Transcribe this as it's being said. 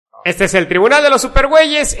Este es el Tribunal de los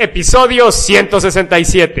Superweyes, episodio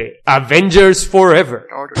 167, Avengers Forever.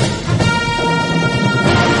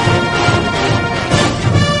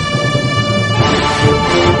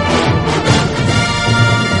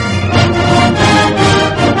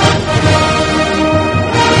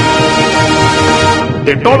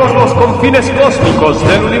 De todos los confines cósmicos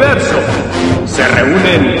del universo, se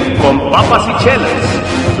reúnen con papas y chelas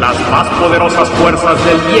las más poderosas fuerzas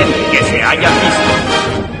del bien que se hayan visto.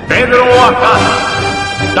 Pedro Acá,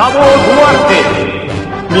 Davos Duarte,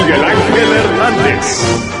 Miguel Ángel Hernández,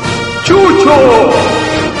 Chucho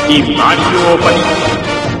y Mario Panini.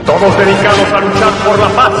 Todos dedicados a luchar por la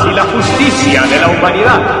paz y la justicia de la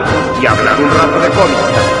humanidad y hablar un rato de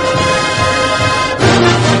cómics.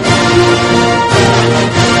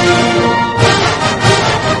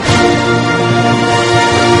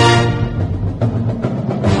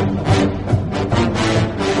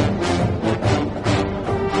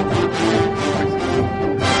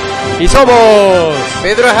 Y somos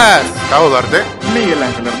Pedro Ajas, Cabo Duarte, Miguel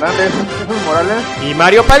Ángel Hernández, Jesús Morales y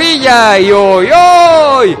Mario Padilla. Y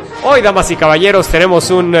hoy, damas y caballeros, tenemos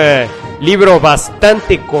un libro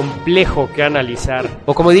bastante complejo que analizar.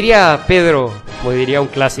 O como diría Pedro, como diría un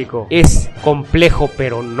clásico, es complejo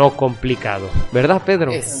pero no complicado. ¿Verdad,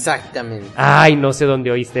 Pedro? Exactamente. Ay, no sé dónde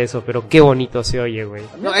oíste eso, pero qué bonito se oye, güey.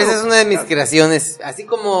 No, esa es una de mis creaciones, así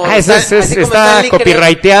como... ¿Está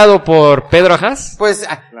copyrighteado por Pedro Ajas? Pues,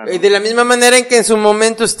 claro. De la misma manera en que en su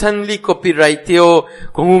momento Stan Lee copyrighteó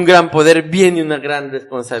con un gran poder viene una gran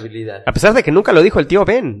responsabilidad. A pesar de que nunca lo dijo el tío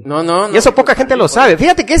Ben. No. Y eso poca gente lo sabe.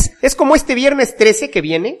 Fíjate que es como este viernes 13 que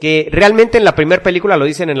viene, que realmente en la primera película, lo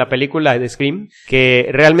dicen en la película de Scream, que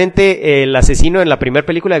realmente el asesino en la primera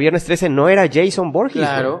película de viernes 13 no era Jason Voorhees.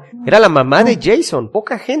 Claro. Era la mamá de Jason.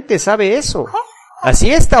 Poca gente sabe eso.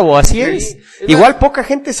 Así es, Tavo, así es. Igual poca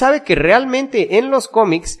gente sabe que realmente en los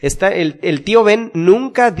cómics está el tío Ben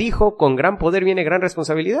nunca dijo con gran poder viene gran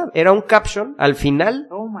responsabilidad. Era un caption al final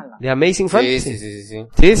de Amazing Fantasy. Sí.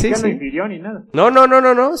 Ya no infirió ni nada.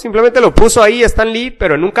 No. Simplemente lo puso ahí Stan Lee,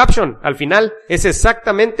 pero en un caption al final. Es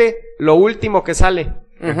exactamente lo último que sale.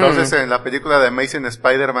 Entonces, en la película de Amazing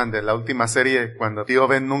Spider-Man de la última serie, cuando tío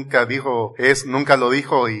Ben nunca lo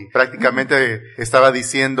dijo y prácticamente estaba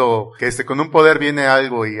diciendo que con un poder viene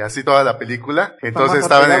algo y así toda la película, entonces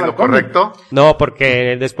estaban en lo correcto. No,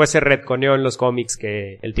 porque después se retconeó en los cómics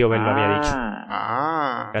que el tío Ben lo había dicho.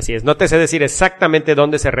 Así es, no te sé decir exactamente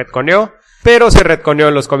dónde se retconeó, pero se retconeó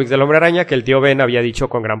en los cómics del Hombre Araña que el tío Ben había dicho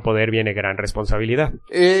con gran poder viene gran responsabilidad.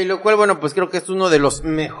 Lo cual, bueno, pues creo que es uno de los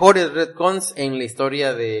mejores retcons en la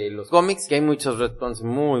historia de los cómics, que hay muchos retcons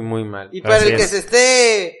muy, muy mal. Y para el que se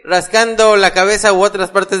esté rascando la cabeza u otras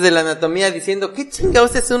partes de la anatomía diciendo, ¿qué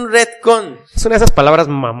chingados es un retcon? Es una de esas palabras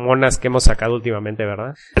mamonas que hemos sacado últimamente,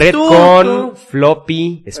 ¿verdad? Retcon,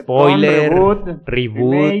 floppy, spoiler,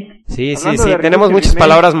 reboot. Sí, tenemos muchas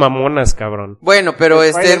palabras mamonas, cabrón. Bueno, pero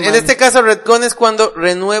en este caso retcon es cuando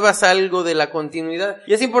renuevas algo de la continuidad.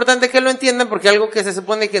 Y es importante que lo entiendan porque algo que se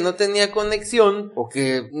supone que no tenía conexión o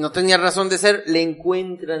que no tenía razón de ser, le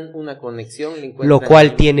encuentran una conexión. Lo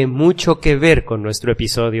cual tiene mucho que ver con nuestro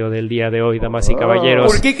episodio del día de hoy, damas y caballeros.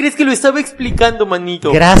 ¿Por qué crees que lo estaba explicando,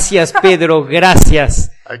 manito? Gracias, Pedro,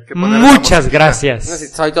 gracias. Muchas gracias. No sé,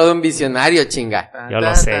 soy todo un visionario, chinga. Yo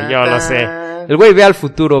lo sé. El güey ve al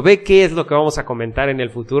futuro, ve qué es lo que vamos a comentar en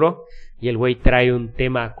el futuro. Y el güey trae un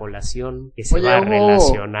tema a colación que se va a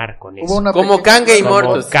relacionar con eso. Como Kanga y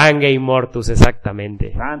Mortus. Kanga y Mortus,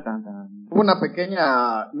 exactamente. Hubo una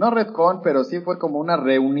pequeña, no retcon, pero sí fue como una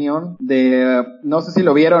reunión de, no sé si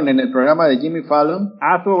lo vieron en el programa de Jimmy Fallon.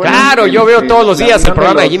 Estuvo bueno. Claro, yo veo todos los días el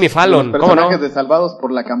programa de Jimmy Fallon. Los personajes de Salvados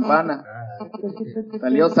por la Campana.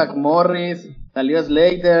 Salió Zach Morris, salió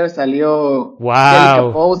Slater, salió Kelly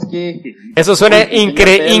Kapowski. Eso suena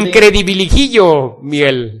incredibilijillo,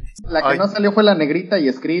 Miguel. La que no salió fue la Negrita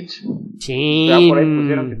y Screech. Sí. Ya por ahí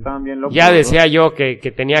pusieron que estaban bien locos. Ya decía yo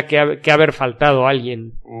que tenía que haber faltado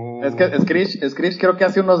alguien. Es que Screech creo que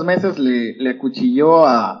hace unos meses le cuchilló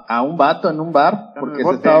a un vato en un bar porque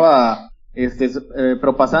se estaba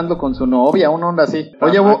propasando con su novia, una onda así.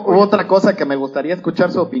 Oye, hubo otra cosa que me gustaría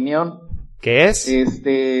escuchar su opinión. ¿Qué es?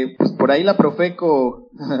 Pues por ahí la Profeco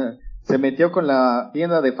se metió con la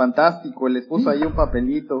tienda de Fantástico, les puso ahí un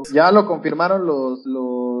papelito. Ya lo confirmaron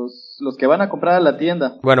los que van a comprar a la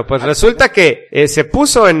tienda. Bueno, pues resulta que se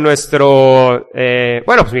puso en nuestro...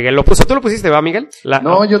 bueno, pues Miguel lo puso. ¿Tú lo pusiste, va, Miguel?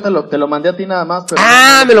 No, yo te lo mandé a ti nada más. Pero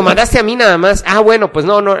me lo mandaste a mí nada más. Bueno, pues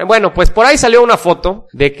no. Bueno, pues por ahí salió una foto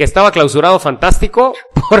de que estaba clausurado Fantástico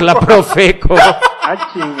por la Profeco.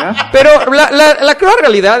 Chinga. Pero la cruda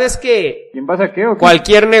realidad es que ¿Y en base a qué o qué?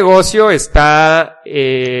 cualquier negocio está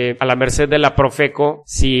a la merced de la Profeco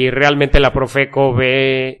si realmente la Profeco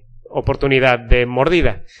ve oportunidad de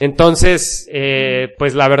mordida. Entonces,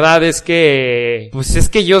 pues la verdad es que,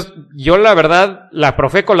 yo la verdad, la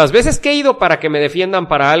Profeco, las veces que he ido para que me defiendan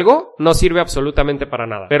para algo, no sirve absolutamente para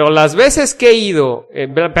nada. Pero las veces que he ido,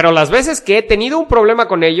 las veces que he tenido un problema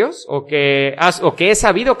con ellos, o que he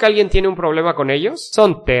sabido que alguien tiene un problema con ellos,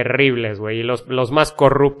 son terribles, güey, y los más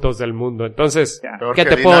corruptos del mundo. Entonces, ¿qué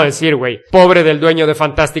te puedo decir, güey? Pobre del dueño de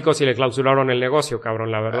Fantásticos y le clausuraron el negocio, cabrón,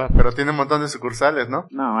 la verdad. Pero tiene un montón de sucursales, ¿no?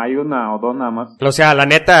 No, hay una o dos nada más. O sea, la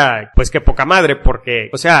neta, pues qué poca madre,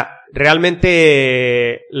 porque, o sea,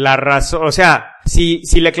 realmente la razón, o sea, si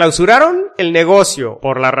le clausuraron el negocio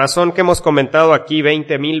por la razón que hemos comentado aquí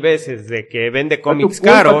 20,000 veces de que vende cómics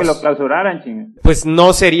caros, que lo clausuraran, chinga. pues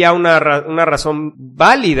no sería una razón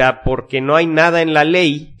válida, porque no hay nada en la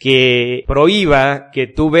ley que prohíba que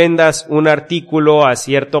tú vendas un artículo a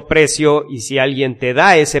cierto precio, y si alguien te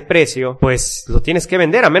da ese precio, pues lo tienes que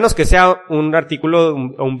vender, a menos que sea un artículo,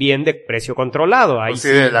 un bien de precio controlado. Ahí sí,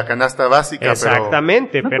 de la canasta básica.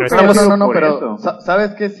 Exactamente, pero estamos... No, por pero eso.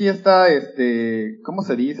 ¿sabes qué? Sí está, ¿cómo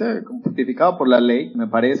se dice? Justificado por la ley, me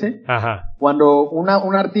parece. Ajá. Cuando un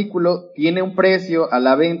artículo tiene un precio a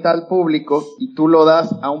la venta al público y tú lo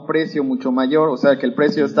das a un precio mucho mayor, o sea que el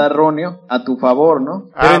precio está erróneo a tu favor, ¿no?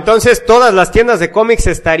 Pero entonces todas las tiendas de cómics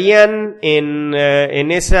estarían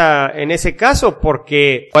en ese caso,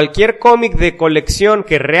 porque cualquier cómic de colección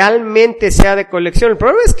que realmente sea de colección, el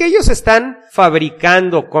problema es que ellos están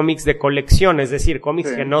fabricando cómics de colección, es decir,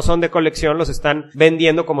 cómics que no son de colección los están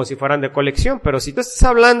vendiendo como si fueran de colección. Pero si tú estás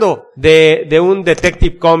hablando de un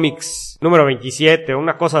Detective Comics número 27,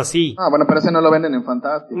 una cosa así. Ah, bueno, pero ese no lo venden en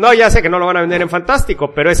Fantástico. No, ya sé que no lo van a vender en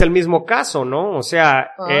Fantástico, pero es el mismo caso, ¿no? O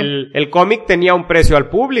sea, el cómic tenía un precio al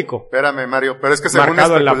público. Espérame, Mario, pero es que según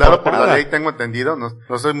estipulado por la ley, tengo entendido, no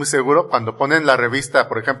estoy muy seguro, cuando ponen la revista,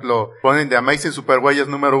 por ejemplo, ponen The Amazing Superweyes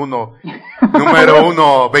número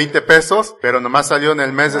 1, 20 pesos, pero nomás salió en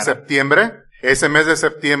el mes de septiembre. Ese mes de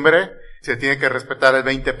septiembre se tiene que respetar el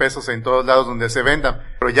 20 pesos en todos lados donde se vendan.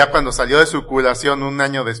 Pero ya cuando salió de circulación un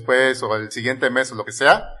año después o el siguiente mes o lo que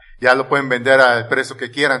sea, ya lo pueden vender al precio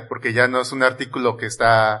que quieran, porque ya no es un artículo que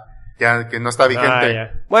no está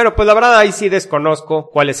vigente. Bueno, pues la verdad ahí sí desconozco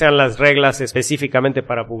cuáles sean las reglas específicamente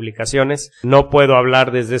para publicaciones. No puedo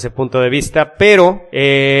hablar desde ese punto de vista, pero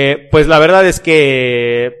pues la verdad es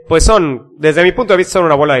que pues desde mi punto de vista son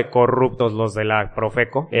una bola de corruptos los de la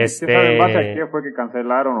Profeco. ¿Saben base a qué fue que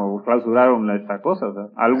cancelaron o clausuraron esta cosa? O sea,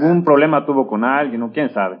 algún problema tuvo con alguien o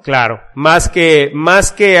quién sabe. Claro, más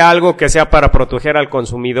que algo que sea para proteger al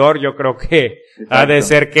consumidor, yo creo que ha de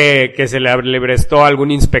ser que se le prestó algún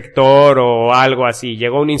inspector o algo así.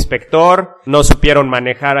 Llegó un inspector, no supieron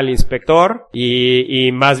manejar al inspector y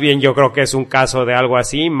más bien yo creo que es un caso de algo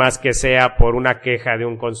así, más que sea por una queja de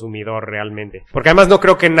un consumidor realmente. Porque además no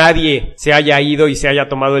creo que nadie se haya ido y se haya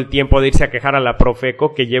tomado el tiempo de irse a quejar a la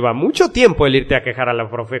Profeco, que lleva mucho tiempo el irte a quejar a la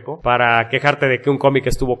Profeco para quejarte de que un cómic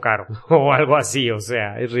estuvo caro o algo así, o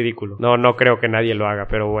sea, es ridículo. No creo que nadie lo haga,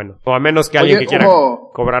 pero bueno. O a menos que alguien que quiera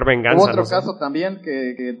cobrar venganza. Hubo otro caso también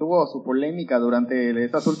que tuvo su polémica durante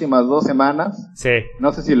estas últimas 2 semanas. Sí.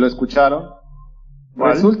 No sé si lo escucharon.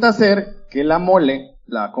 ¿Cuál? Resulta ser que la Mole,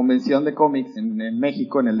 la convención de cómics en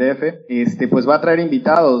México, en el DF, pues va a traer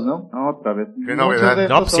invitados, ¿no? Otra vez. Qué novedad.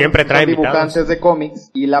 No, siempre trae son dibujantes invitados de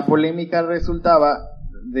cómics, y la polémica resultaba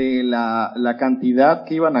de la cantidad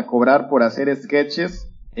que iban a cobrar por hacer sketches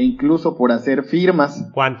e incluso por hacer firmas.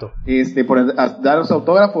 ¿Cuánto? Por dar su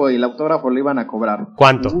autógrafo, y el autógrafo lo iban a cobrar.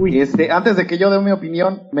 ¿Cuánto? Antes de que yo dé mi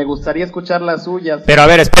opinión, me gustaría escuchar las suyas. Pero a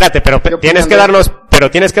ver, espérate, pero tienes que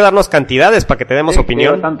darnos cantidades para que te demos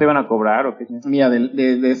opinión. ¿Cuánto iban a cobrar o qué? Mira,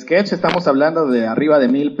 de sketch estamos hablando de arriba de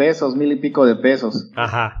 1,000 pesos, 1,000 y pico de pesos.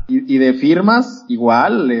 Ajá. Y de firmas,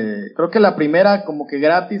 igual, creo que la primera como que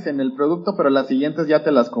gratis en el producto, pero las siguientes ya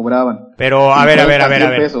te las cobraban. Pero, a ver.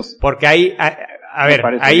 Pesos. Porque ahí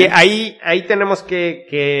tenemos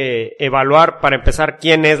que evaluar para empezar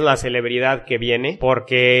quién es la celebridad que viene,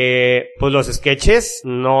 porque pues los sketches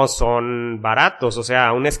no son baratos. O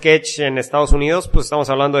sea, un sketch en Estados Unidos, pues estamos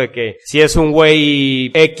hablando de que si es un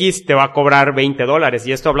güey X te va a cobrar $20,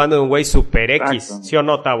 y esto hablando de un güey super X. Exacto. ¿Sí o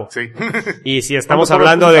no, Tavo? Sí. Y si estamos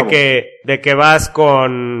hablando de que vas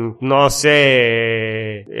con, no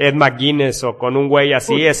sé, Ed McGuinness o con un güey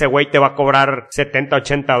así, ese güey te va a cobrar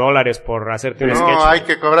 $70-$80 por hacerte un sketch. sketch. No, hay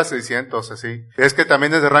que cobrar 600, así. Es que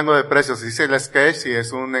también es de rango de precios. Si dice el sketch, si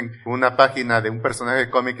es una página de un personaje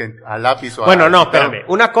cómic a lápiz o Bueno, no, espérame.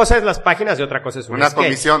 Una cosa es las páginas y otra cosa es un sketch. Una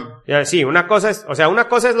comisión. Sí, una cosa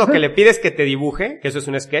es lo que le pides que te dibuje, que eso es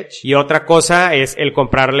un sketch, y otra cosa es el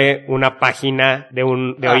comprarle una página de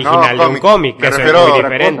original de un cómic, que eso es muy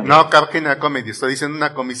diferente. No, página de cómic, estoy diciendo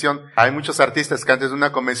una comisión. Hay muchos artistas que antes de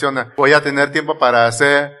una comisión voy a tener tiempo para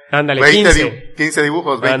hacer 15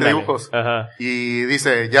 dibujos, 20 dibujos. Ajá. Y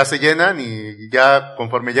dice, ya se llenan y ya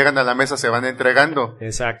conforme llegan a la mesa se van entregando.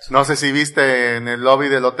 Exacto. No sé si viste en el lobby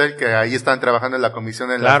del hotel que ahí están trabajando en la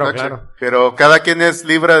comisión en la noche. Claro. Pero cada quien es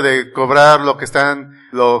libre de cobrar lo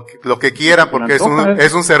que quieran porque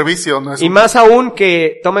es un servicio, ¿no? Y más aún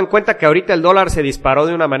que toma en cuenta que ahorita el dólar se disparó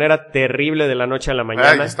de una manera terrible de la noche a la mañana.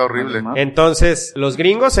 Ay, está horrible. Entonces, los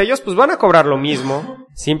gringos, ellos pues van a cobrar lo mismo.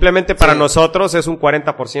 Simplemente para nosotros es un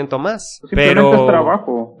 40% más. Pero es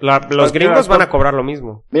trabajo. Los gringos van a cobrar lo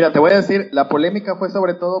mismo. Mira, te voy a decir, la polémica fue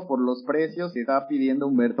sobre todo por los precios que estaba pidiendo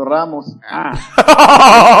Humberto Ramos.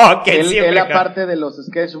 Él aparte de los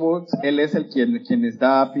sketchbooks, él es el quien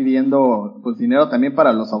está pidiendo pues dinero también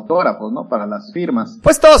para los autógrafos, ¿no? Para las firmas.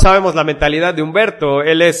 Pues todos sabemos la mentalidad de Humberto.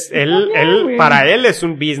 Para él es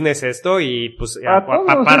un business esto y pues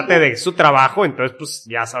aparte de su trabajo, entonces pues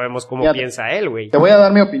ya sabemos cómo piensa él, güey. Te voy a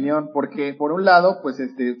dar mi opinión, porque por un lado, pues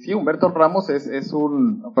sí, Humberto Ramos es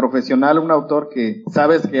un profesional, un autor que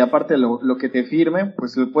sabes que aparte lo que te firme,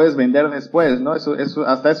 pues lo puedes vender después, ¿no? Eso es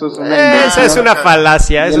una Esa es una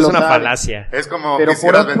falacia, eso es una falacia. Es como pero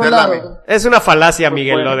quisieras venderla a mí. Es una falacia, pues,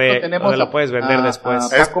 Miguel, lo de lo puedes vender después.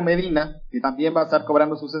 A Paco Medina, que también va a estar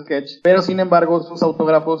cobrando sus sketches, pero sin embargo sus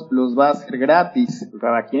autógrafos los va a hacer gratis.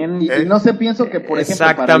 Cada quien. Y no sé, pienso que por ejemplo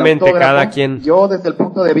exactamente, para el cada quien. Yo desde el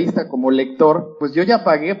punto de vista como lector, pues yo ya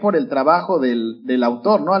pagué por el trabajo del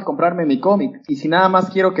autor, ¿no? Al comprarme mi cómic. Y si nada más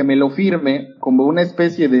quiero que me lo firme como una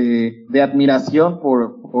especie de admiración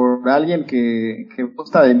por alguien que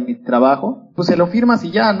gusta de mi trabajo, pues se lo firmas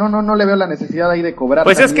y ya, no le veo la necesidad ahí de cobrar.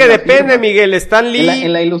 Pues es que depende, Miguel, Stan Lee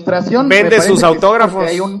en la ilustración vende sus autógrafos.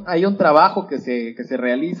 Hay un trabajo que se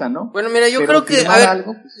realiza, ¿no? Bueno, mira, yo creo que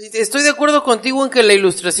estoy de acuerdo contigo en que la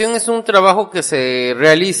ilustración es un trabajo que se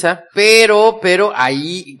realiza, pero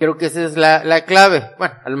ahí creo que esa es la clave.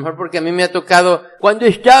 Bueno, a lo mejor porque a mí me ha tocado cuando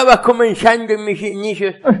estaba comenzando en mis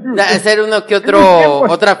inicios hacer uno que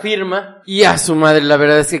otra firma y a su madre, la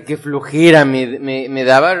verdad es que qué flojera me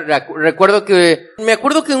daba. Me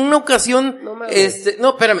acuerdo que en una ocasión,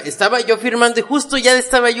 estaba yo firmando y justo ya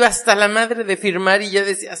estaba yo hasta la madre de firmar y ya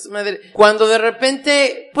decía a su madre, cuando de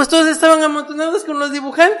repente, pues todos estaban amontonados con los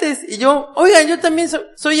dibujantes y yo, oigan, yo también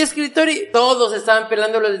soy escritor y todos estaban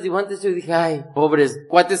pelando a los dibujantes y yo dije, ay, pobres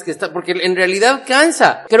cuates que están, porque en realidad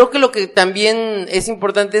cansa. Creo que lo que también es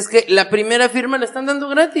importante es que la primera firma la están dando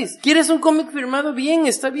gratis. ¿Quieres un cómic firmado? Bien,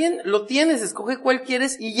 está bien, lo tienes, escoge cuál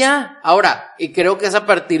quieres y ya. Ahora, y creo que es a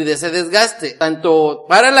partir de ese desgaste, tanto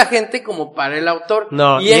para la gente como para el autor.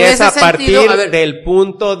 No, y es a partir del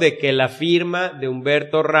punto de que la firma de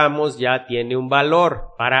Humberto Ramos ya tiene un valor.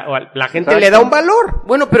 La gente le da un valor.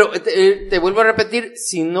 Bueno, pero te vuelvo a repetir,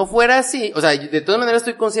 si no fuera así, o sea, de todas maneras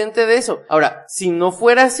estoy consciente de eso. Ahora, si no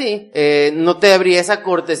fuera así, no te habría esa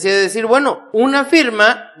cortesía de decir, bueno, una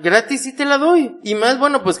firma gratis sí te la doy. Y más,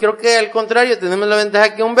 bueno, pues creo que al contrario, tenemos la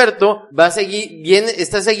ventaja que Humberto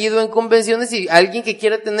está seguido en convenciones y alguien que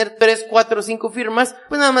quiera tener 3, 4, 5 firmas,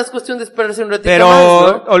 pues nada más cuestión de esperarse un ratito pero, más,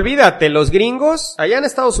 ¿no? Olvídate, los gringos, allá en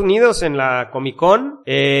Estados Unidos, en la Comic Con,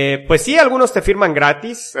 pues sí, algunos te firman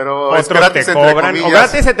gratis, pero otros gratis te cobran, o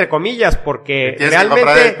gratis entre comillas, porque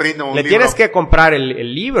realmente le tienes que comprar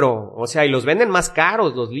el libro, o sea, y los venden más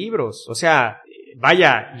caros los libros, o sea,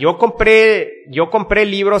 vaya, yo compré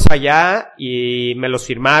libros allá y me los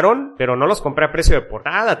firmaron, pero no los compré a precio de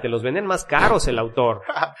portada, te los venden más caros el autor.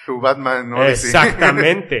 Tu Batman, ¿no?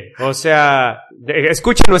 Exactamente. O sea,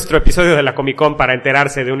 escuchen nuestro episodio de la Comic Con para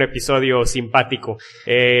enterarse de un episodio simpático,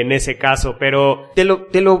 en ese caso, pero te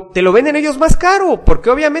lo venden ellos más caro, porque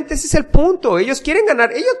obviamente ese es el punto, ellos quieren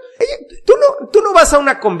ganar, tú no vas a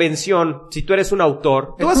una convención si tú eres un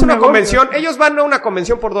autor, tú vas a una convención, ellos van a una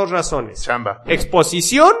convención por 2 razones. Chamba.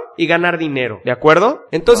 Exposición y ganar dinero, ¿de acuerdo?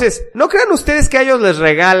 Entonces, no crean ustedes que a ellos les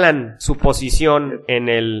regalan su posición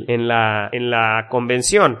en la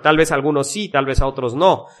convención. Tal vez a algunos sí, tal vez a otros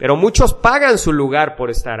no, pero muchos pagan su lugar por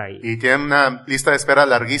estar ahí. Y tienen una lista de espera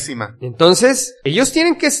larguísima. Entonces, ellos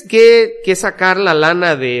tienen que sacar la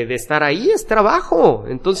lana de estar ahí, es trabajo.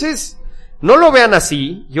 Entonces, no lo vean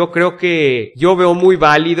así, yo veo muy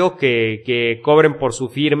válido que cobren por su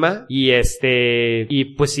firma y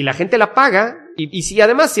pues si la gente la paga, Y si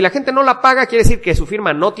además, si la gente no la paga, quiere decir que su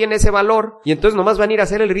firma no tiene ese valor, y entonces nomás van a ir a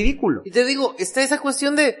hacer el ridículo. Y te digo, está esa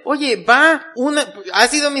cuestión de, oye, has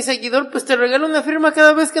sido mi seguidor, pues te regalo una firma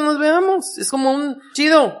cada vez que nos veamos. Es como un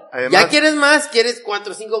chido. Además, ya quieres más, quieres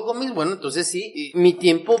 4 o 5 cómics, bueno, entonces sí, mi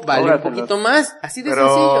tiempo vale un poquito más. Así de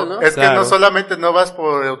sencillo, ¿no? Es que no solamente no vas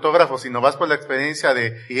por autógrafos, sino vas por la experiencia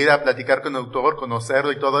de ir a platicar con el autor,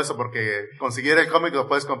 conocerlo y todo eso, porque conseguir el cómic lo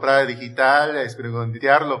puedes comprar digital,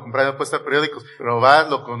 experimentarlo, comprar puestos periódicos, probar,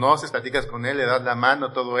 lo conoces, platicas con él, le das la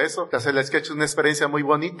mano, todo eso. Te hace el sketch una experiencia muy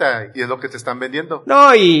bonita y es lo que te están vendiendo.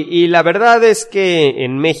 No, y la verdad es que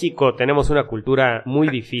en México tenemos una cultura muy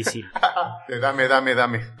difícil.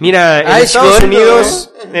 Dame. Mira, en Estados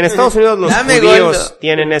Unidos los judíos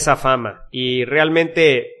tienen esa fama y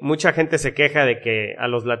realmente mucha gente se queja de que a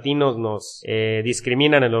los latinos nos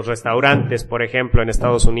discriminan en los restaurantes, por ejemplo, en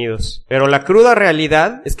Estados Unidos. Pero la cruda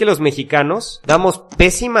realidad es que los mexicanos damos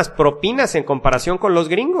pésimas propinas en comparación con los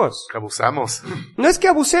gringos. Abusamos. No es que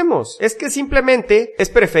abusemos, es que simplemente es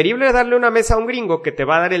preferible darle una mesa a un gringo que te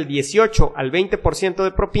va a dar el 18 al 20%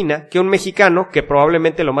 de propina que un mexicano que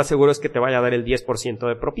probablemente lo más seguro es que te vaya a dar el 10%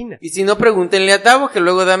 de propina. Y si no, pregúntenle a Tavo que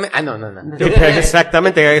luego dame... no.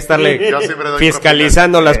 Exactamente, hay que estarle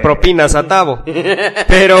fiscalizando las propinas a Tavo.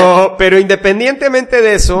 Pero independientemente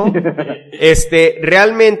de eso,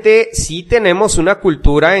 realmente sí tenemos una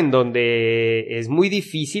cultura en donde es muy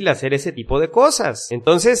difícil hacer ese tipo de cosas.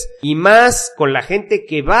 Entonces, y más con la gente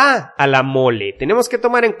que va a la mole. Tenemos que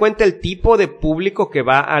tomar en cuenta el tipo de público que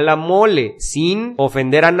va a la mole, sin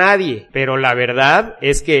ofender a nadie. Pero la verdad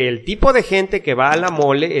es que el tipo de gente que va a la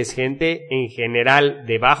mole es gente en general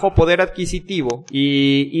de bajo poder adquisitivo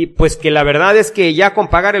y pues que la verdad es que ya con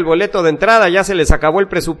pagar el boleto de entrada ya se les acabó el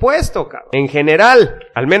presupuesto, cabrón. En general,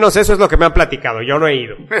 al menos eso es lo que me han platicado, yo no he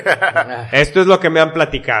ido. Esto es lo que me han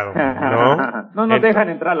platicado, ¿no? No nos dejan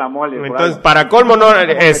entrar a la mole. Entonces, para colmo no,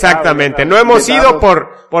 exactamente, no hemos ido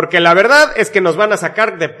porque la verdad es que nos van a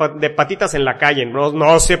sacar de patitas en la calle,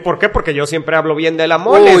 no sé por qué, porque yo siempre hablo bien de la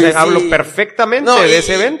mole, hablo perfectamente de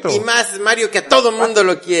ese evento. Y más, Mario, que a todo mundo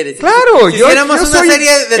lo quiere. Claro, yo soy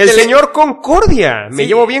serie de el señor Concordia, me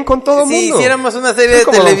llevo bien con todo mundo. Si hiciéramos una serie de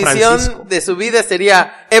televisión de su vida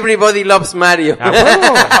sería Everybody Loves Mario.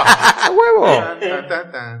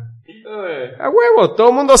 A huevo, todo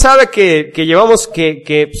el mundo sabe que llevamos,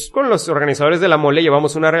 que pues, con los organizadores de la mole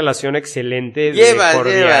llevamos una relación excelente,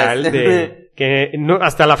 cordial, que no,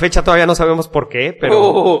 hasta la fecha todavía no sabemos por qué,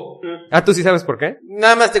 pero... ¿tú sí sabes por qué?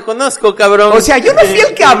 Nada más te conozco, cabrón. O sea, yo no fui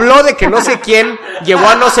el que habló de que no sé quién llevó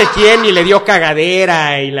a no sé quién y le dio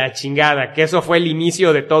cagadera y la chingada, que eso fue el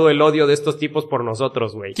inicio de todo el odio de estos tipos por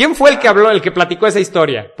nosotros, güey. ¿Quién fue el que habló, el que platicó esa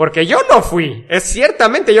historia? Porque yo no fui.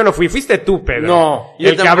 Ciertamente yo no fui. Fuiste tú, Pedro. No.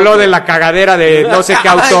 El que habló de la cagadera de no sé qué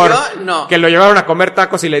autor. No. Que lo llevaron a comer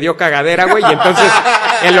tacos y le dio cagadera, güey. Y entonces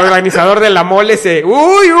el organizador de la mole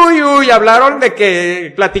hablaron de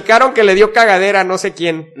que platicaron que le dio cagadera a no sé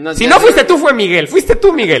quién. Si no fuiste tú, fue Miguel. Fuiste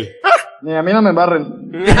tú, Miguel. Ni a mí no me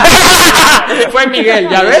embarren. Fue Miguel,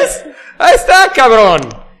 ¿ya ves? Ahí está, cabrón.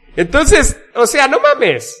 Entonces, o sea, no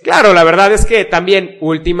mames. Claro, la verdad es que también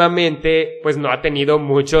últimamente, pues no ha tenido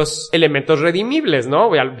muchos elementos redimibles,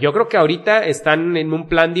 ¿no? Yo creo que ahorita están en un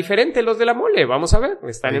plan diferente los de la mole, vamos a ver.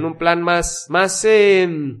 Están en un plan más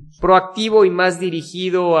proactivo y más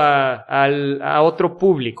dirigido a otro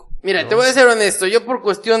público. Mira, te voy a ser honesto, yo por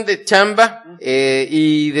cuestión de chamba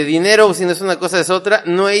y de dinero, si no es una cosa es otra,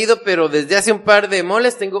 no he ido, pero desde hace un par de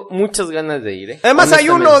moles tengo muchas ganas de ir, Además hay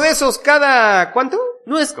uno de esos cada, ¿cuánto?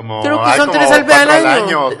 No es, como, creo que son 3 al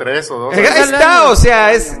año. 3 o 2. Ahí está, o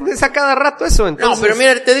sea, es a cada rato eso, entonces. No, pero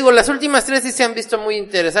mira, te digo, las últimas 3 sí se han visto muy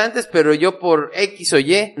interesantes, pero yo por X o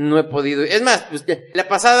Y no he podido. Es más, pues la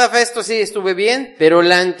pasada festo sí estuve bien, pero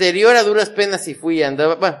la anterior a duras penas sí fui,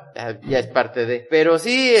 andaba, bueno, ya es parte de. Pero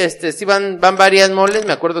sí, sí van varias moles,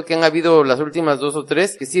 me acuerdo que han habido las últimas 2 o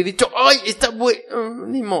 3 que sí he dicho, ay, está bueno,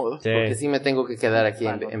 ni modo. Sí. Porque sí me tengo que quedar aquí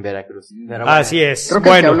en Veracruz. Pero bueno. Así es. Creo que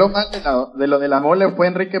el que habló mal de lo de la mole fue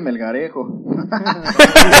Enrique Melgarejo.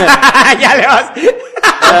 Ya le vas.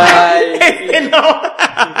 Ay, no.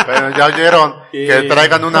 Pero ya oyeron que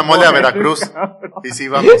traigan una mole a Veracruz. Y sí,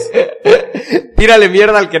 vamos. Tírale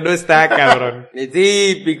mierda al que no está, cabrón.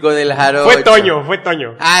 Típico del jarocho. Fue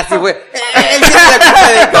Toño. Ah, sí fue. Él tiene la culpa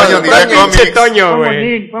de todo. Toño, ni lee cómics. Pinche Toño,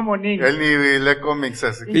 güey. Fue Monín. Él ni lee cómics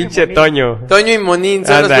así. Pinche Toño. Toño y Monín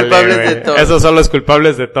son Ándale, los culpables güey. de todo. Esos son los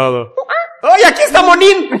culpables de todo. ¡Oye, aquí está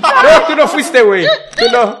Monín! No, tú no fuiste, güey.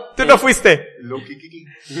 Tú no fuiste.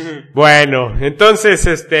 Bueno,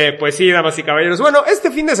 entonces, pues sí, damas y caballeros. Bueno, este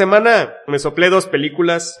fin de semana me soplé 2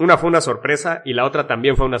 películas. Una fue una sorpresa y la otra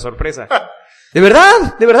también fue una sorpresa. De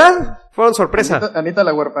verdad. Fueron sorpresa. Anita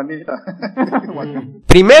la huerfanita.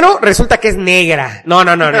 Primero, resulta que es negra. No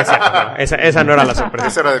es cierto. No. Esa no era la sorpresa.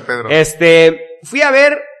 Esa era de Pedro. Fui a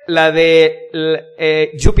ver la de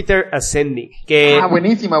Jupiter Ascending, que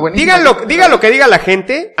buenísima. Diga lo que diga la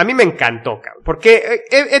gente, a mí me encantó, cabrón, porque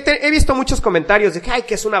he visto muchos comentarios de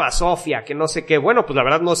que es una basofia, que no sé qué. Bueno, pues la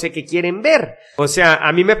verdad no sé qué quieren ver. O sea,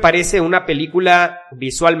 a mí me parece una película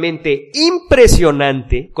visualmente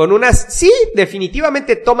impresionante, con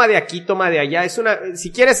definitivamente toma de aquí, toma de allá. Es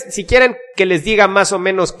si quieren que les diga más o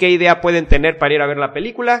menos qué idea pueden tener para ir a ver la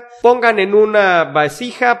película, pongan en una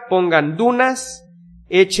vasija, pongan dunas,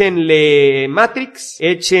 échenle Matrix,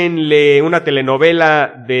 échenle una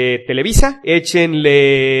telenovela de Televisa,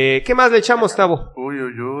 échenle... ¿Qué más le echamos, Tavo?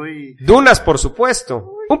 Uy. Dunas, por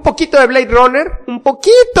supuesto. Un poquito de Blade Runner,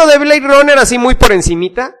 así muy por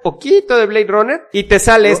encimita, poquito de Blade Runner, y te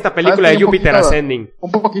sale esta película de Jupiter Ascending.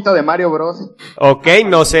 Un poquito de Mario Bros. Ok,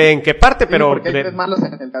 no sé en qué parte, pero... porque hay tres malos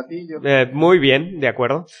en el castillo. Muy bien, de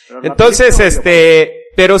acuerdo. Entonces,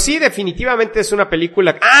 pero sí, definitivamente es una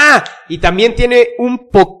película... Y también tiene un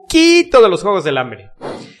poquito de los Juegos del Hambre.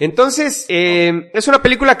 Entonces, es una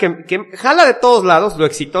película que jala de todos lados, lo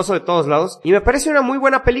exitoso de todos lados, y me parece una muy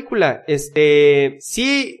buena película.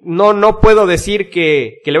 Sí, no puedo decir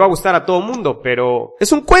que le va a gustar a todo mundo, pero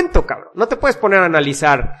es un cuento, cabrón. No te puedes poner a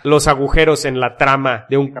analizar los agujeros en la trama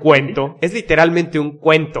de un cuento. Es literalmente un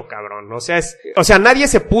cuento, cabrón. O sea, nadie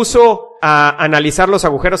se puso a analizar los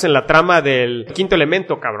agujeros en la trama del Quinto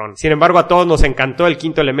Elemento, cabrón. Sin embargo, a todos nos encantó el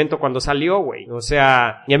Quinto Elemento cuando salió, güey. O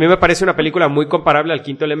sea, y a mí me parece una película muy comparable al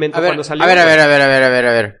Quinto Elemento cuando salió. A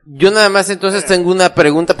ver. Yo nada más entonces tengo una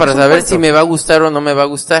pregunta para saber si me va a gustar o no me va a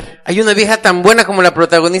gustar. ¿Hay una vieja tan buena como la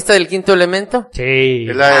protagonista del Quinto Elemento? Sí.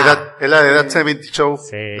 Es la de That 70 Show.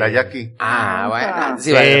 Sí. La Jackie. Bueno.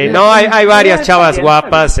 Sí, no, hay varias chavas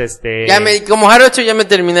guapas, como Jarocho ya me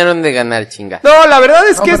terminaron de ganar, chinga. No, la verdad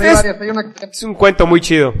es que es un cuento muy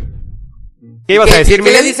chido. ¿Qué ibas a decir, ¿Qué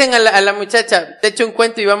Miguel? le dicen a la muchacha? Te echo un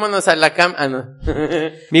cuento y vámonos a la cama. No.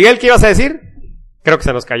 Miguel, ¿qué ibas a decir? Creo que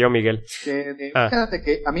se nos cayó Miguel. Fíjate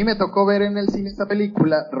que a mí me tocó ver en el cine esta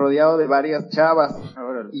película rodeado de varias chavas.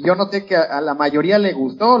 Y yo noté que a la mayoría le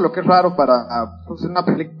gustó, lo que es raro para una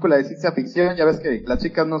película de ciencia ficción. Ya ves que las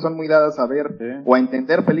chicas no son muy dadas a ver o a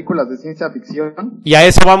entender películas de ciencia ficción. Y a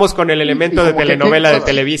eso vamos con el elemento de telenovela de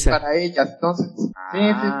Televisa. Para ellas, entonces. Sí.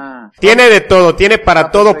 Tiene de todo, tiene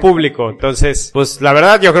para todo público. Entonces, pues la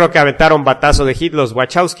verdad yo creo que aventaron batazo de hit los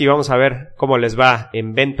Wachowski. Vamos a ver cómo les va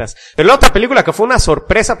en ventas. Pero la otra película que fue una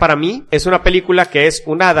sorpresa para mí es una película que es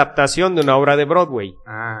una adaptación de una obra de Broadway.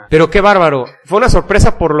 Pero qué bárbaro. Fue una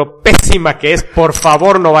sorpresa por lo pésima que es. Por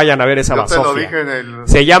favor, no vayan a ver esa basofia. Yo te lo dije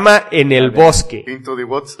Se llama En el Bosque. Into the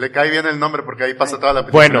Woods. Le cae bien el nombre porque ahí pasa toda la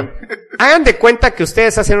película. Bueno, hagan de cuenta que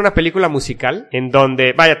ustedes hacen una película musical en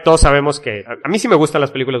donde, todos sabemos que a mí sí me gustan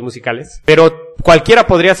las películas musicales, pero cualquiera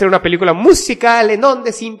podría hacer una película musical en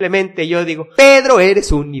donde simplemente yo digo, Pedro,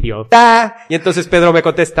 eres un idiota. Y entonces Pedro me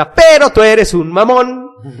contesta, pero tú eres un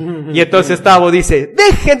mamón. Y entonces Tavo dice,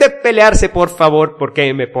 dejen de pelearse por favor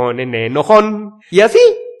porque me ponen enojón. Y así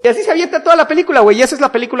se avienta toda la película, güey, y esa es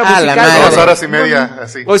la película musical. 2 horas y media,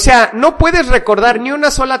 así. O sea, no puedes recordar ni una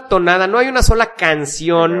sola tonada, no hay una sola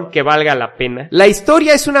canción que valga la pena. La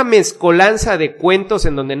historia es una mezcolanza de cuentos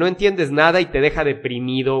en donde no entiendes nada y te deja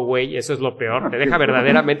deprimido, güey, eso es lo peor, te deja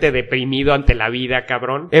verdaderamente deprimido ante la vida,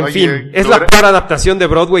 cabrón. En fin, es la peor adaptación de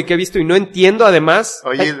Broadway que he visto y no entiendo además.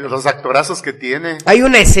 Oye, los actorazos que tiene. Hay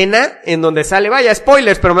una escena en donde sale,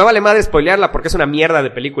 spoilers, pero me vale madre spoilearla porque es una mierda de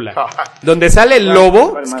película. Donde sale el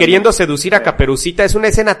lobo queriendo seducir a Caperucita. Es una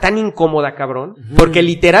escena tan incómoda, cabrón, porque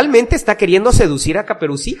literalmente está queriendo seducir a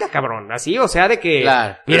Caperucita, cabrón, así, o sea, de que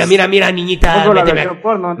claro. Mira, niñita,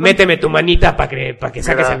 méteme tu manita para que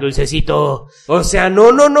saques el dulcecito. O sea,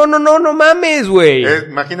 no mames, güey.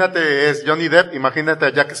 Imagínate, es Johnny Depp, imagínate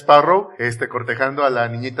a Jack Sparrow, cortejando a la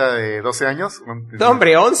niñita de 12 años. No,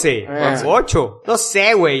 hombre, 11, 8. No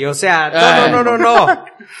sé, güey, o sea, no.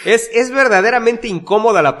 Es verdaderamente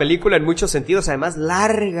incómoda la película en muchos sentidos, además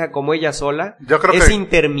larga como ella sola. Yo creo es que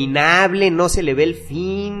interminable, no se le ve el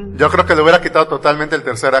fin. Yo creo que le hubiera quitado totalmente el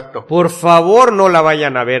tercer acto. Por favor, no la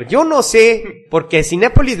vayan a ver. Yo no sé, porque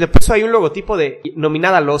Cinépolis le puso ahí un logotipo de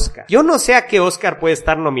nominada al Oscar. Yo no sé a qué Oscar puede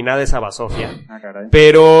estar nominada esa basofia.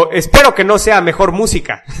 Pero espero que no sea mejor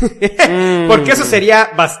música. Porque eso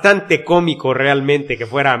sería bastante cómico realmente que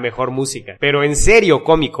fuera mejor música. Pero en serio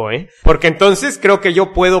cómico, Porque entonces creo que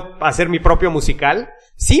yo puedo hacer mi propio musical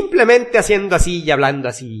simplemente haciendo así y hablando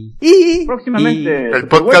así. Próximamente. El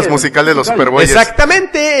podcast musical de los Superweyes.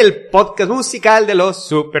 Exactamente, el podcast musical de los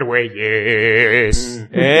Superweyes.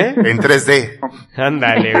 En 3D.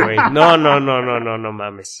 Ándale, güey. No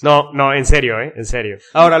mames. No, en serio, en serio.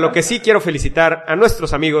 Ahora, lo que sí quiero felicitar a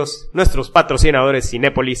nuestros amigos, nuestros patrocinadores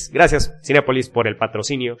Cinépolis. Gracias, Cinépolis, por el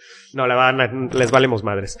patrocinio. No, les valemos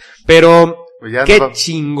madres. Pero qué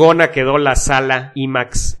chingona quedó la sala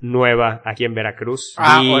IMAX nueva aquí en Veracruz.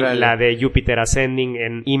 Y la de Jupiter Ascending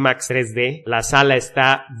en IMAX 3D. La sala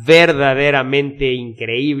está verdaderamente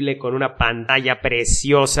increíble, con una pantalla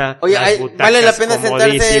preciosa. Oye, vale la pena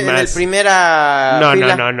sentarse en el primera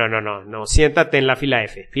fila. No, siéntate en la fila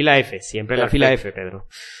F. Fila F, siempre en la fila F, Pedro.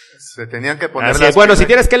 Se tenían que poner Así es. Bueno, si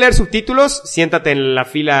tienes que leer subtítulos, siéntate en la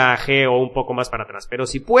fila G o un poco más para atrás. Pero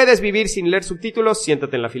si puedes vivir sin leer subtítulos,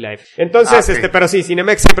 siéntate en la fila F. Entonces, pero sí,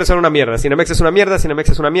 Cinemex siempre son una mierda. Cinemex es una mierda,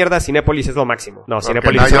 Cinépolis es lo máximo. No,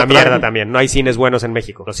 Cinépolis es una mierda también. No hay cines buenos en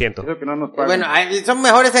México, lo siento. Eso que no nos pagan. Bueno, son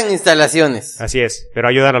mejores en instalaciones. Así es, pero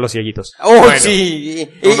ayudan a los cieguitos. Bueno. Sí.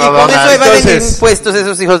 Y con eso evaden impuestos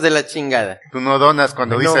esos hijos de la chingada. Tú no donas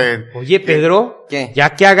cuando dicen... Oye, Pedro, ¿qué?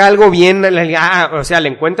 Ya que haga algo bien, o sea, le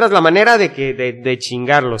encuentras la manera de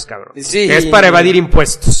chingarlos, cabrón. Sí. Es para evadir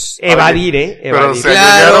impuestos. Evadir. Pero se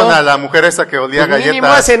alinearon a la mujer esa que olía galletas. Mínimo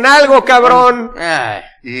hacen algo, cabrón. Ay.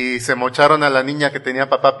 Y se mocharon a la niña que tenía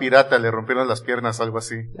papá pirata, le rompieron las piernas, algo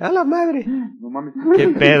así. A la madre. No mames. Qué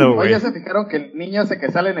pedo, güey. Oye, ¿se fijaron que el niño ese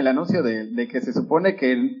que sale en el anuncio de que se supone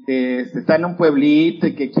que está en un pueblito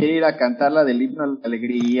y que quiere ir a cantar la del himno a la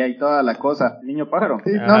alegría y toda la cosa? ¿El niño pájaro?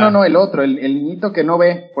 Sí, no, el otro, el niñito que no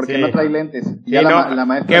ve porque no trae lentes. Y ya la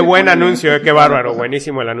maestra. Qué buen anuncio, qué bárbaro,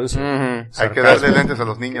 buenísimo el anuncio. Hay que darle lentes a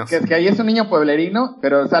los niños. Que ahí es un niño pueblerino,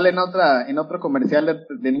 pero sale en otro comercial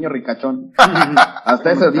de niño ricachón.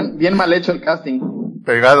 Hasta eso, bien mal hecho el casting.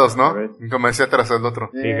 Pegados, ¿no? Un comercial tras el otro.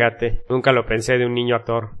 Fíjate, nunca lo pensé de un niño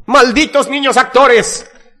actor. ¡Malditos niños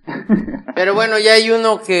actores! Pero bueno, ya hay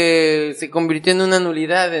uno que se convirtió en una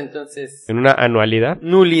nulidad, entonces. ¿En una anualidad?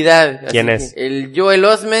 Nulidad. ¿Quién es? El Joel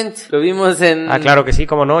Osment, lo vimos en... Ah, claro que sí,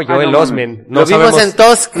 cómo no, Joel Osment. Lo vimos en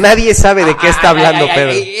Tusk. Nadie sabe de qué está hablando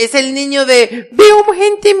Pedro. Es el niño de veo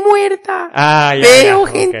gente muerta. Veo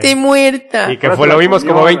gente muerta. Y que lo vimos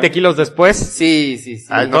como 20 kilos después. Sí.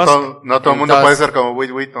 No todo el mundo puede ser como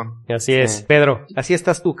Will Wheaton. Así es. Pedro, así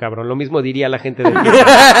estás tú, cabrón. Lo mismo diría la gente del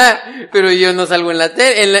Pero yo no salgo en la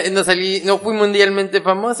tele, no fui mundialmente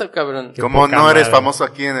famoso, cabrón. ¿Cómo no eres famoso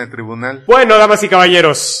aquí en el tribunal? Bueno, damas y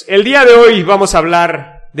caballeros, el día de hoy vamos a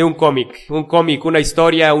hablar de un cómic, una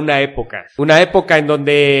historia, una época en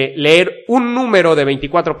donde leer un número de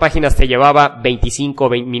 24 páginas te llevaba 25,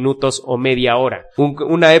 20 minutos o media hora.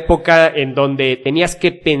 Una época en donde tenías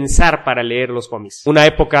que pensar para leer los cómics. Una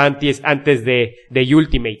época antes de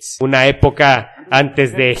Ultimates. Una época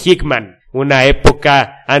antes de Hickman. Una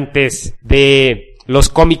época antes de los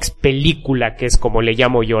cómics película, que es como le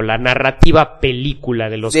llamo yo, la narrativa película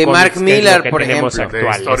de los cómics. Mark Millar, que por tenemos ejemplo.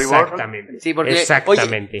 actual. Exactamente. Sí, porque,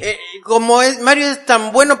 exactamente. Oye, como Mario es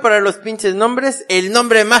tan bueno para los pinches nombres, el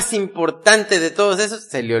nombre más importante de todos esos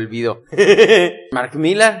se le olvidó. Mark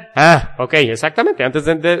Millar. Ah, ok, exactamente, antes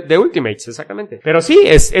de Ultimates, exactamente. Pero sí,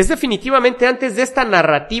 es definitivamente antes de esta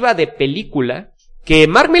narrativa de película que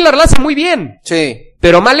Mark Millar la hace muy bien. Sí.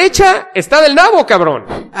 Pero mal hecha está del nabo, cabrón.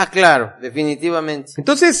 Ah, claro, definitivamente.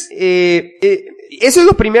 Entonces, eso es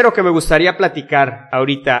lo primero que me gustaría platicar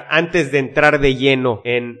ahorita, antes de entrar de lleno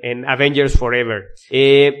en Avengers Forever.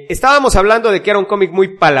 Estábamos hablando de que era un cómic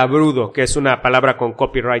muy palabrudo, que es una palabra con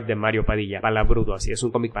copyright de Mario Padilla. Palabrudo, así es un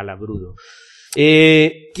cómic palabrudo.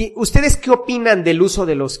 ¿Ustedes qué opinan del uso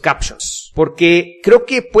de los captions? Porque creo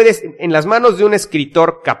que en las manos de un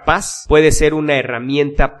escritor capaz, puede ser una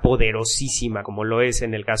herramienta poderosísima, como lo es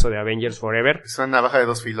en el caso de Avengers Forever. Es una navaja de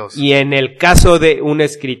dos filos. Y en el caso de un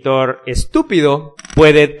escritor estúpido,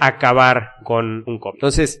 puede acabar con un cómic.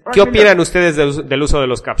 Entonces, ¿qué opinan ustedes del uso de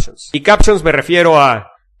los captions? Y captions me refiero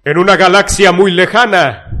a: en una galaxia muy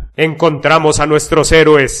lejana, encontramos a nuestros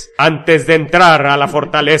héroes antes de entrar a la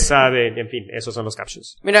fortaleza en fin, esos son los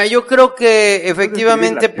captions. Mira, yo creo que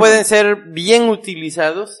efectivamente pueden ser bien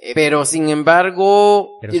utilizados, pero sin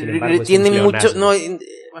embargo tienen mucho,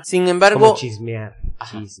 sin embargo, como chismear,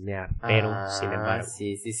 pero sin embargo.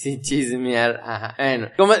 Sí, chismear, ajá. Bueno,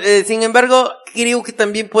 sin embargo, creo que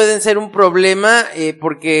también pueden ser un problema,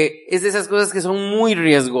 porque es de esas cosas que son muy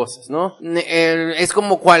riesgosas, ¿no? Es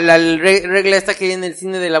como la regla esta que hay en el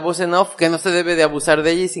cine de la voz en off, que no se debe de abusar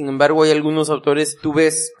de ella, y sin embargo hay algunos autores, tú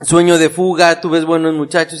ves Sueño de fuga, tú ves Buenos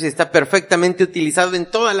muchachos, y está perfectamente utilizado en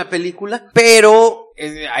toda la película, pero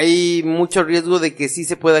hay mucho riesgo de que sí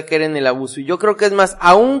se pueda caer en el abuso. Y yo creo que es más,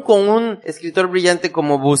 aún con un escritor brillante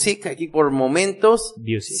como Busiek, aquí por momentos,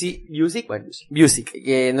 Busiek,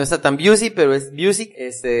 que no está tan Busiek, pero es Busiek,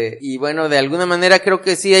 y bueno, de alguna manera creo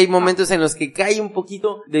que sí hay momentos en los que cae un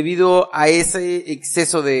poquito debido a ese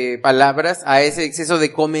exceso de palabras, a ese exceso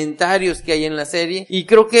de comentarios que hay en la serie, y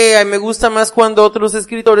creo que me gusta más cuando otros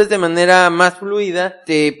escritores de manera más fluida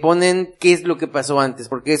te ponen qué es lo que pasó antes,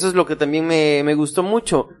 porque eso es lo que también me gustó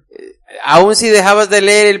mucho. Aún si dejabas de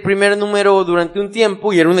leer el primer número durante un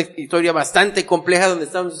tiempo y era una historia bastante compleja donde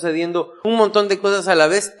estaban sucediendo un montón de cosas a la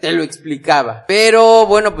vez, te lo explicaba. Pero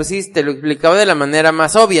bueno, pues sí, te lo explicaba de la manera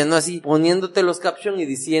más obvia, ¿no? Así poniéndote los captions y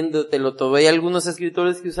diciéndotelo todo. Hay algunos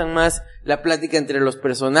escritores que usan más la plática entre los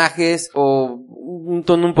personajes o un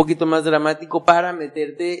tono un poquito más dramático para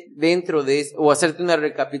meterte dentro de eso o hacerte una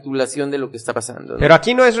recapitulación de lo que está pasando, ¿no? Pero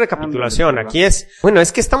aquí no es recapitulación, aquí es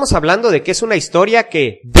que estamos hablando de que es una historia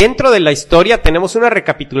que dentro de la historia tenemos una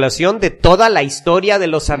recapitulación de toda la historia de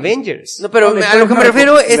los Avengers. No, pero a lo que me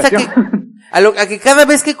refiero es a que cada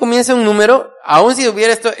vez que comienza un número, aun si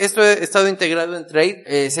hubiera esto estado integrado en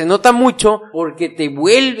Trade, se nota mucho porque te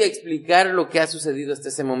vuelve a explicar lo que ha sucedido hasta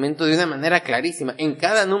ese momento de una manera clarísima, en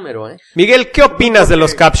cada número, Miguel, ¿qué opinas de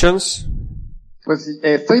los captions? Pues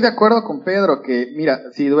estoy de acuerdo con Pedro que, mira,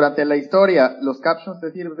 si durante la historia los captions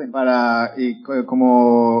te sirven para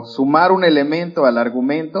como sumar un elemento al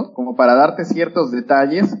argumento, como para darte ciertos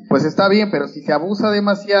detalles, pues está bien, pero si se abusa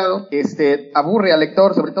demasiado, aburre al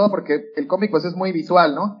lector, sobre todo porque el cómic pues es muy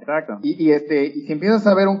visual, ¿no? Exacto. Y si empiezas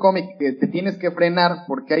a ver un cómic que te tienes que frenar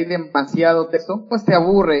porque hay demasiado texto, pues te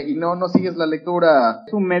aburre y no sigues la lectura.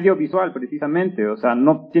 Es un medio visual precisamente, o sea,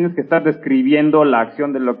 no tienes que estar describiendo la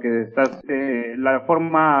acción de lo que estás la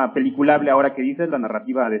forma peliculable ahora que dices, la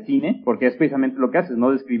narrativa de cine, porque es precisamente lo que haces,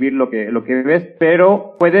 no describir lo que ves,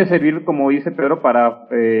 pero puede servir, como dice Pedro, para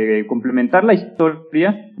complementar la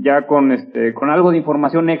historia ya con algo de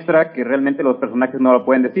información extra que realmente los personajes no lo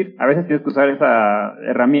pueden decir. A veces tienes que usar esa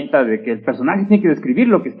herramienta de que el personaje tiene que describir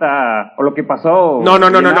lo que está o lo que pasó. No,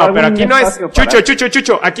 pero aquí no es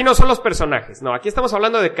Chucho, aquí no son los personajes, no, aquí estamos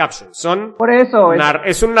hablando de captions, son por eso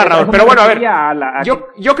es un narrador, pero bueno, a ver,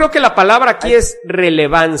 yo creo que la palabra aquí es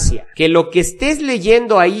relevancia, que lo que estés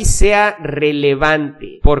leyendo ahí sea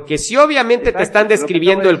relevante, porque si obviamente te están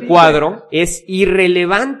describiendo el cuadro, es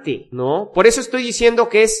irrelevante, ¿no? Por eso estoy diciendo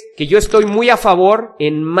que yo estoy muy a favor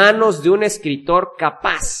en manos de un escritor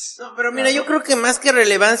capaz. No, pero mira, yo creo que más que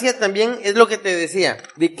relevancia también es lo que te decía,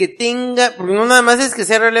 de que tenga, porque no nada más es que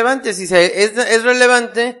sea relevante, si es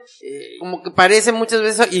relevante, como que parece muchas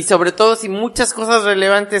veces, y sobre todo si muchas cosas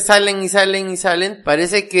relevantes salen,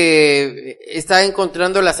 parece que está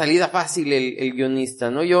encontrando la salida fácil el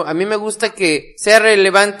guionista, ¿no? A mí me gusta que sea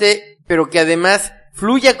relevante, pero que además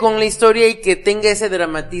fluya con la historia y que tenga ese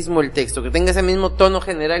dramatismo el texto, que tenga ese mismo tono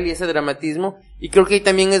general y ese dramatismo, y creo que ahí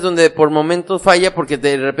también es donde por momentos falla, porque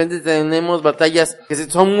de repente tenemos batallas que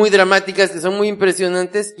son muy dramáticas, que son muy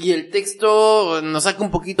impresionantes, y el texto nos saca un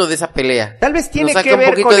poquito de esa pelea. Tal vez tiene que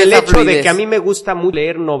ver con el hecho de que a mí me gusta mucho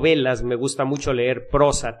leer novelas, me gusta mucho leer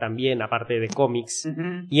prosa también, aparte de cómics,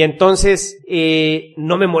 y entonces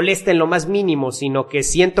no me molesta en lo más mínimo, sino que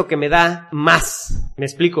siento que me da más. ¿Me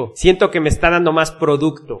explico? Siento que me está dando más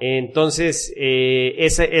producto. Entonces,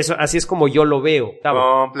 eso, así es como yo lo veo.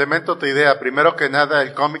 Complemento tu idea. Primero que nada,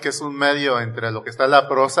 el cómic es un medio entre lo que está la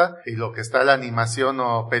prosa y lo que está la animación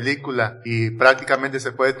o película. Y prácticamente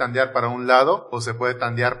se puede tandear para un lado o se puede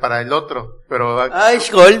tandear para el otro. Pero, ¡ay,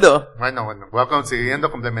 Goldo! Bueno, voy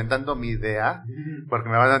consiguiendo, complementando mi idea, porque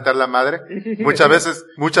me van a entrar la madre. Sí,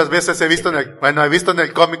 muchas veces he visto en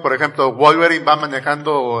el cómic, por ejemplo, Wolverine va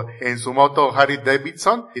manejando en su moto Harley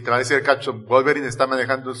Davidson, y te va a decir el caption, Wolverine está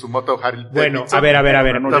manejando en su moto Harley Davidson. Bueno, a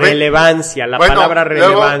ver, relevancia, palabra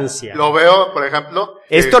relevancia. Lo veo, por ejemplo.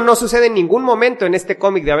 Esto no sucede en ningún momento en este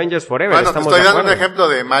cómic de Avengers Forever. Bueno, te estoy dando un ejemplo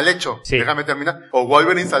de mal hecho. Sí. Déjame terminar. O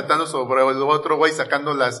Wolverine saltando sobre el otro güey,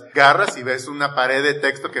 sacando las garras, y ves una pared de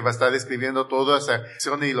texto que va a estar describiendo toda esa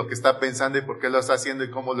acción y lo que está pensando y por qué lo está haciendo y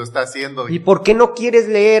cómo lo está haciendo. ¿Y por qué no quieres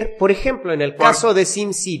leer, por ejemplo, en el caso de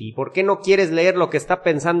Sin City, por qué no quieres leer lo que está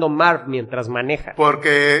pensando Marv mientras maneja?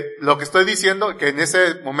 Porque lo que estoy diciendo, que en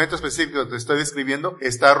ese momento específico que estoy describiendo,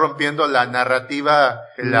 está rompiendo la narrativa,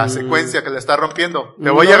 la secuencia que la está rompiendo. Te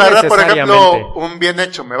voy a agarrar, por ejemplo, un bien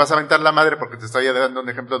hecho. Me vas a aventar la madre porque te estoy dando un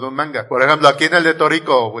ejemplo de un manga. Por ejemplo, aquí en el de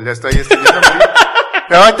Toriko, le estoy escribiendo.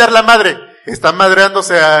 Me va a aventar la madre. Está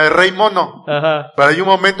madreándose a Rey Mono. Ajá. Pero hay un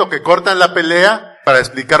momento que cortan la pelea para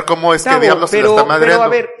explicar cómo es que diablos se lo está madreando. Pero a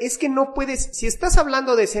ver, es que no puedes, si estás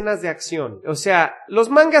hablando de escenas de acción, o sea, los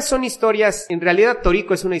mangas son historias, en realidad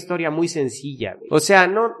Toriko es una historia muy sencilla, güey. O sea,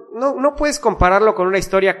 no puedes compararlo con una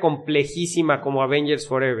historia complejísima como Avengers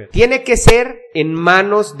Forever. Tiene que ser en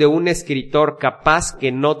manos de un escritor capaz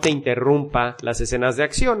que no te interrumpa las escenas de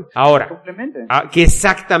acción. Ahora, que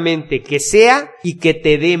exactamente, que sea y que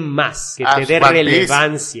te dé más, que te dé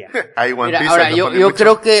relevancia. Mira, ahora, yo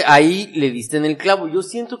creo que ahí le diste en el clavo. Yo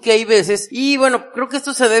siento que hay veces, y bueno, creo que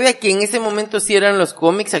esto se debe a que en ese momento sí eran los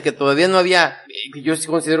cómics, a que todavía no había, yo sí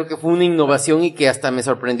considero que fue una innovación y que hasta me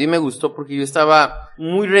sorprendió y me gustó porque yo estaba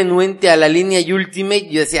muy renuente a la línea Ultimate.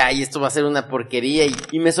 Yo decía, ay, esto va a ser una porquería,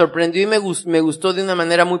 y me sorprendió y me gustó de una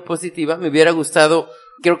manera muy positiva. Me hubiera gustado.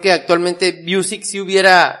 Creo que actualmente Music sí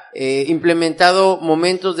hubiera implementado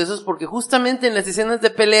momentos de esos, porque justamente en las escenas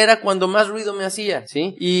de pelea era cuando más ruido me hacía,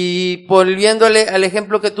 ¿sí? Y volviéndole al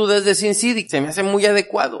ejemplo que tú das de Sin City, se me hace muy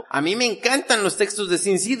adecuado. A mí me encantan los textos de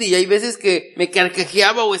Sin City y hay veces que me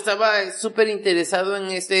carcajeaba o estaba súper interesado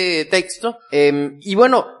en este texto. Y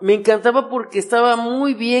bueno, me encantaba porque estaba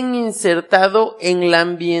muy bien insertado en la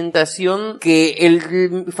ambientación que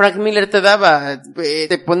el Frank Miller te daba.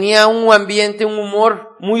 Te ponía un ambiente, un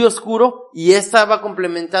humor muy oscuro, y estaba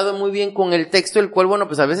complementado muy bien con el texto, el cual, bueno,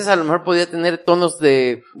 pues a veces a lo mejor podía tener tonos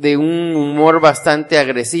de un humor bastante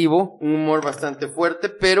agresivo, un humor bastante fuerte,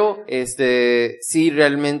 pero sí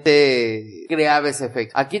realmente creaba ese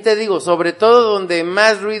efecto. Aquí te digo, sobre todo donde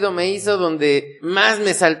más ruido me hizo, donde más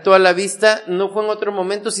me saltó a la vista, no fue en otro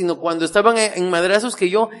momento, sino cuando estaban en madrazos,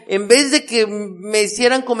 que yo, en vez de que me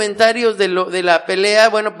hicieran comentarios de la pelea,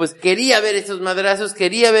 bueno, pues quería ver esos madrazos,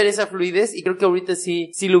 quería ver esa fluidez, y creo que ahorita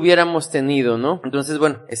sí lo hubiéramos tenido, ¿no? Entonces,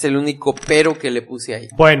 bueno, es el único pero que le puse ahí.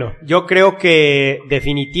 Bueno, yo creo que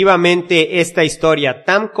definitivamente esta historia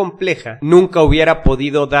tan compleja nunca hubiera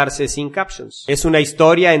podido darse sin captions. Es una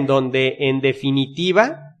historia en donde, en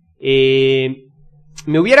definitiva,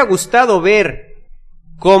 me hubiera gustado ver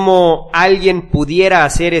cómo alguien pudiera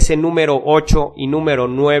hacer ese número 8 y número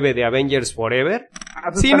 9 de Avengers Forever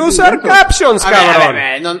sin usar captions,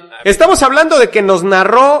 cabrón. Estamos hablando de que nos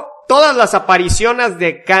narró todas las apariciones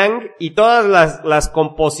de Kang y todas las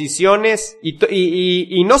composiciones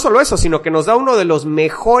y no solo eso, sino que nos da uno de los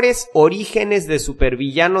mejores orígenes de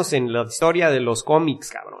supervillanos en la historia de los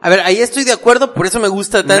cómics, cabrón. A ver, ahí estoy de acuerdo, por eso me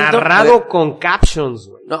gusta tanto. Narrado con captions,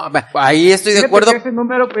 güey. No, ahí estoy de acuerdo. Ese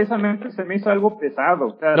número precisamente se me hizo algo pesado.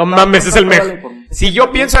 O sea, no mames, es el mejor. Si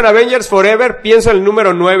yo pienso en Avengers Forever, pienso en el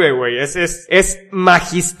número 9, güey. Es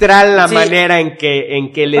magistral la manera en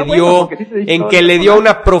que le dio, le dio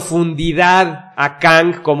una profundidad a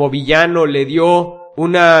Kang como villano, le dio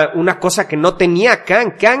una cosa que no tenía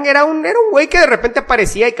Kang. Kang era un güey que de repente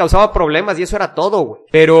aparecía y causaba problemas y eso era todo, güey.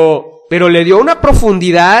 Pero le dio una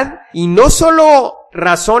profundidad y no solo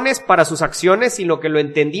razones para sus acciones, sino que lo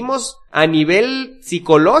entendimos a nivel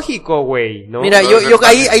psicológico, güey, ¿no? Mira, yo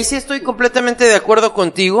ahí sí estoy completamente de acuerdo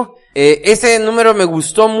contigo. Ese número me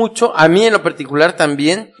gustó mucho, a mí en lo particular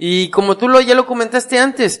también, y como tú ya lo comentaste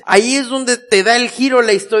antes, ahí es donde te da el giro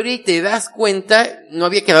la historia y te das cuenta, no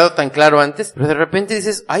había quedado tan claro antes, pero de repente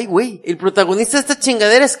dices, ay güey, el protagonista de esta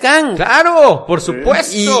chingadera es Kang. ¡Claro! ¡Por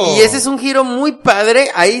supuesto! Y ese es un giro muy padre,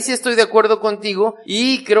 ahí sí estoy de acuerdo contigo,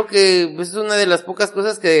 y creo que es una de las pocas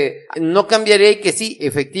cosas que no cambiaría, y que sí,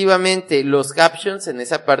 efectivamente, los captions en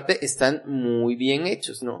esa parte están muy bien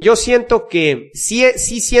hechos, ¿no? Yo siento que, sí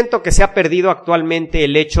siento que se ha perdido actualmente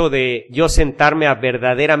el hecho de yo sentarme a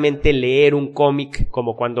verdaderamente leer un cómic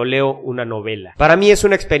como cuando leo una novela. Para mí es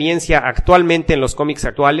una experiencia actualmente en los cómics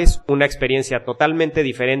actuales, una experiencia totalmente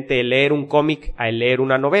diferente el leer un cómic a el leer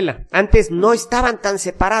una novela. Antes no estaban tan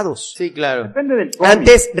separados. Sí, claro. Depende del cómic.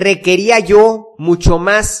 Antes requería yo mucho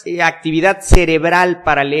más actividad cerebral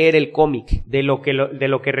para leer el cómic de lo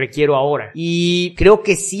que requiero ahora. Y creo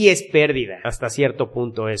que sí es pérdida hasta cierto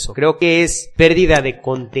punto eso. Creo que es pérdida de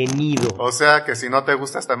contenido. O sea, que si no te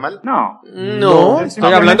gusta está mal. No,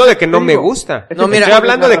 estoy hablando de que no me gusta. No, mira, estoy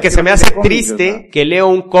hablando de que se me hace triste que leo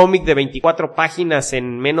un cómic de 24 páginas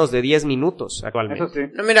en menos de 10 minutos actualmente. Eso sí.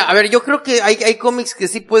 No, mira, a ver, yo creo que hay cómics que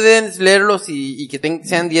sí pueden leerlos y que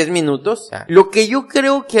sean 10 minutos. Lo que yo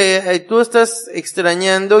creo que tú estás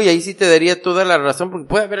extrañando, y ahí sí te daría toda la razón, porque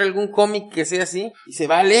puede haber algún cómic que sea así, y se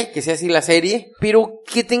vale que sea así la serie, pero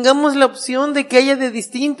que tengamos la opción de que haya de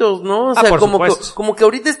distintos, ¿no? O sea, como que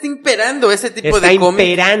ahorita está imperando ese tipo está de cómic.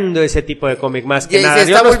 Está imperando ese tipo de cómic más que Y nada. se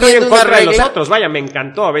Yo está no estoy en volviendo contra una de los regla. otros. Vaya,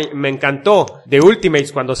 me encantó The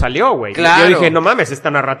Ultimates cuando salió, güey. Claro. Yo dije, no mames,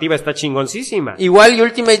 esta narrativa está chingoncísima. Igual y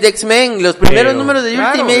Ultimate X-Men, los primeros números de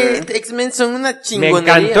claro, Ultimate X-Men son una chingonería. Me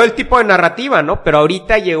encantó el tipo de narrativa, ¿no? Pero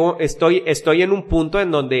ahorita estoy en un punto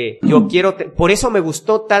en donde yo quiero, por eso me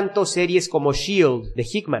gustó tanto series como Shield de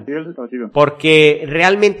Hickman. Porque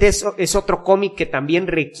realmente es otro cómic que también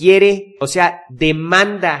requiere, o sea,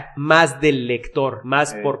 demanda más del lector,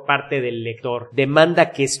 más por parte del lector.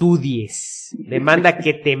 Demanda que estudies. Demanda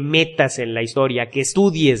que te metas en la historia, que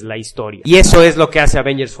estudies la historia. Y eso es lo que hace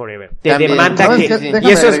Avengers Forever. Te También. demanda ¿Sabes que... qué?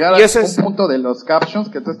 Y eso es un punto de los captions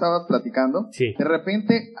que tú estabas platicando. Sí. De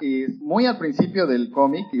repente, muy al principio del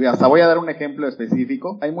cómic, y hasta voy a dar un ejemplo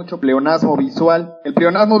específico, hay mucho pleonasmo visual. El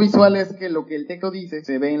pleonasmo visual es que lo que el texto dice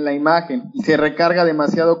se ve en la imagen y se recarga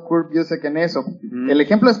demasiado Kurt Busiek en eso. El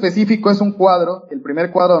ejemplo específico es un cuadro, el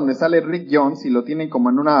primer cuadro donde sale Rick Jones y lo tienen como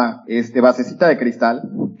en una basecita de cristal.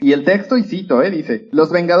 Y el texto, y cito, dice: los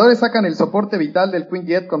Vengadores sacan el soporte vital del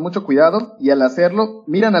Quinjet con mucho cuidado y al hacerlo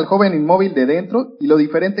miran al joven inmóvil de dentro y lo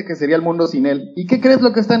diferente que sería el mundo sin él. ¿Y qué crees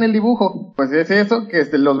lo que está en el dibujo? Pues es eso, que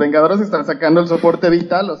los Vengadores están sacando el soporte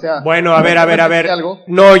vital, o sea... Bueno, a ver.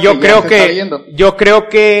 No, yo creo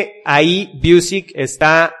que ahí Busiek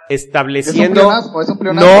está estableciendo... ¿Es un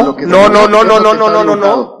pleonasmo?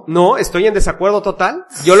 No, estoy en desacuerdo total.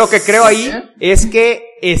 Yo lo que creo ahí es que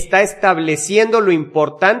está estableciendo lo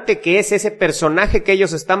importante que es ese personaje que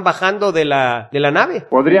ellos están bajando de la nave.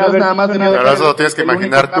 Podría haber nada más pero eso lo tienes que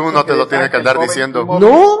imaginar tú, no te lo tiene que andar diciendo.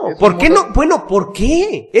 No, ¿por qué no? Bueno, ¿por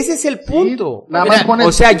qué? Ese es el punto. Nada más pones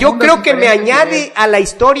o sea, yo creo que me diferentes añade a la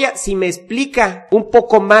historia si me explica un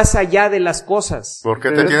poco más allá de las cosas. ¿Por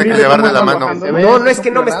qué te tiene que llevar de la mano? No es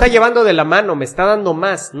que no me está llevando de la mano, me está dando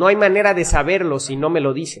más. No hay manera de saberlo si no me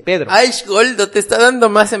lo dice. Pedro. Ay, Goldo, te está dando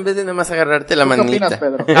más en vez de nada más agarrarte la manita. ¿Qué opinas,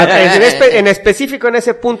 Pedro? En específico en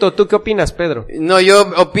ese punto, ¿tú qué opinas, Pedro? No,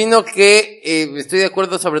 yo opino que estoy de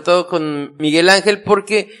acuerdo sobre todo con Miguel Ángel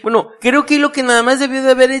porque, bueno, creo que lo que nada más debió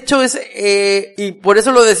de haber hecho es, y por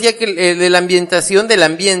eso lo decía que de la ambientación, del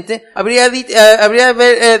ambiente, habría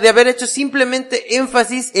de haber hecho simplemente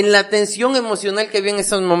énfasis en la tensión emocional que había en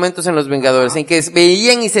esos momentos en los Vengadores, en que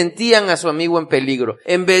veían y sentían a su amigo en peligro,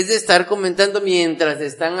 en vez de estar comentando mientras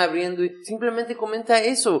están abriendo, y simplemente comenta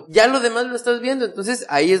eso, ya lo demás lo estás viendo, entonces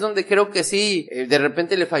ahí es donde creo que sí, de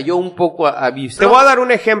repente le falló un poco a Busiek. Te voy a dar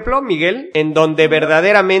un ejemplo, Miguel, en donde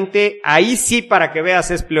verdaderamente, ahí sí para que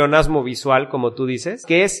veas es pleonasmo visual, como tú dices,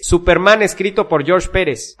 que es Superman escrito por George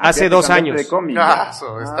Pérez, hace 2 años.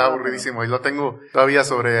 Eso está aburridísimo y lo tengo todavía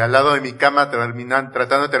al lado de mi cama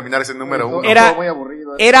tratando de terminar ese número 1.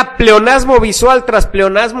 Era pleonasmo visual tras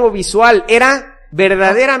pleonasmo visual, era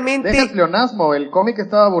verdaderamente... Deja el pleonasmo, el cómic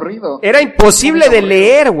estaba aburrido. Era imposible de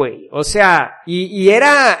leer, güey. O sea, y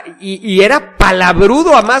era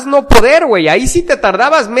palabrudo a más no poder, güey. Ahí sí te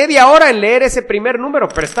tardabas media hora en leer ese primer número,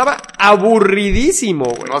 pero estaba aburridísimo,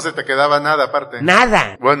 güey. No se te quedaba nada aparte.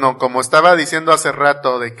 Nada. Bueno, como estaba diciendo hace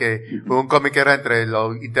rato de que un cómic era entre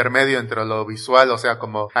lo intermedio, entre lo visual, o sea,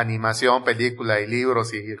 como animación, película y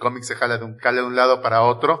libros, y el cómic se jala de un lado para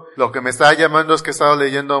otro. Lo que me estaba llamando es que he estado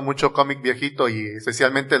leyendo mucho cómic viejito y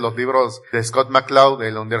especialmente los libros de Scott McCloud,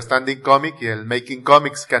 el Understanding Comic y el Making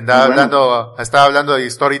Comics, que estaba hablando de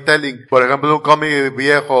storytelling. Por ejemplo, un cómic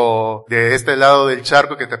viejo de este lado del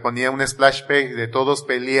charco que te ponía un splash page de todos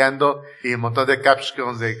peleando y un montón de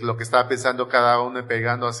captions de lo que estaba pensando cada uno y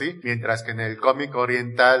pegando así, mientras que en el cómic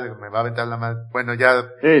oriental me va a aventar la madre. Bueno,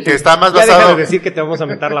 que está más basado... Ya deja de decir que te vamos a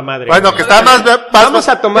mentar la madre. Bueno, que está más... Vamos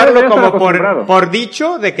a tomarlo como por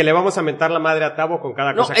dicho de que le vamos a mentar la madre a Tavo con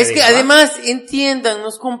cada cosa que diga. Es que además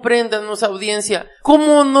entiéndanos, compréndanos, audiencia.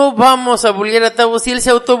 ¿Cómo no vamos a bullear a Tavo si él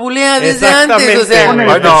se autobulea desde antes? O sea,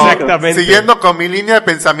 bueno, exactamente. Siguiendo con mi línea de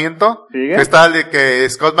pensamiento, que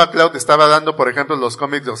Scott McCloud estaba dando, por ejemplo, los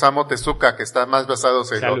cómics de Osamu Tezuka, que están más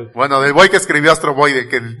basados en del boy que escribió Astro Boy, de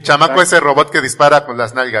que el chamaco ese robot que dispara con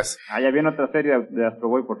las nalgas. Ya viene otra serie de Astro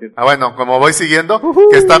Boy, por cierto. Bueno, como voy siguiendo,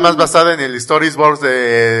 que está más basada en el storyboards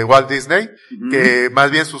de Walt Disney, que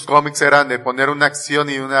más bien sus cómics eran de poner una acción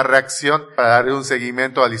y una reacción para darle un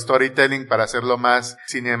seguimiento al storytelling, para hacerlo más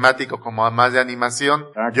cinemático, como más de animación.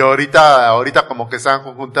 Y ahorita como que se han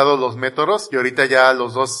juntado los métodos y ahorita ya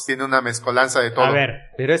los dos tienen una mezcolanza de todo. A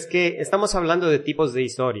ver, Pero es que estamos hablando de tipos de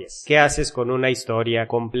historias. ¿Qué haces con una historia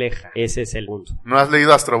compleja? Ese es el punto. ¿No has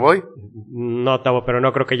leído Astro Boy? No, Tavo, pero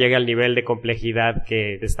no creo que llegue al nivel de complejidad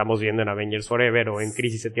que estamos viendo en Avengers Forever o en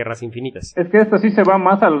Crisis de Tierras Infinitas. Es que esto sí se va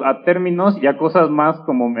más a términos y a cosas más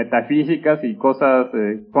como metafísicas y cosas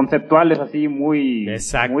conceptuales así muy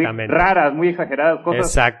raras, muy exageradas, cosas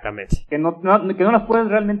exactamente que no las puedes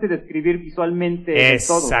realmente describir visualmente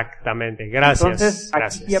exactamente, gracias. Entonces,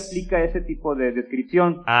 gracias. aquí aplica ese tipo de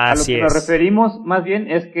descripción. Así a lo que nos referimos más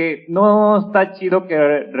bien es que no está chido que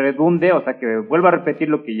redunde, o sea, que vuelva a repetir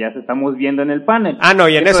lo que ya estamos viendo en el panel. No,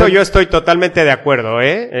 y en eso yo estoy totalmente de acuerdo,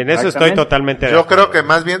 En eso estoy totalmente de acuerdo. Yo creo que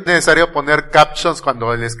más bien es necesario poner captions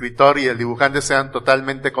cuando el escritor y el dibujante sean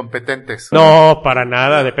totalmente competentes. No, para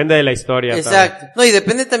nada, depende de la historia. Exacto. También. No, y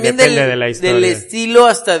depende también del estilo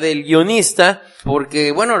hasta del guionista,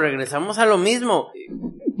 porque bueno, regresamos a lo mismo.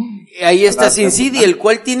 Ahí está Sin City, el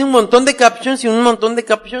cual tiene un montón de captions y un montón de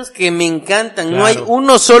captions que me encantan. Claro. No hay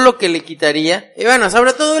uno solo que le quitaría. Y bueno,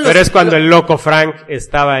 sobre todo Pero es cuando el loco Frank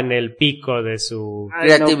estaba en el pico de su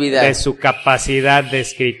creatividad, de su capacidad de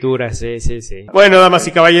escritura. Sí. Bueno, damas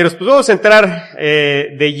y caballeros, pues vamos a entrar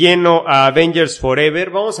de lleno a Avengers Forever.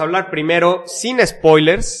 Vamos a hablar primero sin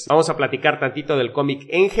spoilers. Vamos a platicar tantito del cómic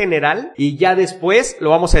en general y ya después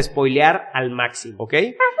lo vamos a spoilear al máximo, ¿ok?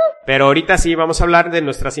 Pero ahorita sí vamos a hablar de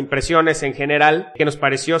nuestras impresiones en general, qué nos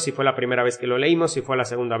pareció, si fue la primera vez que lo leímos, si fue la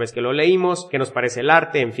segunda vez que lo leímos, qué nos parece el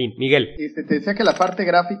arte, en fin. Miguel. Te decía que la parte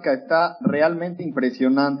gráfica está realmente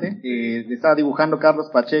impresionante. Estaba dibujando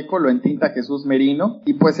Carlos Pacheco, lo entinta Jesús Merino,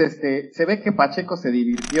 y pues se ve que Pacheco se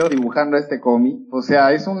divirtió dibujando este cómic. O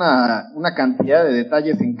sea, es una cantidad de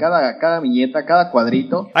detalles en cada viñeta, cada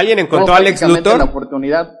cuadrito. ¿Alguien encontró a Alex Luthor? La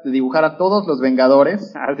oportunidad de dibujar a todos los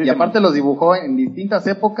Vengadores, y aparte los dibujó en distintas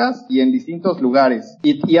épocas y en distintos lugares.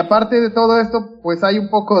 Y aparte de todo esto, pues hay un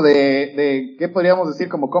poco de ¿qué podríamos decir?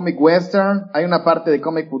 Como cómic western, hay una parte de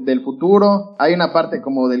cómic del futuro, hay una parte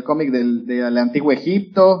como del cómic del antiguo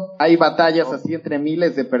Egipto, hay batallas así entre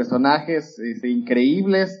miles de personajes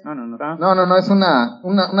increíbles. No, es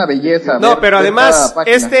una belleza. No, pero además,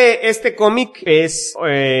 este cómic es,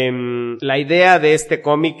 la idea de este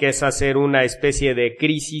cómic es hacer una especie de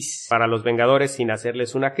crisis para los Vengadores sin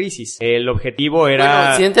hacerles una crisis. El objetivo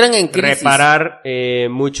era reparar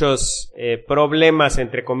muchos problemas,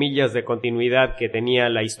 entre comillas, de continuidad que tenía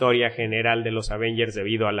la historia general de los Avengers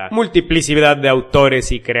debido a la multiplicidad de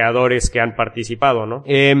autores y creadores que han participado, ¿no?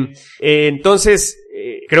 Entonces,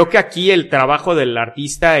 creo que aquí el trabajo del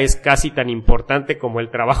artista es casi tan importante como el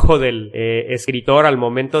trabajo del escritor al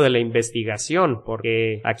momento de la investigación,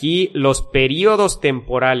 porque aquí los periodos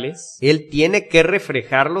temporales, él tiene que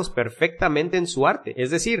reflejarlos perfectamente en su arte. Es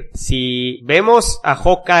decir, si vemos a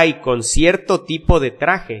Hawkeye con cierto tipo de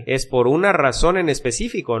traje, es por una razón en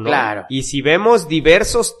específico, ¿no? Claro. Y si vemos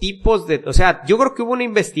diversos tipos de... O sea, yo creo que hubo una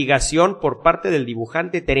investigación por parte del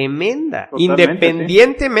dibujante tremenda,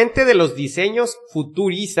 independientemente de los diseños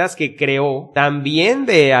futuristas que creó, también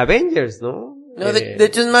de Avengers, ¿no? No, de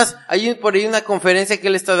hecho es más, hay por ahí una conferencia que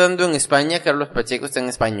él está dando en España, Carlos Pacheco está en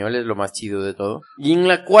español, es lo más chido de todo, y en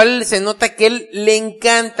la cual se nota que él le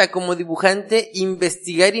encanta como dibujante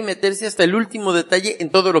investigar y meterse hasta el último detalle en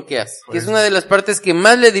todo lo que hace, que es una de las partes que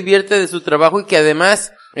más le divierte de su trabajo y que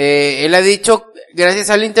además él ha dicho, gracias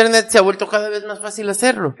al internet se ha vuelto cada vez más fácil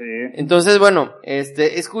hacerlo. Sí. Entonces, bueno,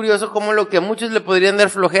 es curioso cómo lo que a muchos le podrían dar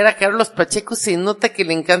flojera, a Carlos Pacheco se nota que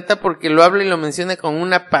le encanta porque lo habla y lo menciona con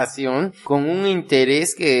una pasión, con un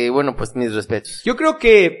interés que, bueno, pues mis respetos. Yo creo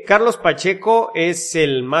que Carlos Pacheco es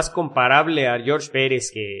el más comparable a George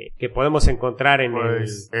Pérez que podemos encontrar en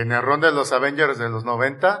en el ron de los Avengers de los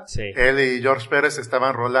 90, sí. Él y George Pérez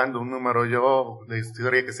estaban rolando un número yo de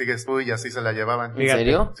historia que sigues tú y así se la llevaban. ¿En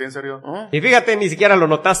serio? Sí, en serio. ¿Oh? Y fíjate, ni siquiera lo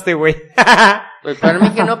notaste, güey. Pues para mí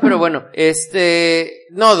que no, pero bueno,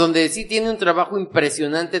 no, donde sí tiene un trabajo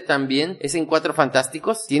impresionante también, es en Cuatro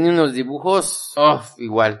Fantásticos, tiene unos dibujos,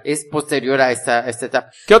 igual, es posterior a esta etapa.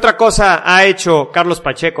 ¿Qué otra cosa ha hecho Carlos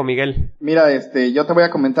Pacheco, Miguel? Mira, yo te voy a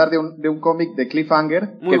comentar de un cómic de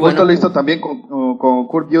Cliffhanger, muy que bueno. Justo lo hizo también con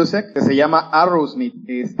Kurt Busiek, que se llama Arrowsmith,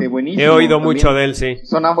 buenísimo. He oído también. mucho de él, sí.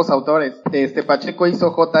 Son ambos autores. Pacheco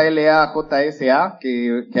hizo JLA, JSA,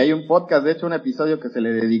 que hay un podcast, de hecho un episodio que se le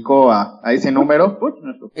dedicó a ese número.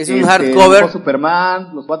 Es un hardcover.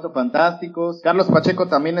 Superman, Los Cuatro Fantásticos. Carlos Pacheco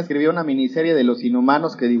también escribió una miniserie de Los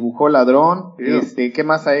Inhumanos que dibujó Ladrón. ¿Qué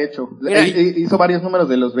más ha hecho? Mira, hizo varios números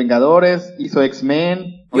de Los Vengadores, hizo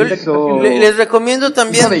X-Men. Yo les recomiendo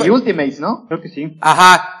también. Hizo de Ultimates, ¿no? Creo que sí.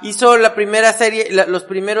 Ajá, hizo la primera serie, los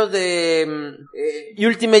primeros de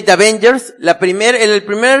Ultimate Avengers, el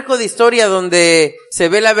primer arco de historia donde se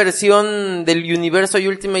ve la versión del universo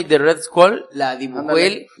Ultimate de Red Skull, la dibujó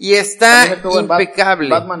él, y está impecable.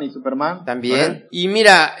 Batman y Superman. También. Y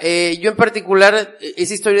mira, yo en particular,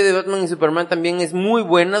 esa historia de Batman y Superman también es muy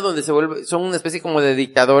buena, donde son una especie como de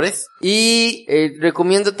dictadores, y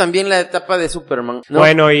recomiendo también la etapa de Superman, ¿no?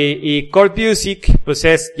 Bueno, y Kurt Busiek, pues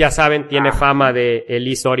ya saben, tiene fama de el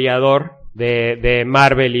historiador de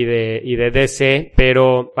Marvel y de DC,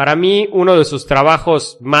 pero para mí uno de sus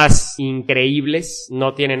trabajos más increíbles,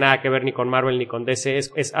 no tiene nada que ver ni con Marvel ni con DC,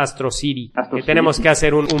 es Astro City. Tenemos que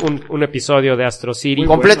hacer un episodio de Astro City.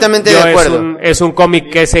 Completamente de acuerdo. Es un cómic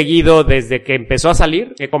que he seguido desde que empezó a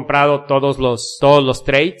salir. He comprado todos los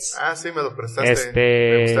trades. Ah, sí, me los prestaste.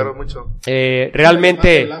 Me gustaron mucho.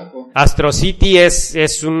 Realmente Astro City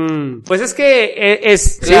es un, pues es que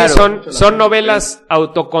claro, son novelas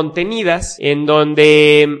autocontenidas en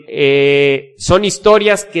donde son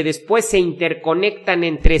historias que después se interconectan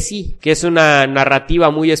entre sí, que es una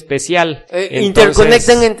narrativa muy especial.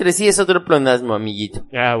 Interconectan entre sí es otro pleonasmo, amiguito.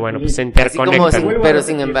 Ah, bueno, pues se interconectan. Pero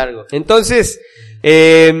sin embargo. Entonces,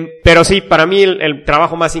 pero sí, para mí el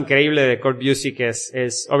trabajo más increíble de Kurt Busiek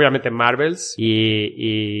es obviamente Marvels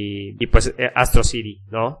y pues Astro City,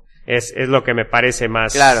 ¿no? Es lo que me parece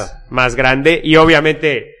más grande, y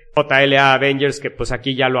obviamente JLA Avengers, que pues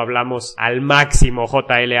aquí ya lo hablamos al máximo.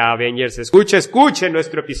 JLA Avengers, escuche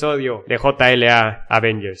nuestro episodio de JLA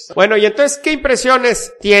Avengers. Bueno, y entonces, ¿qué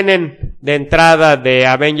impresiones tienen de entrada de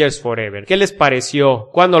Avengers Forever? ¿Qué les pareció?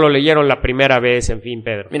 ¿Cuándo lo leyeron la primera vez? En fin,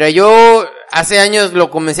 Pedro. Mira, yo hace años lo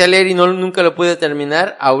comencé a leer y nunca lo pude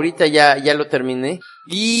terminar. Ahorita ya lo terminé.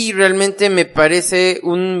 Y realmente me parece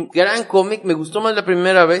un gran cómic. Me gustó más la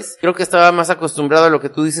primera vez. Creo que estaba más acostumbrado a lo que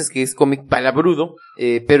tú dices, que es cómic palabrudo.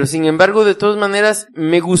 Pero sin embargo, de todas maneras,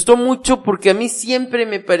 me gustó mucho porque a mí siempre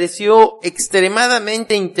me pareció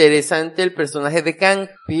extremadamente interesante el personaje de Kang.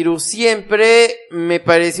 Pero siempre me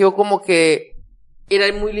pareció como que era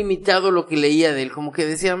muy limitado lo que leía de él, como que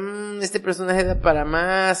decía, este personaje da para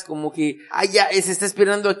más, como que, ya, se está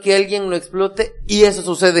esperando a que alguien lo explote, y eso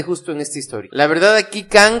sucede justo en esta historia. La verdad, aquí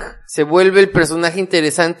Kang se vuelve el personaje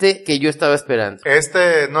interesante que yo estaba esperando.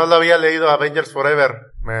 No lo había leído Avengers Forever,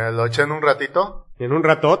 me lo eché en un ratito. En un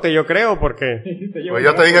ratote, yo creo, porque pues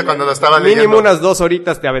yo te dije cuando lo estaba leyendo. Mínimo unas 2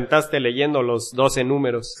 horitas te aventaste leyendo los 12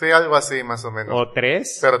 números. Sí, algo así, más o menos. ¿O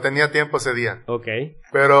 3? Pero tenía tiempo ese día. Okay.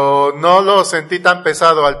 Pero no lo sentí tan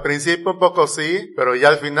pesado. Al principio un poco sí, pero ya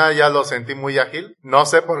al final ya lo sentí muy ágil. No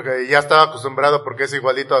sé, porque ya estaba acostumbrado, porque es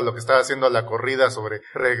igualito a lo que estaba haciendo la corrida sobre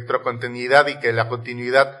retrocontinuidad, y que la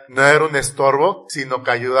continuidad no era un estorbo, sino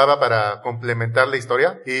que ayudaba para complementar la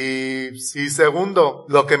historia. Y segundo,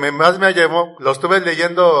 lo que más me llevó, lo estuve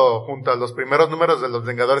leyendo junto a los primeros números de los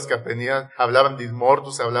Vengadores, que hablaban de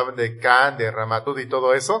Immortus, hablaban de Kang, de Ramatud y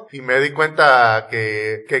todo eso, y me di cuenta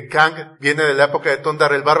que Kang viene de la época de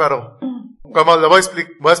Thundar el Bárbaro. ¿Cómo? Lo voy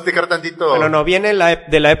a explicar tantito. Bueno, no, viene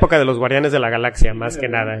de la época de los Guardianes de la Galaxia, más que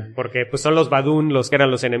nada, porque pues son los Badun los que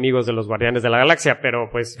eran los enemigos de los Guardianes de la Galaxia, pero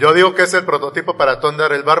pues... Yo digo que es el prototipo para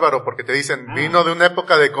Thundar el Bárbaro, porque te dicen, vino de una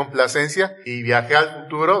época de complacencia y viajé al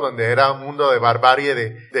futuro, donde era un mundo de barbarie,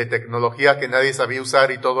 de tecnología que nadie sabía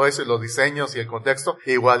usar y todo eso, y los diseños y el contexto,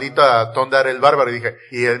 igualito a Thundar el Bárbaro. Y dije,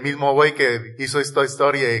 y el mismo güey que hizo esta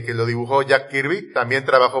historia y que lo dibujó Jack Kirby, también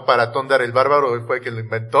trabajó para Thundar el Bárbaro, y fue el que lo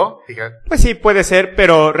inventó. Dije, pues sí, puede ser,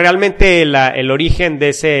 pero realmente el origen de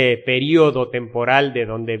ese periodo temporal de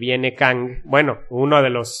donde viene Kang, bueno, uno de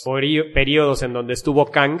los periodos en donde estuvo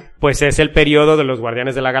Kang, pues es el periodo de los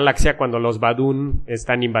Guardianes de la Galaxia, cuando los Badun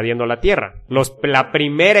están invadiendo la Tierra. La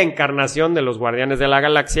primera encarnación de los Guardianes de la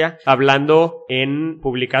Galaxia, hablando en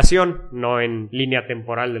publicación, no en línea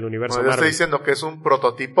temporal del universo Marvel. Yo estoy diciendo que es un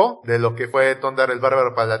prototipo de lo que fue Thundar el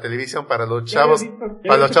Bárbaro para la televisión, para los chavos.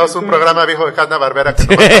 Para los chavos, un programa viejo de Hanna-Barbera.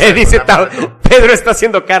 Dice Pedro está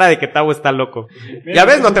haciendo cara de que Tavo está loco. Ya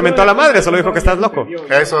ves, no te mentó a la madre, solo dijo que estás loco.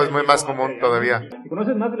 Eso es muy más común todavía. Si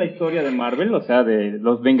conoces más de la historia de Marvel, o sea, de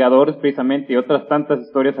los Vengadores precisamente, y otras tantas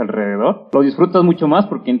historias alrededor, lo disfrutas mucho más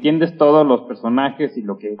porque entiendes todos los personajes y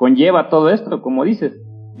lo que conlleva todo esto, como dices.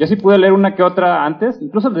 Yo sí pude leer una que otra antes,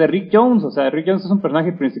 incluso el de Rick Jones, o sea, Rick Jones es un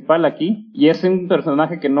personaje principal aquí, y es un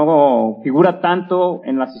personaje que no figura tanto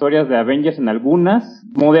en las historias de Avengers, en algunas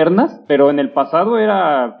modernas, pero en el pasado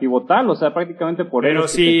era pivotal, o sea, prácticamente por pero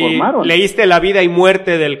ellos que se formaron. Leíste La vida y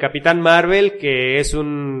muerte del Capitán Marvel, que es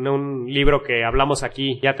un libro que hablamos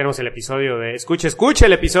aquí. Ya tenemos el episodio de... Escuche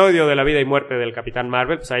el episodio de la vida y muerte del Capitán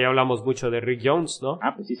Marvel. Pues ahí hablamos mucho de Rick Jones, ¿no?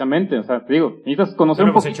 Precisamente. O sea, te digo, necesitas conocer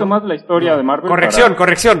un poquito más la historia de Marvel.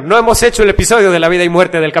 Corrección. No hemos hecho el episodio de la vida y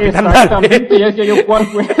muerte del Capitán Marvel. Exactamente, ya decía yo cuál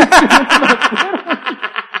fue.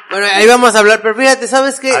 Bueno, ahí vamos a hablar, pero fíjate,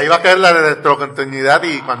 ¿sabes qué? Ahí va a caer la retrocontinuidad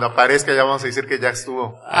y cuando aparezca ya vamos a decir que ya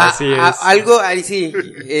estuvo. Así es. Algo, ahí sí,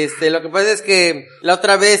 lo que pasa es que la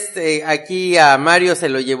otra vez aquí a Mario se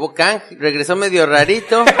lo llevó Kang, regresó medio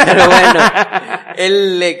rarito, pero bueno,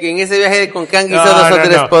 él en ese viaje con Kang hizo dos o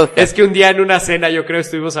tres podcasts. Es que un día en una cena yo creo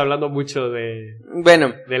estuvimos hablando mucho de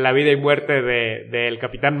la vida y muerte del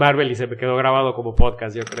Capitán Marvel y se me quedó grabado como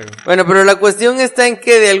podcast, yo creo. Bueno, pero la cuestión está en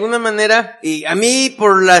que de alguna manera, y a mí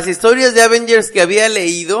por las historias de Avengers que había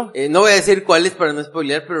leído, no voy a decir cuáles para no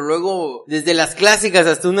spoilear, pero luego desde las clásicas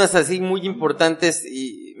hasta unas así muy importantes,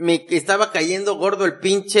 y me estaba cayendo gordo el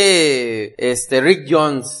pinche Rick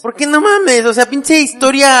Jones. ¿Por qué no mames? O sea, pinche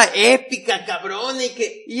historia épica, cabrón,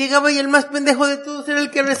 y llegaba y el más pendejo de todos era el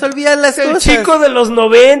que resolvía las cosas. El chico de los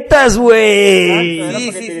 90s,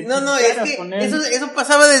 güey. Sí. No, es que eso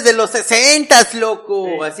pasaba desde los 60s, loco.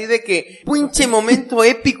 Sí. Así de que pinche momento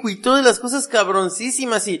épico y todas las cosas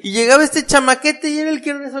cabroncísimas, y llegaba este chamaquete y era el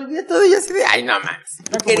que resolvía todo, y así de, ay, no mames.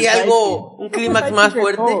 Quería algo, un clímax más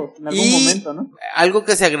fuerte. Y momento, ¿no? Algo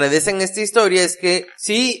que se agradece en esta historia es que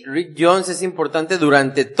sí, Rick Jones es importante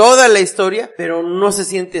durante toda la historia, pero no se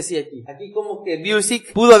siente así aquí. Aquí como que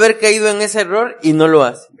Busiek pudo haber caído en ese error y no lo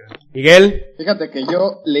hace. Miguel. Fíjate que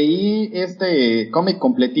yo leí este cómic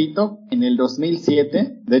completito en el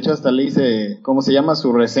 2007. De hecho, hasta le hice, ¿cómo se llama?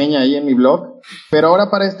 Su reseña ahí en mi blog. Pero ahora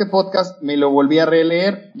para este podcast me lo volví a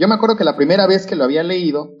releer. Yo me acuerdo que la primera vez que lo había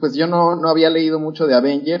leído, pues yo no había leído mucho de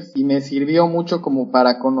Avengers y me sirvió mucho como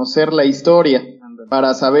para conocer la historia,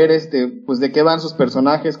 para saber pues de qué van sus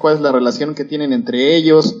personajes, cuál es la relación que tienen entre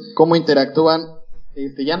ellos, cómo interactúan,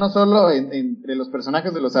 ya no solo entre los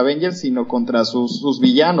personajes de los Avengers, sino contra sus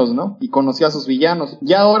villanos, ¿no? Y conocí a sus villanos.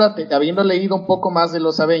 Ya ahora, habiendo leído un poco más de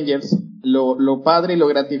los Avengers, lo padre y lo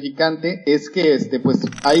gratificante es que pues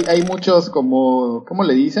hay muchos como, ¿cómo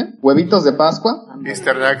le dicen? Huevitos de Pascua.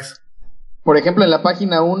 Easter eggs. Por ejemplo, en la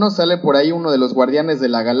página 1 sale por ahí uno de los Guardianes de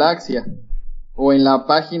la Galaxia. O en la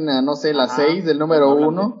página, no sé, la 6 del número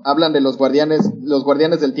 1, hablan de los guardianes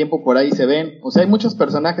del tiempo, por ahí se ven. O sea, hay muchos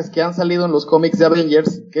personajes que han salido en los cómics de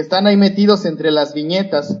Avengers que están ahí metidos entre las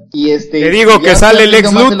viñetas. Y te digo que sale el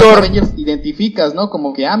Lex Luthor. Avengers, identificas, ¿no?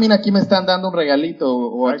 Como que, mira, aquí me están dando un regalito,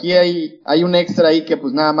 o aquí hay un extra ahí que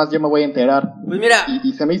pues nada más yo me voy a enterar. Pues mira.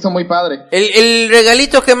 Y se me hizo muy padre. El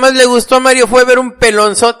regalito que más le gustó a Mario fue ver un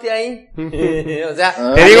pelonzote ahí. O sea,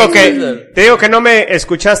 te digo que no me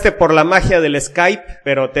escuchaste por la magia del Skype,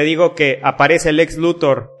 pero te digo que aparece el Lex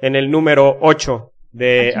Luthor en el número 8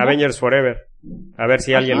 de Avengers Forever. A ver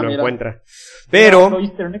si alguien lo encuentra. Pero,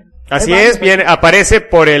 así es, bien, aparece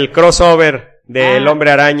por el crossover del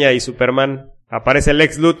Hombre Araña y Superman. Aparece el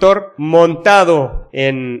Lex Luthor montado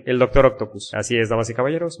en el Doctor Octopus. Así es, damas y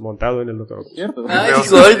caballeros, montado en el Doctor Octopus. Ay,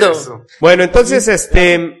 gordo. Bueno, entonces,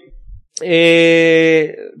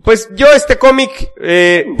 pues yo este cómic,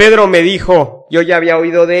 Pedro me dijo, yo ya había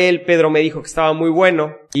oído de él, Pedro me dijo que estaba muy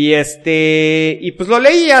bueno, y pues lo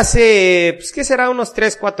leí hace, pues qué será, unos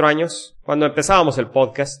 3-4 años, cuando empezábamos el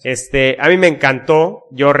podcast. A mí me encantó,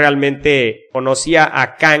 yo realmente conocía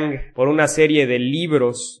a Kang por una serie de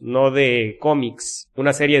libros, no de cómics,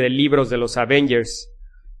 una serie de libros de los Avengers,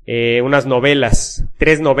 unas novelas,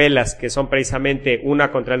 3 novelas que son precisamente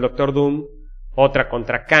una contra el Doctor Doom, otra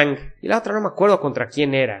contra Kang, y la otra no me acuerdo contra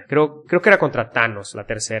quién era. Creo que era contra Thanos, la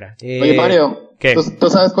tercera. Oye, Mario, ¿qué? ¿Tú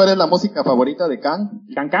sabes cuál es la música favorita de Kang?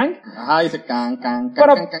 ¿Kang? Ajá, dice Kang.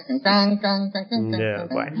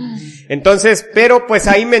 Bueno. Entonces, pero pues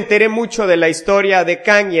ahí me enteré mucho de la historia de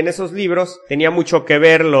Kang, y en esos libros tenía mucho que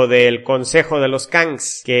ver lo del Consejo de los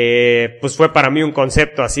Kangs, que pues fue para mí un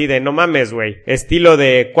concepto así de no mames, güey. Estilo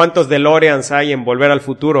de cuántos DeLoreans hay en Volver al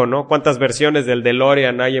Futuro, ¿no? Cuántas versiones del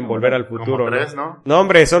DeLorean hay en Volver al Futuro, como 3, ¿no? No,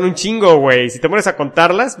 hombre, son un chingo, güey. Si te pones a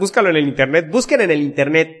contarlas, búscalo en el internet. Busquen en el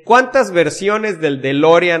internet cuántas versiones del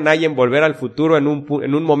DeLorean hay en Volver al Futuro en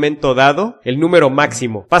un momento dado. El número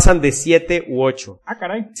máximo. Pasan de 7 u 8. Ah,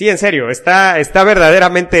 caray. Sí, en serio. Está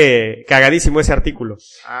verdaderamente cagadísimo ese artículo.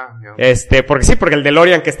 Porque el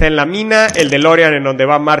DeLorean que está en la mina, el DeLorean en donde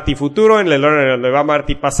va Marty futuro, el DeLorean en donde va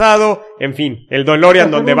Marty pasado, en fin, el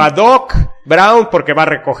DeLorean donde va Doc Brown porque va a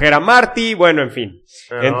recoger a Marty, bueno, en fin.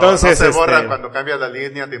 Pero entonces, ¿no se borra cuando cambia la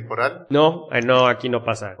línea temporal? No, aquí no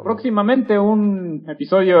pasa. Próximamente un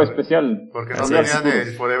episodio especial. Porque no tenían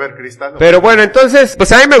el Forever Crystal. Pero bueno, entonces,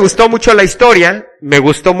 pues a mí me gustó mucho la historia, me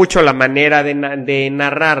gustó mucho la manera de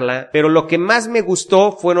narrarla, pero lo que más me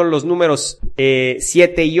gustó fueron los números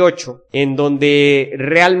 7 y 8, en donde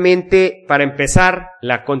realmente, para empezar,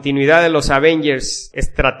 la continuidad de los Avengers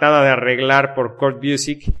es tratada de arreglar por Kurt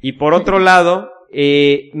Busiek, y por otro lado,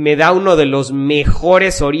 me da uno de los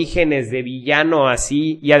mejores orígenes de villano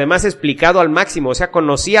así, y además explicado al máximo, o sea,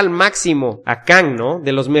 conocí al máximo a Kang, ¿no?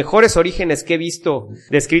 De los mejores orígenes que he visto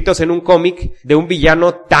descritos en un cómic de un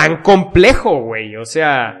villano tan complejo, güey, o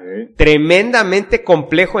sea, tremendamente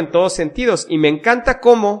complejo en todos sentidos, y me encanta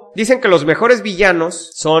cómo dicen que los mejores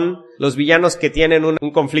villanos son los villanos que tienen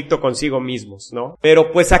un conflicto consigo mismos, ¿no?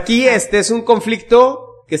 Pero pues aquí este es un conflicto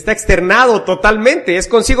que está externado totalmente, es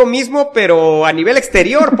consigo mismo, pero a nivel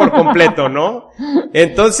exterior por completo, ¿no?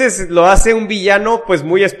 Entonces lo hace un villano pues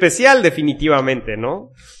muy especial definitivamente,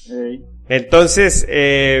 ¿no? Entonces,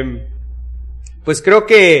 pues creo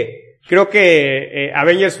que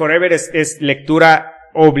Avengers Forever es lectura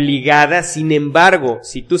obligada. Sin embargo,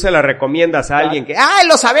 si tú se la recomiendas a alguien que, ¡ay,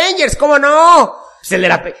 los Avengers, cómo no! Pues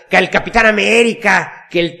que el Capitán América,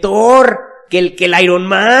 que el Thor, que el Iron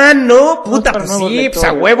Man, ¿no? Puta, pues sí, pues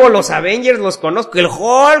a huevo los Avengers los conozco. El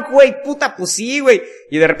Hulk, güey, puta, pues sí, güey.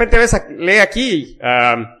 Y de repente lee aquí,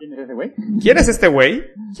 ¿quién es ese güey? ¿Quién es este güey?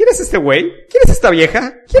 ¿Quién es este güey? ¿Quién es esta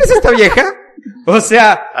vieja? ¿Quién es esta vieja? O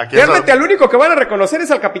sea, realmente al único que van a reconocer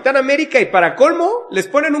es al Capitán América, y para colmo, les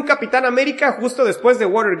ponen un Capitán América justo después de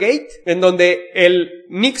Watergate, en donde el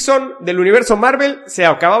Nixon del universo Marvel se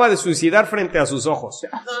acababa de suicidar frente a sus ojos.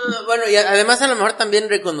 No, bueno, y además a lo mejor también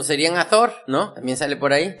reconocerían a Thor, ¿no? También sale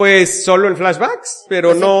por ahí. Pues solo en flashbacks, pero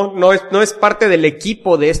pues no es parte del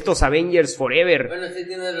equipo de estos Avengers Forever. Bueno, sí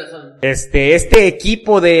tienes razón. Este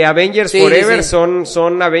equipo de Avengers Forever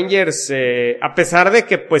son Avengers, a pesar de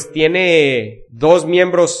que pues tiene dos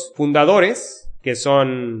miembros fundadores, que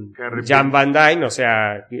son Jan Van Dyne, o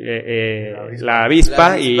sea, la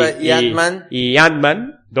avispa y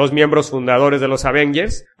Ant-Man, dos miembros fundadores de los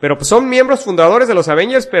Avengers, pero pues son miembros fundadores de los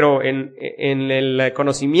Avengers, pero en el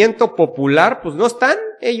conocimiento popular, pues no están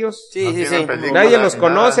ellos. Sí. Nadie los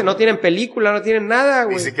conoce, no tienen película, no tienen nada,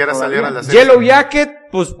 güey. Ni siquiera salieron a la serie. Yellow Jacket,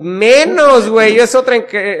 pues menos, güey. Es otra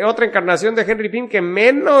encarnación de Henry Pym que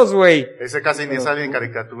menos, güey. Ese casi ni sale en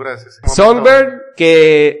caricaturas. Songbird,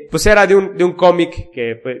 que pues era de un cómic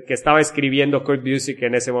que estaba escribiendo Kurt Busiek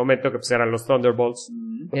en ese momento, que pues eran los Thunderbolts.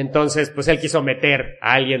 Entonces, pues él quiso meter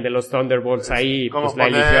a alguien de los Thunderbolts ahí, y pues la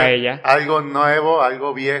eligió a ella. Algo nuevo,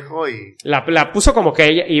 algo viejo y... La puso como que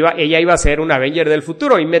ella iba a ser un Avenger del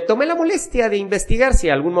futuro, y me tomé la molestia de investigar si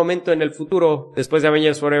algún momento en el futuro, después de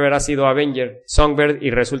Avengers Forever, ha sido Avenger Songbird,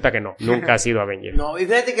 y resulta que no, nunca ha sido Avenger. No, y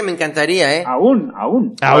fíjate que me encantaría, Aún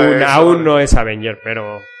no es Avenger,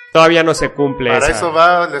 pero todavía no se cumple. Para eso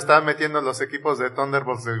le estaban metiendo los equipos de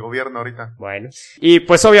Thunderbolts del gobierno ahorita. Bueno. Y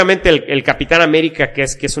pues obviamente el Capitán América, que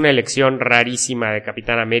es una elección rarísima de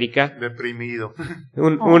Capitán América. Deprimido.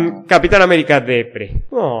 Un Capitán América depre.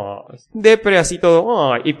 Depre así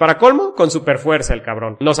todo. Y para colmo, con super fuerza el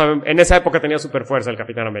cabrón. No saben, en esa época tenía super fuerza el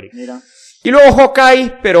Capitán América. Mira. Y luego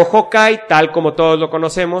Hawkeye, tal como todos lo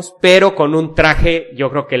conocemos, pero con un traje, yo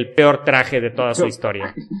creo que el peor traje de toda su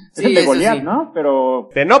historia. Es el de Goliath, ¿no? Pero...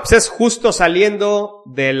 Pues es justo saliendo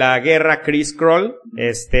de la guerra Chris Kroll,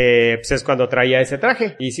 pues es cuando traía ese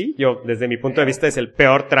traje. Y sí, yo, desde mi punto de vista, es el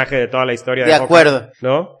peor traje de toda la historia de Hawkeye. De acuerdo.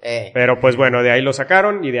 ¿No? Pero pues bueno, de ahí lo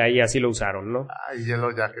sacaron y de ahí así lo usaron, ¿no? Ay, Yellow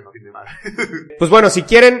Jacket no tiene mal. Pues bueno, si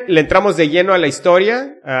quieren, le entramos de lleno a la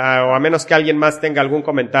historia, o a menos que alguien más tenga algún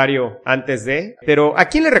comentario antes de. Pero, ¿a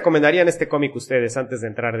quién le recomendarían este cómic ustedes antes de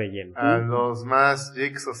entrar de lleno? A los más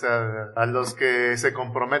geeks, o sea, a los que se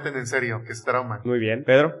comprometen en serio, que se trauman. Muy bien,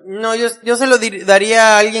 Pedro. No, yo se lo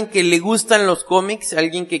daría a alguien que le gustan los cómics,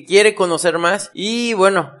 alguien que quiere conocer más, y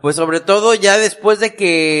bueno, pues sobre todo ya después de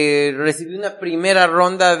que recibí una primera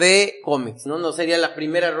ronda de cómics, no sería la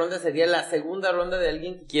primera ronda, sería la segunda ronda de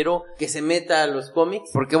alguien que quiero que se meta a los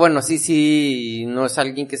cómics, porque bueno, sí, no es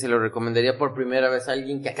alguien que se lo recomendaría por primera vez a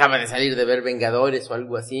alguien que acaba de salir de ver Vengadores o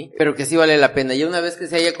algo así, pero que sí vale la pena, ya una vez que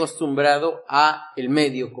se haya acostumbrado a el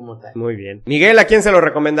medio como tal. Muy bien. Miguel, ¿a quién se lo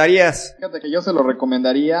recomendarías? Fíjate que yo se lo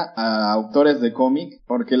recomendaría a autores de cómic,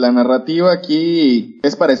 porque la narrativa aquí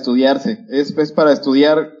es para estudiarse, es para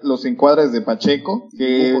estudiar los encuadres de Pacheco,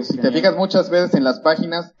 que si te fijas muchas veces en las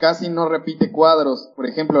páginas casi no repite cuadros, por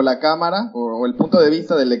ejemplo la cámara o el punto de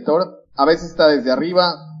vista del lector a veces está desde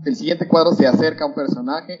arriba, el siguiente cuadro se acerca a un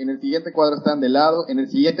personaje, en el siguiente cuadro están de lado, en el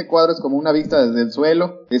siguiente cuadro es como una vista desde el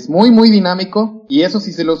suelo, es muy muy dinámico, y eso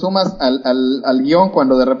si se lo sumas al guión,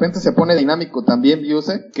 cuando de repente se pone dinámico también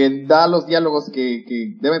Busey, que da los diálogos que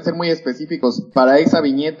deben ser muy específicos para esa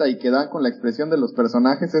viñeta y que dan con la expresión de los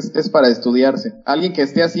personajes, es para estudiarse. Alguien que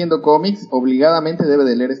esté haciendo cómics obligadamente debe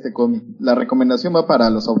de leer este cómic. La recomendación va para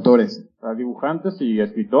los autores. Para dibujantes y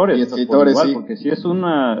escritores. Y escritores, igual, sí. Porque sí es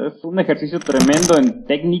un ejercicio tremendo en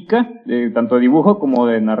técnica, tanto de dibujo como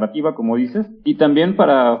de narrativa, como dices, y también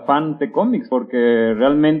para fans de cómics, porque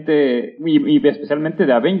realmente, y especialmente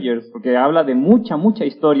de Avengers, porque habla de mucha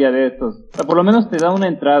historia de estos. O sea, por lo menos te da una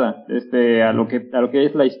entrada, a lo que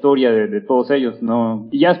es la historia de todos ellos, ¿no?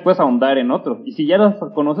 Y ya después ahondar en otros. Y si ya los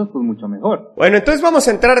conoces, pues mucho mejor. Bueno, entonces vamos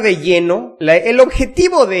a entrar de lleno. El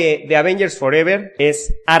objetivo de Avengers Forever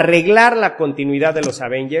es arreglar la continuidad de los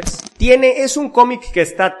Avengers. Es un cómic que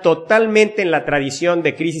está totalmente en la tradición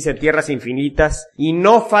de Crisis en Tierras Infinitas y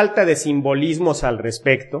no falta de simbolismos al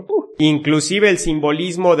respecto. Inclusive el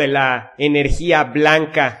simbolismo de la energía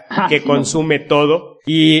blanca que consume todo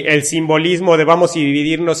y el simbolismo de vamos a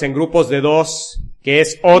dividirnos en grupos de 2, que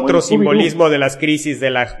es otro simbolismo de las crisis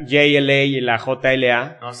de la JLA y la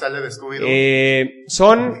JLA. No sale de Scooby-Doo.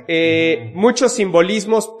 Son muchos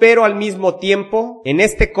simbolismos, pero al mismo tiempo, en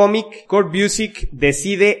este cómic, Kurt Busiek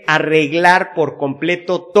decide arreglar por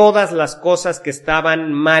completo todas las cosas que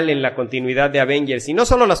estaban mal en la continuidad de Avengers. Y no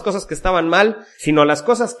solo las cosas que estaban mal, sino las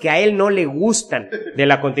cosas que a él no le gustan de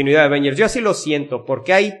la continuidad de Avengers. Yo así lo siento,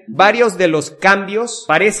 porque hay varios de los cambios,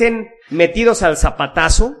 parecen metidos al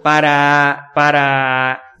zapatazo para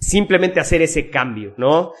simplemente hacer ese cambio,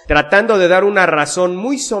 ¿no? Tratando de dar una razón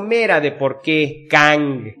muy somera de por qué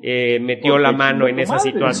Kang metió la mano en esa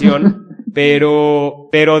situación. Pero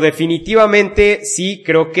definitivamente sí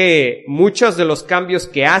creo que muchos de los cambios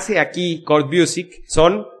que hace aquí Kurt Busiek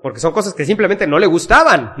porque son cosas que simplemente no le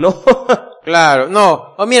gustaban, ¿no? Claro,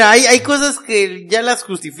 no. Mira, hay cosas que ya las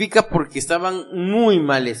justifica porque estaban muy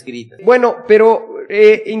mal escritas. Bueno, pero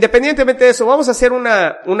independientemente de eso, vamos a hacer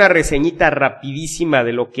una reseñita rapidísima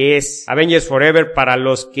de lo que es Avengers Forever para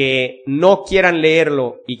los que no quieran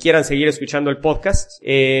leerlo y quieran seguir escuchando el podcast.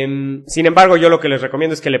 Sin embargo, yo lo que les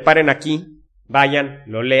recomiendo es que le paren aquí, vayan,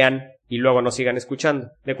 lo lean y luego nos sigan escuchando.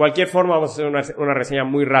 De cualquier forma, vamos a hacer una reseña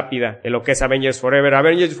muy rápida de lo que es Avengers Forever.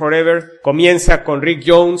 Avengers Forever comienza con Rick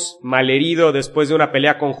Jones malherido después de una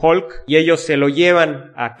pelea con Hulk y ellos se lo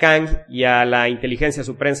llevan a Kang y a la inteligencia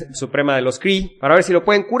suprema de los Kree para ver si lo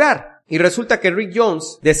pueden curar. Y resulta que Rick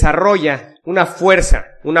Jones desarrolla una fuerza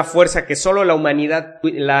que solo la humanidad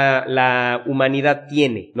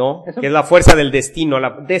tiene, ¿no? Que es la fuerza del destino,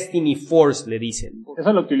 la Destiny Force le dicen.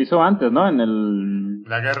 Eso lo utilizó antes, ¿no? En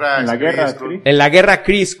la guerra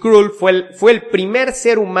Kree-Skrull fue el primer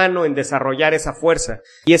ser humano en desarrollar esa fuerza.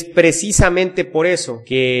 Y es precisamente por eso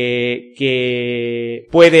que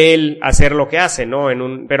puede él hacer lo que hace, ¿no?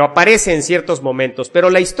 Pero aparece en ciertos momentos. Pero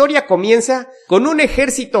la historia comienza con un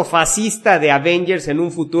ejército fascista de Avengers en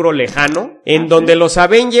un futuro lejano, en donde los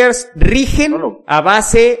Avengers rigen a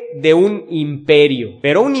base de un imperio,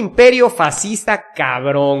 pero un imperio fascista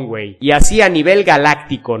cabrón, güey, y así a nivel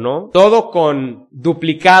galáctico, ¿no? Todo con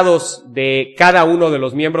duplicados de cada uno de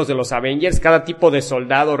los miembros de los Avengers, cada tipo de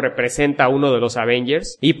soldado representa a uno de los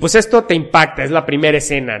Avengers, y pues esto te impacta, es la primera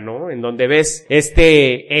escena, ¿no? En donde ves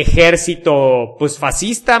este ejército, pues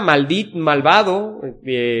fascista, malvado,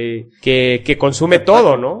 que consume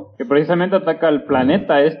todo, ¿no? Que precisamente ataca al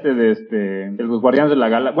planeta de los Guardianes de la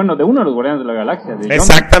Galaxia, bueno, de uno de los Guardianes de la Galaxia.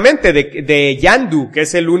 Exactamente, de Yandu, que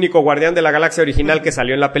es el único Guardián de la Galaxia original que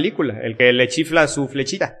salió en la película, el que le chifla su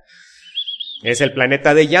flechita. Es el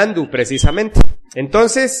planeta de Yandu, precisamente.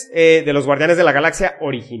 Entonces, de los Guardianes de la Galaxia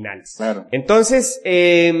originales. Claro. Entonces,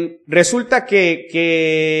 resulta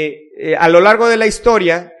que a lo largo de la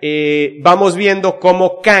historia, vamos viendo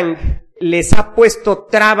cómo Kang les ha puesto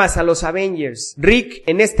trabas a los Avengers. Rick,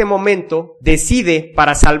 en este momento, decide,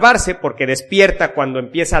 para salvarse, porque despierta cuando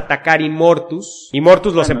empieza a atacar Immortus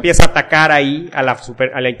los empieza a atacar ahí, a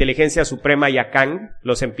la inteligencia suprema y a Kang,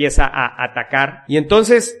 los empieza a atacar, y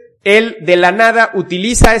entonces él de la nada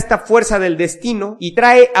utiliza esta fuerza del destino y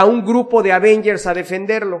trae a un grupo de Avengers a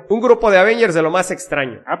defenderlo. Un grupo de Avengers de lo más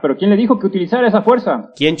extraño. Ah, pero ¿quién le dijo que utilizara esa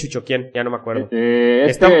fuerza? ¿Quién, Chucho? ¿Quién? Ya no me acuerdo.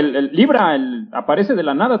 El Libra, aparece de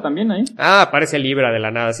la nada también ahí. Ah, aparece Libra de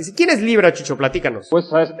la nada. Sí. ¿Quién es Libra, Chucho? Platícanos. Pues,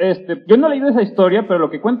 yo no he leído esa historia, pero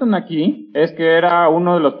lo que cuentan aquí es que era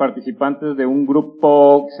uno de los participantes de un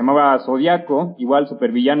grupo que se llamaba Zodiaco, igual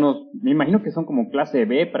supervillanos, me imagino que son como clase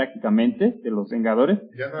B prácticamente, de los Vengadores.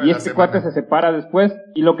 Y este cuate se separa después,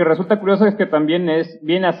 y lo que resulta curioso es que también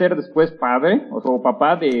viene a ser después padre, o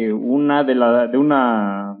papá de una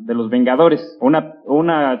de los Vengadores,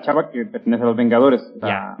 una chava que pertenece a los Vengadores, o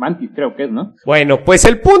sea, Mantis creo que es, ¿no? Bueno, pues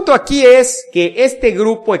el punto aquí es que este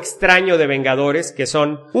grupo extraño de Vengadores, que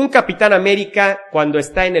son un Capitán América cuando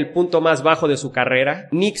está en el punto más bajo de su carrera,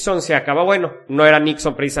 Nixon se acaba, bueno, no era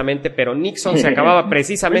Nixon precisamente, pero Nixon se acababa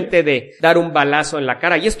precisamente de dar un balazo en la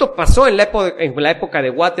cara, y esto pasó en la época de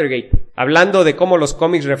Watergate. Hablando de cómo los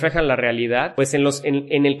cómics reflejan la realidad, pues en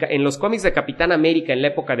los cómics de Capitán América en la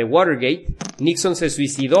época de Watergate, Nixon se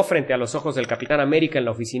suicidó frente a los ojos del Capitán América en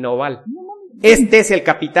la oficina oval. Este es el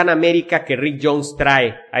Capitán América que Rick Jones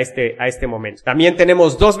trae a este momento. También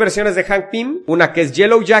tenemos dos versiones de Hank Pym, una que es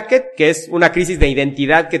Yellow Jacket, que es una crisis de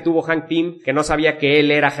identidad que tuvo Hank Pym, que no sabía que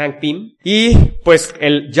él era Hank Pym, y pues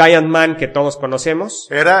el Giant Man que todos conocemos.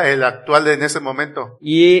 Era el actual en ese momento.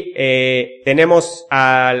 Y tenemos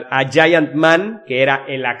a Giant Man, que era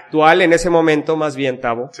el actual en ese momento, más bien,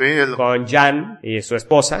 Tavo, sí, con Jan y su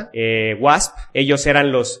esposa, Wasp. Ellos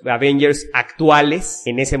eran los Avengers actuales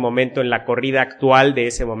en ese momento, en la corrida actual de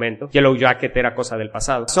ese momento. Yellow Jacket era cosa del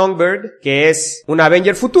pasado. Songbird, que es una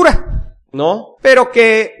Avenger futura, ¿no? Pero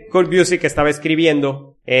que Kurt Busiek estaba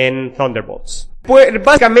escribiendo en Thunderbolts. Pues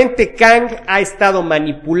básicamente Kang ha estado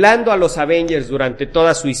manipulando a los Avengers durante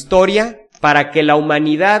toda su historia para que la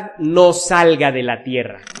humanidad no salga de la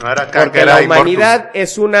Tierra. No era Kang, porque era la humanidad Immortus.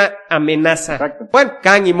 Es una amenaza. Exacto. Bueno,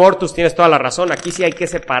 Kang y Immortus tienes toda la razón. Aquí sí hay que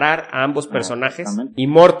separar a ambos personajes.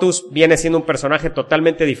 Immortus viene siendo un personaje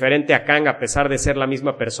totalmente diferente a Kang a pesar de ser la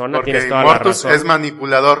misma persona. Porque tienes toda Immortus la razón. es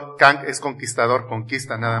manipulador, Kang es conquistador,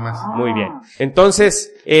 conquista nada más. Muy bien.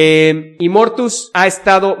 Entonces, Immortus ha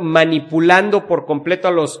estado manipulando por completo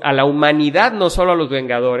a la humanidad, no solo a los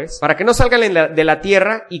Vengadores, para que no salgan de la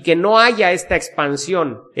Tierra y que no haya esta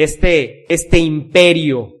expansión, este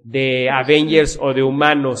imperio de Avengers o de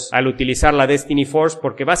humanos al utilizar la Destiny Force,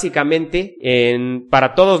 porque básicamente,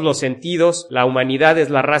 para todos los sentidos, la humanidad es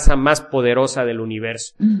la raza más poderosa del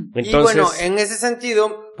universo. Entonces, y bueno, en ese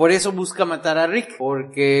sentido, por eso busca matar a Rick,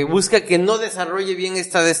 porque busca que no desarrolle bien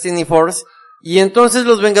esta Destiny Force. Y entonces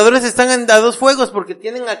los Vengadores están en dados fuegos porque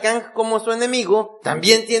tienen a Kang como su enemigo,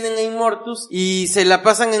 también tienen a Immortus y se la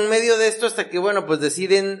pasan en medio de esto hasta que, bueno, pues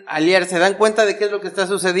deciden aliarse, dan cuenta de qué es lo que está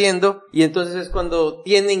sucediendo y entonces es cuando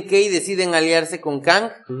tienen que y deciden aliarse con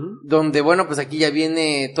Kang, donde, bueno, pues aquí ya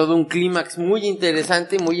viene todo un clímax muy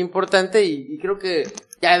interesante, muy importante y creo que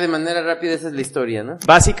ya de manera rápida esa es la historia, ¿no?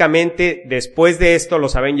 Básicamente, después de esto,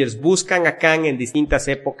 los Avengers buscan a Kang en distintas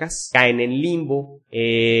épocas, caen en limbo,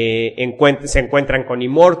 se encuentran con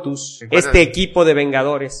Immortus, este equipo de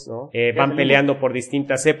Vengadores, ¿no? Van peleando por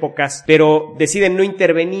distintas épocas, pero deciden no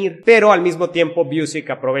intervenir, pero al mismo tiempo Busiek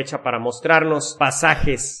aprovecha para mostrarnos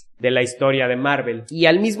pasajes de la historia de Marvel. Y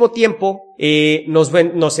al mismo tiempo,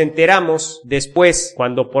 nos enteramos después,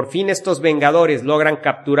 cuando por fin estos Vengadores logran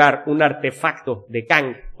capturar un artefacto de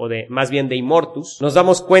Kang, o más bien de Immortus, nos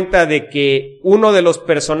damos cuenta de que uno de los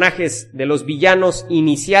personajes, de los villanos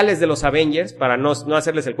iniciales de los Avengers, para no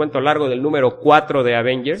hacerles el cuento largo del número 4 de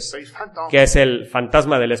Avengers, que es el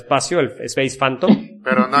fantasma del espacio, el Space Phantom.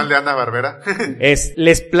 Pero no el de Ana Barbera.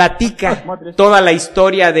 Les platica toda la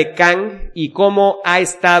historia de Kang y cómo ha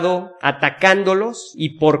estado atacándolos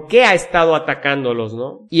y por qué ha estado atacándolos,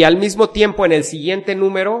 ¿no? Y al mismo tiempo, en el siguiente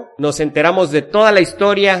número, nos enteramos de toda la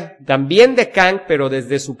historia, también de Kang, pero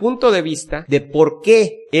desde su punto de vista, de por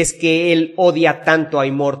qué es que él odia tanto a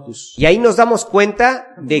Immortus. Y ahí nos damos cuenta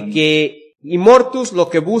de que Immortus lo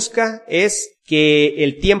que busca es que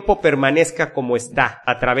el tiempo permanezca como está,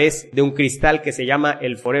 a través de un cristal que se llama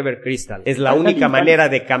el Forever Crystal. Es la única manera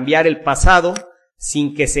de cambiar el pasado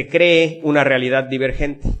sin que se cree una realidad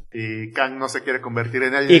divergente. Y Kang no se quiere convertir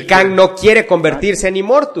en él. Y Kang no quiere convertirse en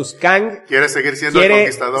Immortus. Kang quiere seguir siendo el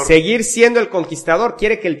conquistador. Seguir siendo el conquistador,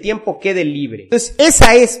 quiere que el tiempo quede libre. Entonces,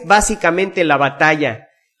 esa es básicamente la batalla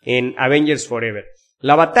en Avengers Forever.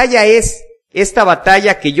 La batalla es esta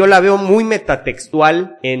batalla que yo la veo muy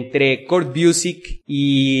metatextual entre Kurt Busiek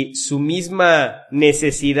y su misma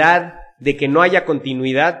necesidad de que no haya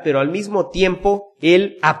continuidad, pero al mismo tiempo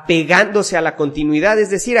él apegándose a la continuidad.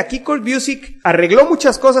 Es decir, aquí Kurt Busiek arregló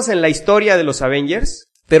muchas cosas en la historia de los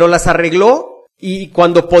Avengers, pero las arregló y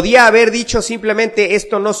cuando podía haber dicho simplemente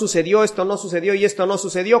esto no sucedió y esto no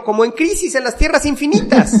sucedió, como en Crisis en las Tierras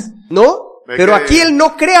Infinitas, ¿no? Pero aquí él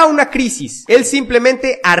no crea una crisis, él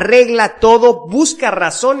simplemente arregla todo, busca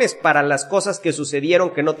razones para las cosas que sucedieron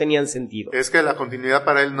que no tenían sentido. Es que la continuidad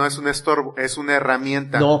para él no es un estorbo, es una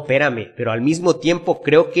herramienta. No, espérame, pero al mismo tiempo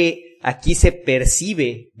creo que aquí se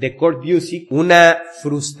percibe de Kurt Busiek una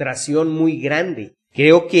frustración muy grande.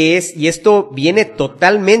 Creo que y esto viene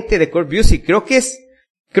totalmente de Kurt Busiek, creo que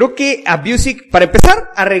Creo que a Busiek, para empezar,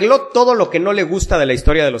 arregló todo lo que no le gusta de la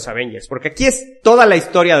historia de los Avengers, porque aquí es toda la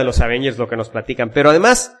historia de los Avengers lo que nos platican, pero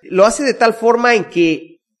además lo hace de tal forma en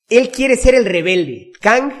que él quiere ser el rebelde.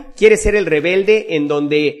 Kang quiere ser el rebelde en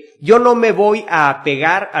donde yo no me voy a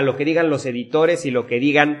apegar a lo que digan los editores y lo que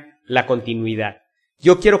digan la continuidad.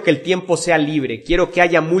 Yo quiero que el tiempo sea libre, quiero que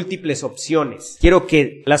haya múltiples opciones, quiero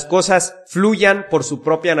que las cosas fluyan por su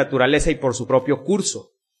propia naturaleza y por su propio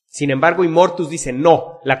curso. Sin embargo, Immortus dice,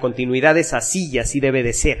 no, la continuidad es así y así debe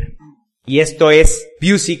de ser. Y esto es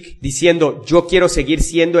Busiek diciendo, yo quiero seguir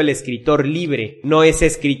siendo el escritor libre, no ese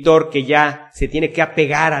escritor que ya se tiene que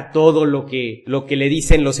apegar a todo lo que le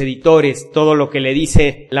dicen los editores, todo lo que le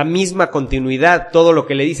dice la misma continuidad, todo lo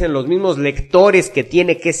que le dicen los mismos lectores que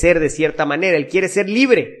tiene que ser de cierta manera. Él quiere ser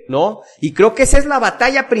libre, ¿no? Y creo que esa es la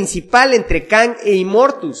batalla principal entre Kang e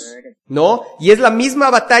Immortus, ¿no? Y es la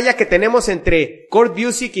misma batalla que tenemos entre Kurt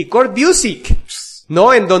Busiek y Kurt Busiek,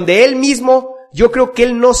 ¿no? En donde él mismo, yo creo que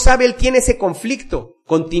él no sabe, él tiene ese conflicto,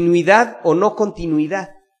 continuidad o no continuidad,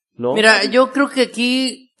 ¿no? Mira, yo creo que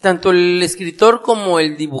aquí, tanto el escritor como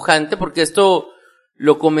el dibujante, porque esto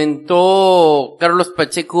lo comentó Carlos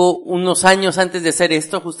Pacheco unos años antes de hacer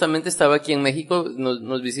esto, justamente estaba aquí en México,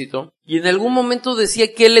 nos visitó, y en algún momento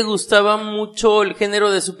decía que a él le gustaba mucho el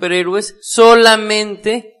género de superhéroes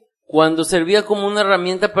solamente cuando servía como una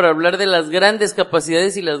herramienta para hablar de las grandes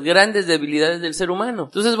capacidades y las grandes debilidades del ser humano.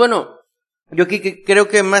 Entonces, bueno, yo creo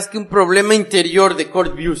que más que un problema interior de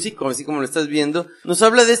Kurt Busiek, así como lo estás viendo, nos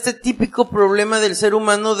habla de este típico problema del ser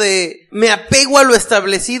humano de ¿me apego a lo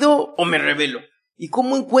establecido o me rebelo? ¿Y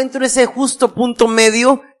cómo encuentro ese justo punto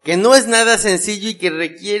medio que no es nada sencillo y que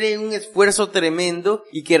requiere un esfuerzo tremendo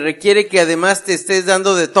y que requiere que además te estés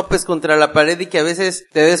dando de topes contra la pared y que a veces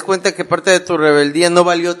te des cuenta que parte de tu rebeldía no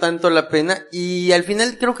valió tanto la pena? Y al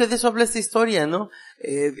final creo que de eso habla esta historia, ¿no?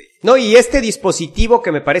 No, y este dispositivo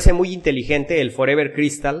que me parece muy inteligente, el Forever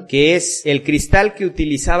Crystal, que es el cristal que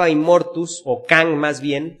utilizaba Immortus, o Kang más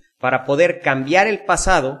bien, para poder cambiar el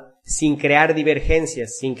pasado sin crear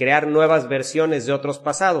divergencias, sin crear nuevas versiones de otros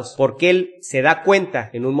pasados, porque él se da cuenta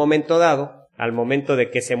en un momento dado, al momento de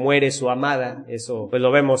que se muere su amada, eso pues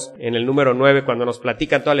lo vemos en el número 9 cuando nos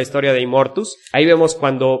platican toda la historia de Immortus, ahí vemos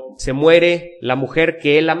cuando se muere la mujer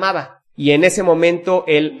que él amaba. Y en ese momento,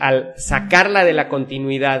 él, al sacarla de la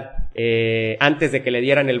continuidad, antes de que le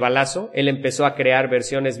dieran el balazo, él empezó a crear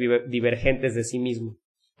versiones divergentes de sí mismo.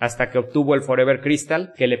 Hasta que obtuvo el Forever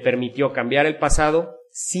Crystal, que le permitió cambiar el pasado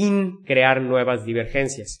sin crear nuevas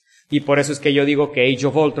divergencias. Y por eso es que yo digo que Age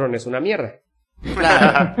of Ultron es una mierda.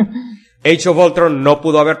 Claro. Age of Ultron no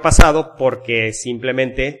pudo haber pasado porque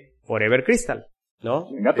simplemente Forever Crystal, ¿no?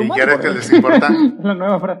 ¿Y qué que les importa? La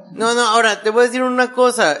nueva frase. No, ahora te voy a decir una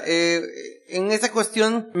cosa, en esta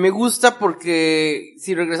cuestión me gusta porque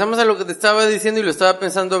si regresamos a lo que te estaba diciendo y lo estaba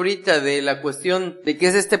pensando ahorita de la cuestión de que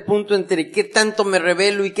es este punto entre qué tanto me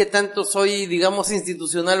rebelo y qué tanto soy, digamos,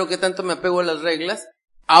 institucional o qué tanto me apego a las reglas,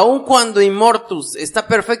 aun cuando Immortus está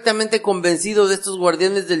perfectamente convencido de estos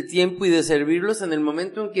guardianes del tiempo y de servirlos, en el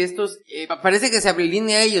momento en que estos, parece que se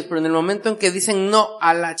alinea a ellos, pero en el momento en que dicen no,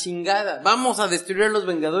 a la chingada, vamos a destruir a los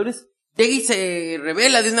Vengadores, llega y se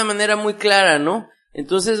revela de una manera muy clara, ¿no?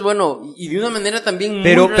 Entonces, bueno, y de una manera también muy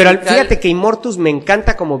pero radical. Fíjate que Immortus me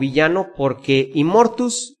encanta como villano porque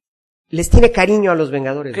Immortus les tiene cariño a los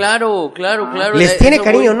Vengadores. Claro. Les tiene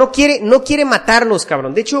cariño, no quiere matarlos,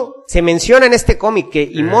 cabrón. De hecho, se menciona en este cómic que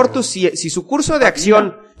Immortus, si su curso de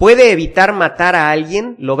acción puede evitar matar a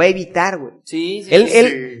alguien, lo va a evitar, güey. Sí.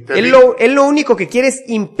 Él lo único que quiere es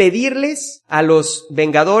impedirles a los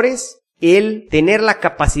Vengadores el tener la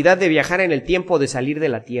capacidad de viajar en el tiempo, de salir de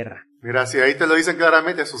la Tierra. Mira, si ahí te lo dicen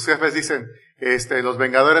claramente, sus jefes dicen, los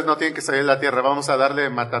Vengadores no tienen que salir de la Tierra, vamos a darle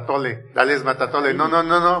matatole, dales matatole.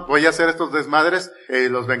 No, voy a hacer estos desmadres,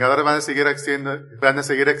 los Vengadores van a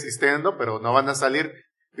seguir existiendo, pero no van a salir.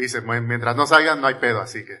 Dice, mientras no salgan no hay pedo,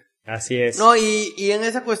 así que. Así es. No, y en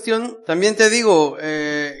esa cuestión, también te digo,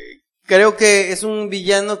 creo que es un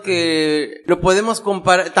villano que lo podemos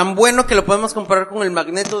comparar, tan bueno que lo podemos comparar con el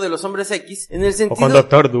Magneto de los Hombres X, en el sentido... O con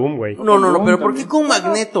Doctor Doom, güey. No, pero ¿por qué con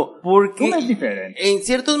Magneto? Porque Doom es diferente. En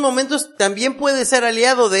ciertos momentos también puede ser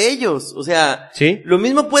aliado de ellos, o sea, ¿sí? Lo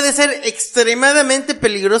mismo puede ser extremadamente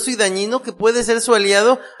peligroso y dañino que puede ser su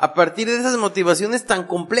aliado a partir de esas motivaciones tan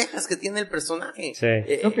complejas que tiene el personaje. Sí.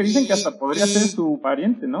 Creo que dicen que hasta podría ser su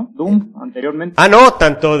pariente, ¿no? Doom, anteriormente. Ah, no,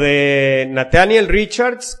 tanto de Nathaniel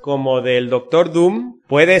Richards como del Doctor Doom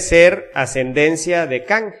puede ser ascendencia de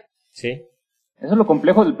Kang, ¿sí? Eso es lo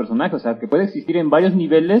complejo del personaje, o sea, que puede existir en varios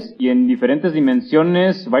niveles y en diferentes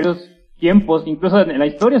dimensiones, varios tiempos, incluso en la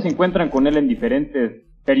historia se encuentran con él en diferentes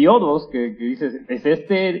periodos que dices, es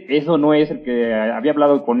eso no es el que había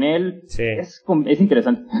hablado con él. Sí. Es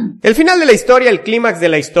interesante. El final de la historia, el clímax de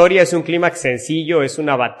la historia es un clímax sencillo, es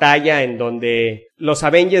una batalla en donde los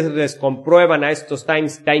Avengers les comprueban a estos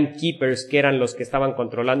Timekeepers, que eran los que estaban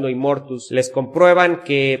controlando Immortus, les comprueban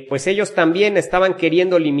que pues ellos también estaban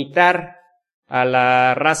queriendo limitar a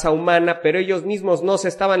la raza humana, pero ellos mismos no se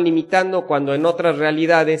estaban limitando cuando en otras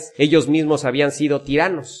realidades ellos mismos habían sido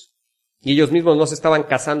tiranos. Y ellos mismos no se estaban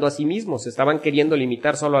cazando a sí mismos, estaban queriendo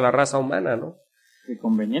limitar solo a la raza humana, ¿no? Qué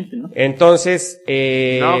conveniente, ¿no? Entonces,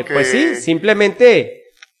 pues sí, simplemente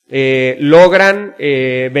logran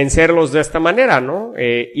vencerlos de esta manera, ¿no?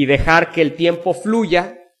 Y dejar que el tiempo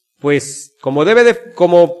fluya, pues como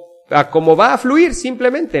como va a fluir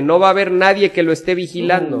simplemente, no va a haber nadie que lo esté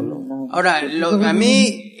vigilando, ¿no? Ahora, a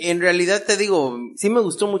mí, en realidad te digo, sí me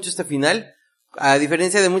gustó mucho este final. A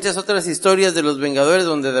diferencia de muchas otras historias de los Vengadores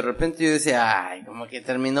donde de repente yo decía, ay, como que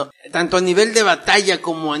terminó, tanto a nivel de batalla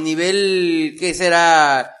como a nivel, ¿qué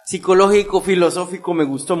será? Psicológico, filosófico, me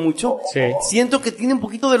gustó mucho. Sí. Siento que tiene un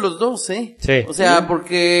poquito de los dos, ¿eh? Sí. O sea,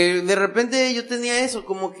 porque de repente yo tenía eso,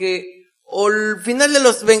 como que, o el final de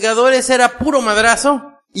los Vengadores era puro madrazo,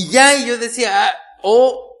 y yo decía,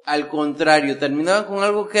 o al contrario, terminaban con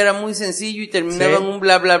algo que era muy sencillo y terminaban un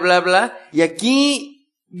bla bla bla bla, y aquí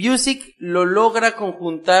Busiek lo logra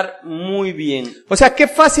conjuntar muy bien. O sea, qué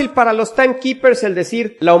fácil para los Timekeepers el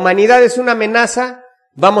decir, la humanidad es una amenaza,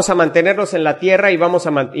 vamos a mantenerlos en la Tierra y vamos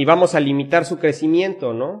a limitar su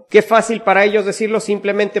crecimiento, ¿no? Qué fácil para ellos decirlo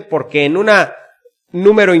simplemente porque en un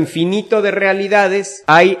número infinito de realidades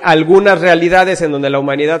hay algunas realidades en donde la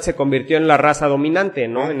humanidad se convirtió en la raza dominante,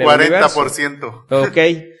 ¿no? Un en el 40%. Ok.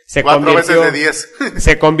 Se 4 veces de 10.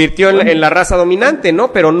 Se convirtió en la raza dominante,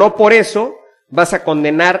 ¿no? Pero no por eso vas a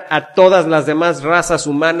condenar a todas las demás razas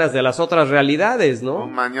humanas de las otras realidades, ¿no?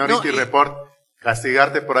 Un Minority Report.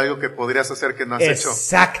 Castigarte por algo que podrías hacer que no has hecho.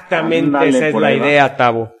 Exactamente, esa es la idea,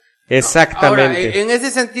 Tavo. Exactamente. Ahora, en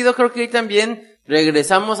ese sentido creo que hoy también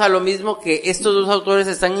regresamos a lo mismo, que estos dos autores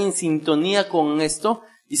están en sintonía con esto,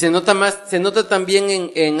 y se nota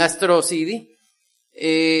también en Astro City.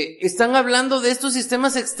 Están hablando de estos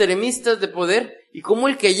sistemas extremistas de poder y cómo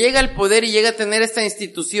el que llega al poder y llega a tener esta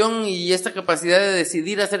institución y esta capacidad de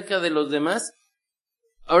decidir acerca de los demás,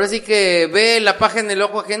 ahora sí que ve la paja en el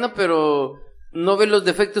ojo ajeno, pero no ve los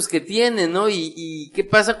defectos que tiene, ¿no? Y qué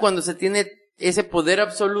pasa cuando se tiene ese poder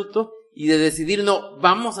absoluto y de decidir, no,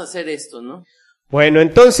 vamos a hacer esto, ¿no? Bueno,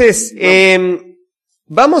 entonces,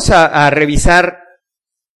 vamos a revisar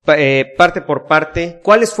parte por parte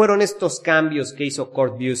cuáles fueron estos cambios que hizo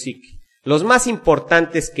Kurt Busiek, los más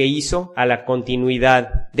importantes que hizo a la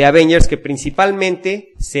continuidad de Avengers, que principalmente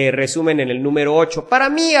se resumen en el número 8. Para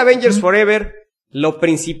mí, Avengers Forever, lo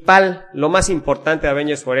principal, lo más importante de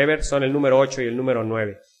Avengers Forever son el número 8 y el número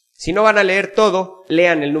 9. Si no van a leer todo,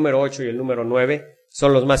 lean el número 8 y el número 9,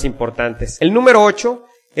 son los más importantes. El número 8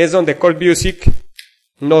 es donde Kurt Busiek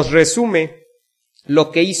nos resume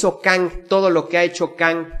lo que hizo Kang, todo lo que ha hecho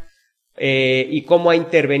Kang, y cómo ha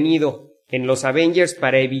intervenido en los Avengers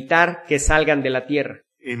para evitar que salgan de la Tierra.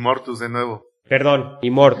 Immortus de nuevo. Perdón,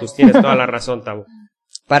 Immortus, tienes toda la razón, Tavo.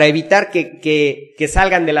 Para evitar que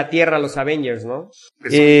salgan de la Tierra los Avengers, ¿no?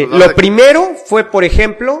 Lo primero fue, por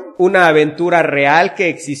ejemplo, una aventura real que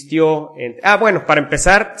existió bueno, para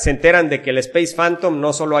empezar, se enteran de que el Space Phantom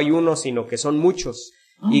no solo hay uno, sino que son muchos.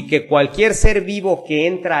 Y que cualquier ser vivo que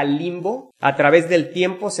entra al limbo, a través del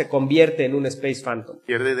tiempo, se convierte en un Space Phantom.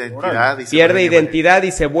 Pierde identidad. Pierde identidad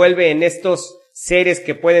y se vuelve en estos seres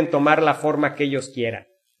que pueden tomar la forma que ellos quieran,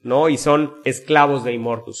 ¿no? Y son esclavos de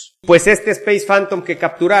Immortus. Pues este Space Phantom que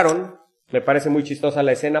capturaron, me parece muy chistosa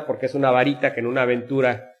la escena porque es una varita que en una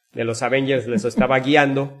aventura de los Avengers les estaba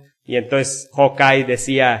guiando. Y entonces Hawkeye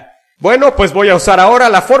decía, bueno, pues voy a usar ahora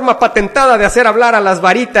la forma patentada de hacer hablar a las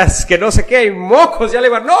varitas, que no sé qué, y mocos, ya le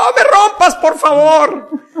van, no me rompas, por favor.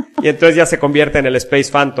 Y entonces ya se convierte en el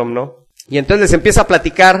Space Phantom, ¿no? Y entonces les empieza a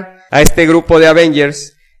platicar a este grupo de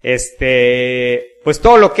Avengers, pues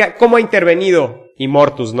todo lo que cómo ha intervenido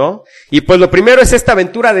Immortus, ¿no? Y pues lo primero es esta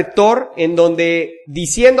aventura de Thor, en donde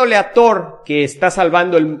diciéndole a Thor que está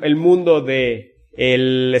salvando el mundo de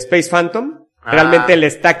el Space Phantom, realmente le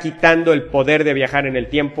está quitando el poder de viajar en el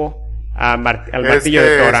tiempo al martillo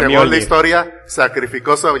de Thor. Según la historia,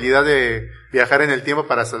 sacrificó su habilidad de viajar en el tiempo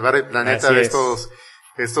para salvar el planeta Así de es.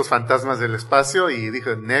 estos fantasmas del espacio, y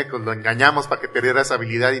dijo, lo engañamos para que perdiera esa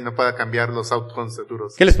habilidad y no pueda cambiar los outcomes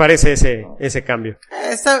futuros. ¿Qué les parece ese cambio?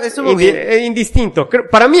 Estuvo bien. Indistinto.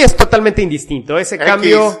 Para mí es totalmente indistinto. Ese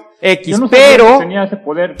cambio X, Yo no sabía pero que tenía ese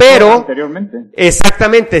poder Thor anteriormente.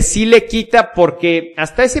 Exactamente, sí le quita porque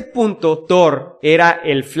hasta ese punto Thor era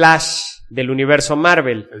el Flash del universo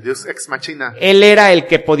Marvel. El dios ex machina. Él era el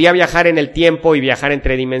que podía viajar en el tiempo y viajar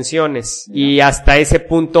entre dimensiones. Y hasta ese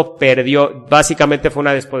punto perdió, básicamente fue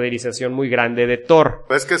una despoderización muy grande de Thor.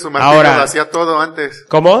 Pues es que su martillo lo hacía todo antes.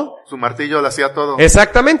 ¿Cómo? Su martillo lo hacía todo.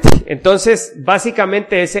 Exactamente. Entonces,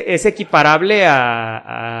 básicamente es equiparable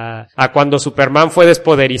a cuando Superman fue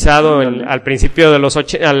despoderizado al principio de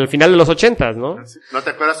al final de los 80s, ¿no? ¿No te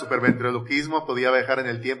acuerdas? Superventriloquismo, podía viajar en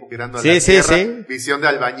el tiempo girando a la Tierra. Sí. Visión de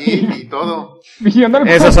albañil y todo.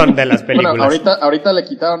 Esos son de las películas. Bueno, ahorita le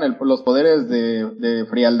quitaron los poderes de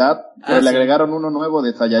frialdad, pero le agregaron uno nuevo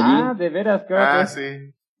de Saiyajin. De veras, claro.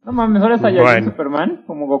 Sí. No mames, ahora es Saiyajin Superman,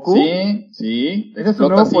 como Goku. Sí. ¿Ese es su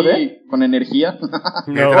nuevo poder? Con energía.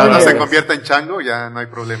 Mientras no se convierta en chango, ya no hay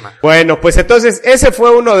problema. Bueno, pues entonces, ese fue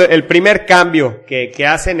el primer cambio que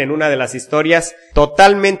hacen en una de las historias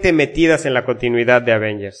totalmente metidas en la continuidad de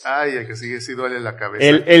Avengers. Ay, el que sigue sí duele la cabeza.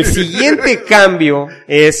 El siguiente cambio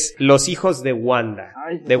es los hijos de Wanda,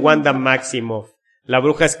 de Wanda Maximoff, la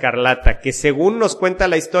bruja escarlata, que según nos cuenta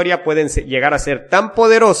la historia pueden llegar a ser tan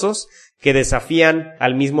poderosos que desafían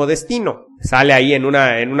al mismo destino. Sale ahí en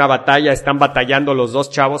una batalla, están batallando los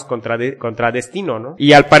dos chavos contra Destino, ¿no?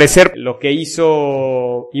 Y al parecer lo que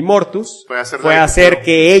hizo Immortus fue hacer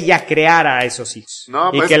que ella creara a esos hijos.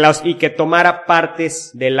 No, pues, y que tomara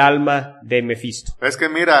partes del alma de Mephisto. Es que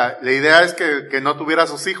mira, la idea es que no tuviera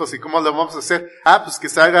sus hijos. ¿Y cómo lo vamos a hacer? Pues que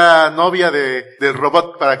se haga novia del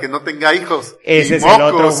robot para que no tenga hijos. Ese es el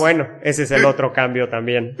otro, ese es el otro cambio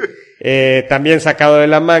también. También sacado de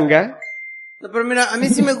la manga. No, pero mira, a mí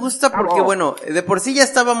sí me gusta porque, bueno, de por sí ya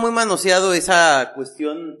estaba muy manoseado esa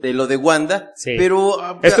cuestión de lo de Wanda, sí. Pero...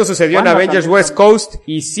 Esto sucedió en Avengers West Coast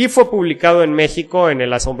y sí fue publicado en México en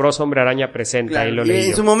El Asombroso Hombre Araña Presenta, claro, ahí lo leí.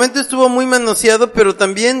 En su momento estuvo muy manoseado, pero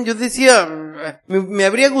también yo decía, me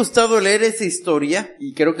habría gustado leer esa historia,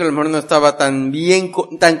 y creo que a lo mejor no estaba tan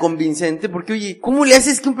convincente, porque oye, ¿cómo le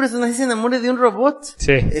haces que un personaje se enamore de un robot?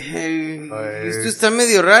 Sí. Esto está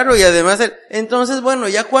medio raro, y además, entonces bueno,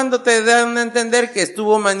 ya cuando te dan a entender que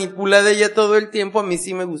estuvo manipulada ella todo el tiempo, a mí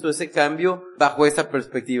sí me gustó ese cambio bajo esa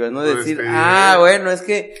perspectiva, ¿no? Decir, bueno, es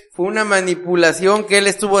que fue una manipulación que él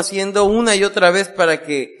estuvo haciendo una y otra vez para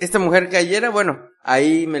que esta mujer cayera, bueno,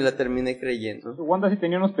 ahí me la terminé creyendo. Wanda sí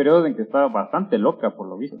tenía unos periodos en que estaba bastante loca, por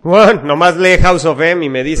lo visto. Bueno, nomás lee House of M y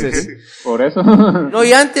me dices. Por eso. No,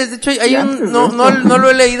 y antes, de hecho, hay no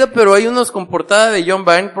lo he leído, pero hay unos con portada de John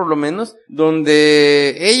Byrne, por lo menos,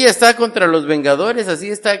 donde ella está contra los Vengadores, así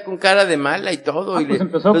está con cara de mala y todo, y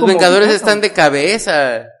pues los Vengadores están de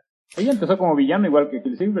cabeza. Ella empezó como villano igual que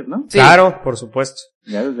Quicksilver, ¿no? Sí. Claro, por supuesto.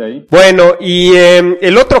 Ya desde ahí. Bueno, y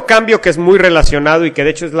el otro cambio que es muy relacionado y que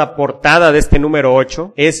de hecho es la portada de este número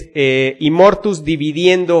 8 es Immortus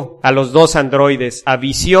dividiendo a los dos androides, a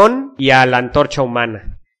Visión y a la Antorcha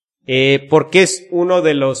Humana. Porque es uno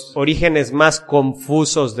de los orígenes más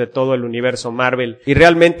confusos de todo el universo Marvel y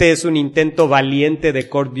realmente es un intento valiente de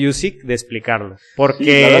Kurt Busiek de explicarlo.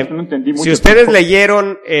 Porque sí, no entendí mucho si ustedes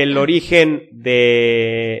leyeron el origen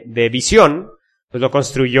de Visión, pues lo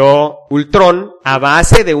construyó Ultron a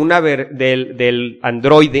base de del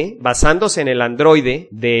androide, basándose en el androide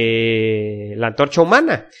de la Antorcha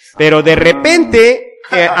Humana. Pero de repente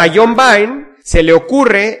a John Byrne se le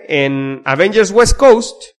ocurre en Avengers West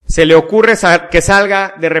Coast, se le ocurre que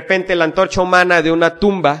salga de repente la Antorcha Humana de una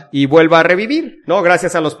tumba y vuelva a revivir, ¿no?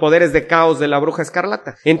 Gracias a los poderes de caos de la Bruja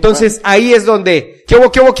Escarlata. Entonces ahí es donde, ¿qué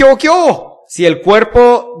hubo? Si el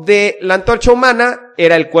cuerpo de la Antorcha Humana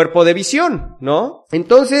era el cuerpo de Visión, ¿no?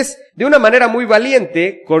 Entonces, de una manera muy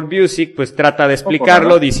valiente, Kurt Busiek pues trata de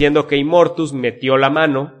explicarlo diciendo que Immortus metió la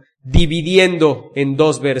mano dividiendo en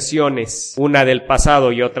dos versiones, una del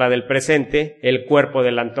pasado y otra del presente, el cuerpo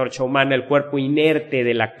de la Antorcha Humana, el cuerpo inerte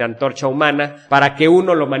de la Antorcha Humana, para que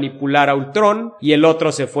uno lo manipulara Ultron y el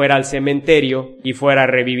otro se fuera al cementerio y fuera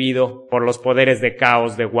revivido por los poderes de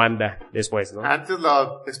caos de Wanda después, ¿no? Antes la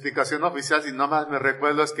explicación oficial, si no más me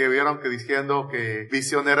recuerdo, es que vieron que diciendo que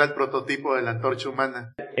Visión era el prototipo de la Antorcha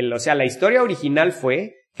Humana. O sea, la historia original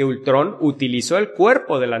fue que Ultron utilizó el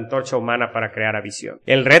cuerpo de la Antorcha Humana para crear a Visión.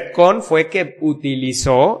 El retcon fue que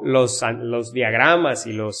utilizó los diagramas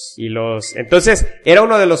y los, entonces era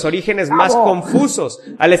uno de los orígenes más confusos,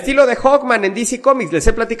 al estilo de Hawkman en DC Comics. Les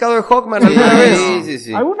he platicado de Hawkman alguna vez.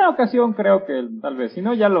 Sí. Alguna ocasión creo que tal vez, si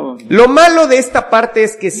no ya lo malo de esta parte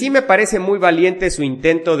es que sí me parece muy valiente su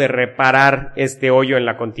intento de reparar este hoyo en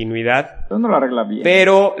la continuidad. Pero no lo arregla bien.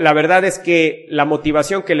 Pero la verdad es que la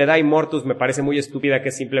motivación que le da Immortus me parece muy estúpida, que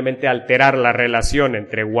es simplemente alterar la relación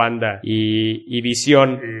entre Wanda y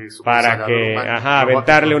Visión para que,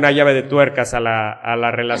 aventarle una llave de tuercas a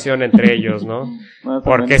la relación entre ellos, ¿no?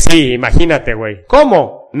 Porque sí, imagínate, güey.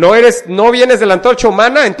 ¿Cómo? no vienes de la antorcha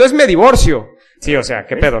humana, entonces me divorcio. Sí, o sea,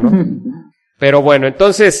 qué pedo, ¿no? Pero bueno,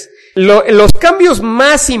 entonces, los cambios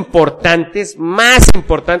más importantes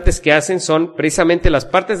que hacen son precisamente las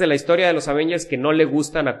partes de la historia de los Avengers que no le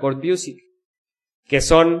gustan a Kurt Busiek, que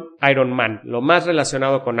son Iron Man, lo más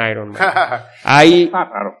relacionado con Iron Man. Hay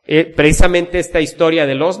precisamente esta historia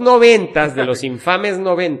de los 90s, de los infames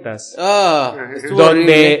 90s,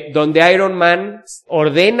 donde Iron Man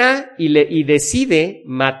ordena y decide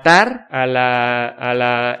matar a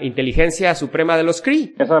la inteligencia suprema de los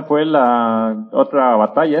Kree. Esa fue la otra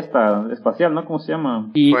batalla espacial, ¿no? ¿Cómo se llama?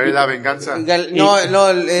 Fue la venganza.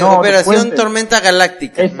 Operación Tormenta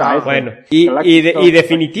Galáctica. Bueno, y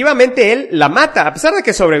definitivamente él la mata, a pesar de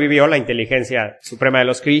que sobrevivió la inteligencia suprema de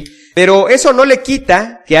los Kree, pero eso no le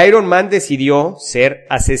quita que Iron Man decidió ser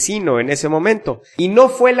asesino en ese momento. Y no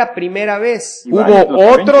fue la primera vez.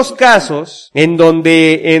 Hubo otros casos en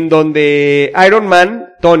donde Iron Man,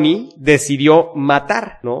 Tony, decidió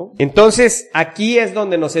matar, ¿no? Entonces, aquí es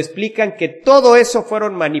donde nos explican que todo eso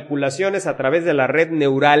fueron manipulaciones a través de la red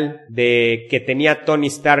neural que tenía Tony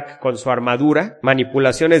Stark con su armadura,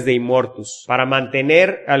 manipulaciones de Immortus, para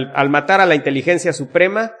mantener, al matar a la inteligencia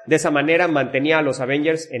suprema, de esa manera mantenía a los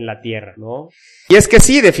Avengers en la Tierra, ¿no? Y es que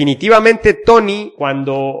sí, definitivamente Tony,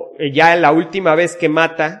 cuando ya la última vez que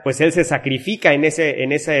mata, pues él se sacrifica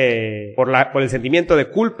por el sentimiento de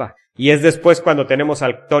culpa. Y es después cuando tenemos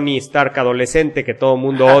al Tony Stark adolescente que todo el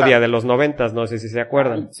mundo odia de los 90s, no sé si se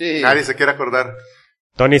acuerdan. Sí. Nadie se quiere acordar.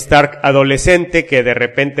 Tony Stark adolescente que de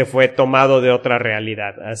repente fue tomado de otra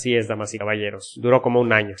realidad. Así es, damas y caballeros. Duró como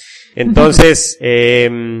un año. Entonces,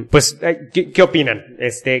 pues, ¿qué opinan?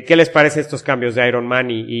 ¿Qué les parece estos cambios de Iron Man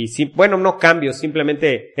bueno, no cambios,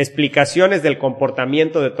 simplemente explicaciones del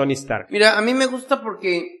comportamiento de Tony Stark? Mira, a mí me gusta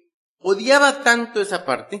porque odiaba tanto esa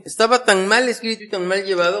parte, estaba tan mal escrito y tan mal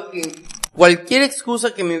llevado que cualquier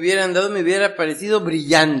excusa que me hubieran dado me hubiera parecido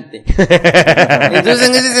brillante. Entonces,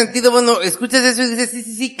 en ese sentido, bueno, escuchas eso y dices,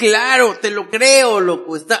 sí, claro, te lo creo,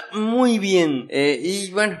 loco, está muy bien. Y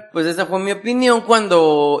bueno, pues esa fue mi opinión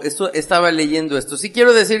cuando estaba leyendo esto. Sí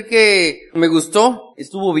quiero decir que me gustó,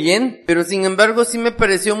 estuvo bien, pero sin embargo sí me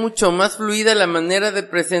pareció mucho más fluida la manera de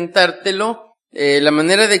presentártelo. La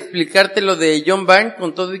manera de explicártelo de John Byrne,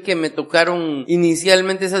 con todo y que me tocaron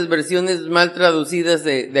inicialmente esas versiones mal traducidas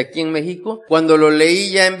de aquí en México. Cuando lo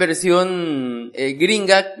leí ya en versión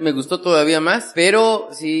gringa, me gustó todavía más, pero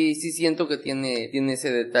sí siento que tiene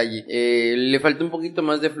ese detalle. Le falta un poquito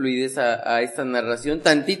más de fluidez a esta narración,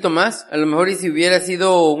 tantito más. A lo mejor y si hubiera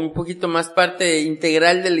sido un poquito más parte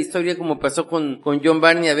integral de la historia como pasó con John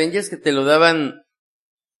Byrne y Avengers, que te lo daban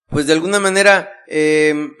pues de alguna manera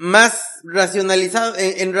más racionalizado,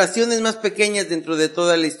 en raciones más pequeñas dentro de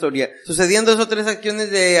toda la historia. Sucedían 2 o 3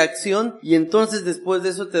 acciones de acción y entonces después de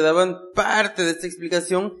eso te daban parte de esta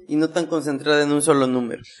explicación y no tan concentrada en un solo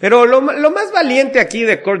número. Pero lo más valiente aquí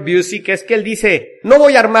de Kurt Busiek es que él dice, no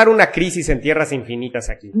voy a armar una crisis en Tierras Infinitas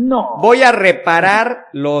aquí. No. Voy a reparar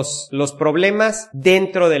los problemas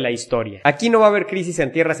dentro de la historia. Aquí no va a haber crisis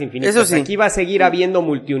en Tierras Infinitas. Eso sí. Aquí va a seguir habiendo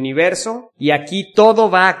multiuniverso y aquí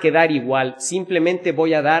todo va a quedar igual. Simplemente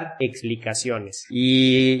voy a dar explicaciones.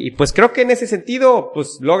 Y pues creo que en ese sentido,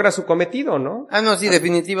 pues logra su cometido, ¿no? Ah, no, sí,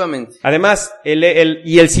 definitivamente. Además,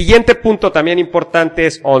 el siguiente punto también importante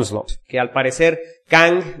es Onslaught, que al parecer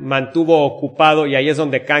Kang mantuvo ocupado, y ahí es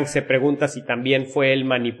donde Kang se pregunta si también fue él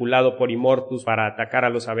manipulado por Immortus para atacar a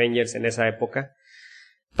los Avengers en esa época,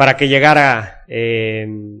 para que llegara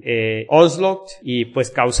Onslaught y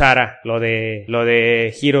pues causara lo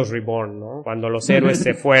de Heroes Reborn, ¿no? Cuando los héroes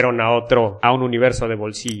se fueron a un universo de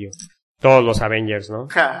bolsillo. Todos los Avengers, ¿no?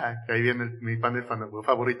 Ahí viene mi panel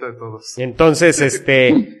favorito de todos. Entonces,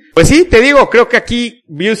 pues sí, te digo, creo que aquí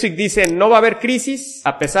Busiek dice, no va a haber crisis,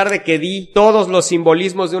 a pesar de que di todos los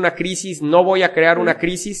simbolismos de una crisis, no voy a crear una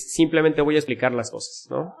crisis, simplemente voy a explicar las cosas,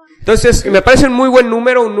 ¿no? Entonces, me parece un muy buen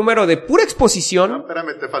número, un número de pura exposición. No,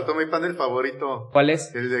 espérame, te faltó mi panel favorito. ¿Cuál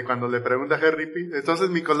es? El de cuando le pregunta a Harry P.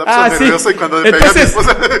 Entonces mi colapso nervioso sí. Y cuando le pegué a mi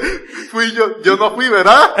esposa, fui yo no fui,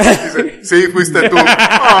 ¿verdad? Dice, sí, fuiste tú.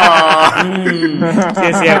 Sí,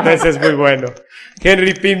 es cierto, ese es muy bueno.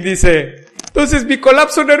 Henry Pym dice, entonces mi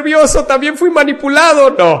colapso nervioso también fui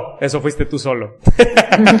manipulado. No, eso fuiste tú solo.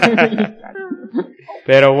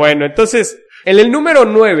 Pero bueno, entonces, en el número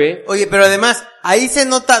 9. Oye, pero además, ahí se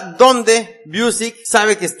nota dónde Busiek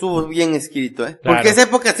sabe que estuvo bien escrito, ¿eh? Claro. Porque esa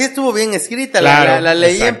época sí estuvo bien escrita, claro, la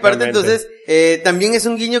leí en parte, entonces, también es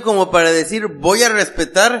un guiño como para decir, voy a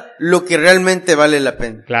respetar lo que realmente vale la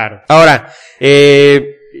pena. Claro. Ahora,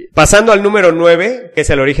 pasando al número 9, que es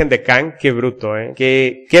el origen de Kang, qué bruto,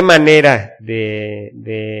 qué manera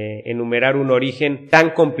de enumerar un origen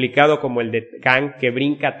tan complicado como el de Kang, que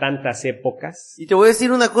brinca tantas épocas. Y te voy a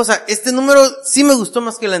decir una cosa, este número sí me gustó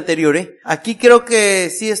más que el anterior, Aquí creo que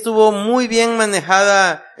sí estuvo muy bien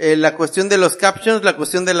manejada la cuestión de los captions, la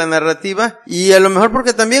cuestión de la narrativa, y a lo mejor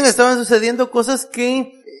porque también estaban sucediendo cosas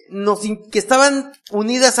que estaban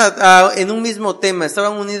unidas en un mismo tema,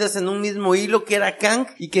 estaban unidas en un mismo hilo que era Kang,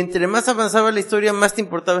 y que entre más avanzaba la historia, más te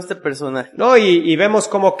importaba este personaje. No, y vemos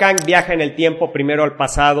cómo Kang viaja en el tiempo, primero al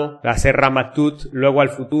pasado, a ser Ramatut, luego al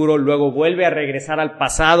futuro, luego vuelve a regresar al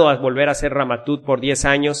pasado, a volver a ser Ramatut por 10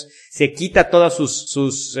 años, se quita todos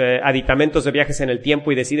sus aditamentos de viajes en el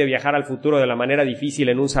tiempo y decide viajar al futuro de la manera difícil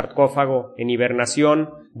en un sarcófago en hibernación,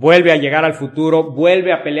 vuelve a llegar al futuro,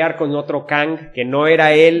 vuelve a pelear con otro Kang, que no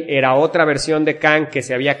era él, era otra versión de Kang que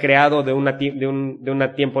se había creado de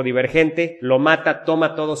un tiempo divergente, lo mata,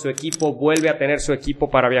 toma todo su equipo, vuelve a tener su equipo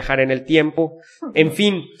para viajar en el tiempo. En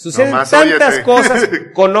fin, suceden tantas cosas.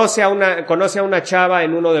 Conoce a una chava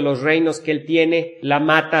en uno de los reinos que él tiene, la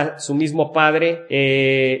mata su mismo padre,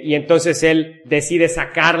 y entonces él decide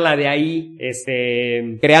sacarla de ahí,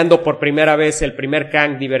 creando por primera vez el primer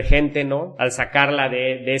Kang divergente, ¿no? Al sacarla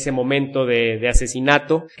de ese momento de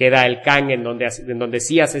asesinato, queda el Kang en donde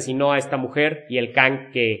sí asesinó a esta mujer y el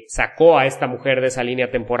Kang que sacó a esta mujer de esa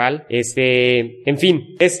línea temporal. En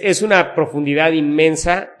fin, es una profundidad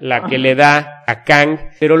inmensa la que le da a Kang,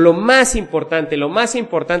 pero lo más importante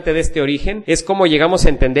de este origen es cómo llegamos a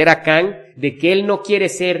entender a Kang de que él no quiere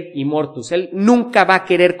ser Immortus, él nunca va a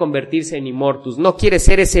querer convertirse en Immortus, no quiere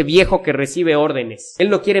ser ese viejo que recibe órdenes, él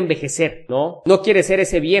no quiere envejecer, no quiere ser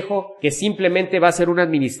ese viejo que simplemente va a ser un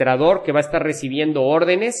administrador que va a estar recibiendo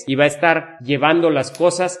órdenes y va a estar llevando las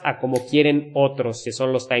cosas a como quieren otros, que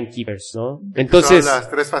son los Timekeepers, ¿no? Entonces, son las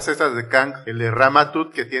tres facetas de Kang, el de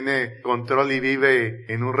Ramatut, que tiene control y vive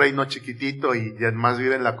en un reino chiquitito y además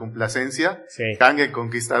vive en la complacencia. Sí. Kang el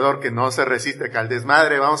conquistador, que no se resiste al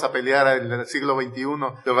desmadre, vamos a pelear en el siglo XXI,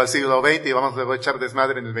 luego al siglo XX y vamos luego a echar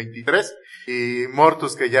desmadre en el 23. Y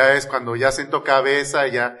Mortus, que ya es cuando ya sentó cabeza,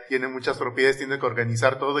 ya tiene muchas propiedades, tiene que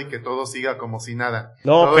organizar todo y que todo siga como si nada.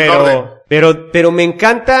 No, pero me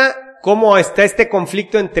encanta cómo está este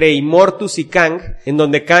conflicto entre Immortus y Kang, en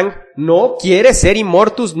donde Kang no quiere ser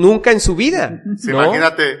Immortus nunca en su vida. Sí, ¿no?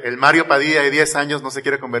 Imagínate, el Mario Padilla de 10 años no se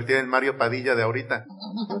quiere convertir en Mario Padilla de ahorita.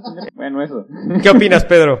 Bueno, eso. ¿Qué opinas,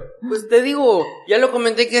 Pedro? Pues te digo, ya lo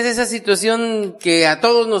comenté, que es esa situación que a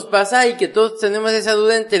todos nos pasa y que todos tenemos esa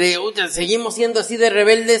duda entre, ¿seguimos siendo así de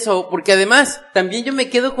rebeldes? O porque además, también yo me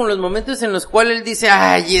quedo con los momentos en los cuales él dice,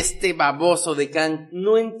 ay, este baboso de Kang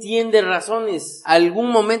no entiende razones.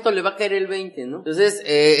 Algún momento le va a caer el 20, ¿no? Entonces,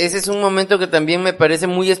 ese es un momento que también me parece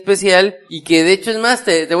muy especial y que de hecho es más,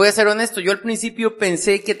 te voy a ser honesto, yo al principio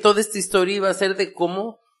pensé que toda esta historia iba a ser de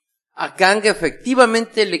cómo a Kang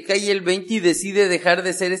efectivamente le cae el 20 y decide dejar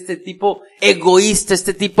de ser este tipo egoísta,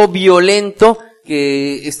 este tipo violento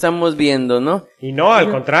que estamos viendo, ¿no? Y no, al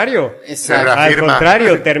contrario. Exacto. Al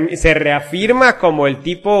contrario, se reafirma como el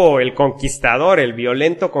tipo, el conquistador, el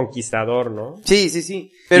violento conquistador, ¿no?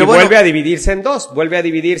 Sí. Pero y bueno, vuelve a dividirse en dos, vuelve a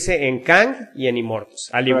dividirse en Kang y en Immortus,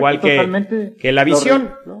 al igual que la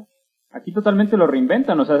visión, ¿no? Aquí totalmente lo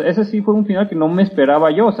reinventan, o sea, ese sí fue un final que no me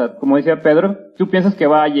esperaba yo, o sea, como decía Pedro, tú piensas que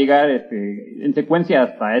va a llegar en secuencia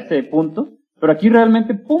hasta ese punto, pero aquí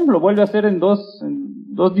realmente, pum, lo vuelve a hacer en dos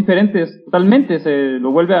diferentes, totalmente, se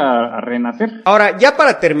lo vuelve a renacer. Ahora, ya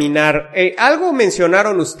para terminar, algo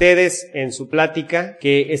mencionaron ustedes en su plática,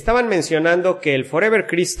 que estaban mencionando que el Forever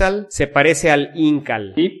Crystal se parece al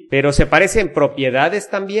Incal, Sí. pero ¿se parece en propiedades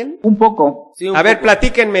también? Un poco. sí, un A ver, poco.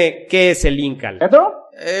 platíquenme qué es el Incal. ¿Pedro?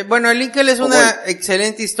 Bueno, el Incal es una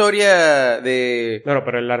excelente historia de... No,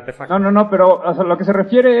 pero el artefacto. No, pero o sea, lo que se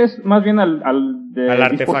refiere es más bien al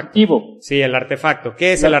Al dispositivo. Sí, el artefacto.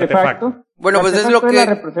 ¿Qué es el artefacto? Bueno, El pues es artefacto lo que...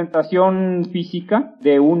 la representación física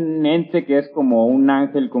de un ente que es como un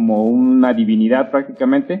ángel, como una divinidad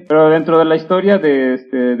prácticamente. Pero dentro de la historia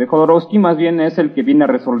de Jodorowsky, más bien es el que viene a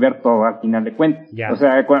resolver todo al final de cuentas. Ya. O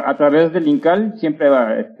sea, a través del Incal siempre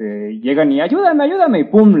llegan y ayúdame, y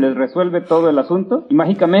pum, les resuelve todo el asunto. Y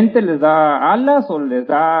mágicamente les da alas o les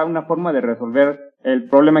da una forma de resolver el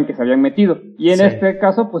problema en que se habían metido. Y en Sí. este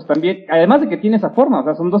caso, pues también, además de que tiene esa forma, o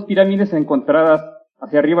sea, son dos pirámides encontradas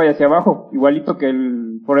hacia arriba y hacia abajo, igualito que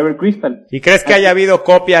el Forever Crystal. ¿Y crees que haya habido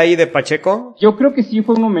copia ahí de Pacheco? Yo creo que sí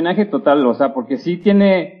fue un homenaje total, o sea, porque sí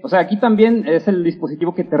tiene, o sea, aquí también es el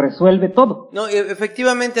dispositivo que te resuelve todo. No,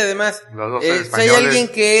 efectivamente, además, Los dos si hay españoles. alguien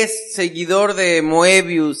que es seguidor de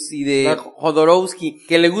Moebius y de Jodorowsky,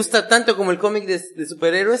 que le gusta tanto como el cómic de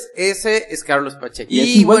superhéroes, ese es Carlos Pacheco. Y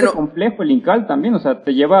es igual de complejo el Incal también, o sea,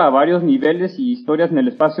 te lleva a varios niveles y historias en el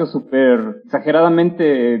espacio súper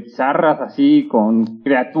exageradamente bizarras, así, con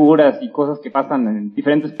criaturas y cosas que pasan en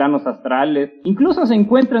diferentes planos astrales. Incluso se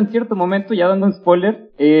encuentra en cierto momento, ya dando un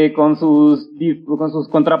spoiler, con sus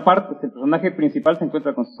contrapartes. El personaje principal se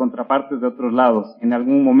encuentra con sus contrapartes de otros lados en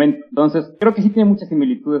algún momento. Entonces, creo que sí tiene muchas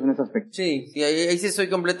similitudes en ese aspecto. Sí, ahí sí estoy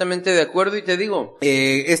completamente de acuerdo y te digo,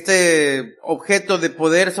 este objeto de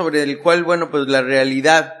poder sobre el cual, bueno, pues la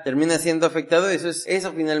realidad termina siendo afectado,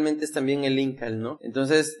 eso finalmente es también el Incal, ¿no?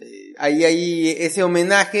 Entonces, ahí ese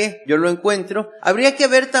homenaje, yo lo encuentro. Habría que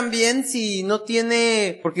ver también si no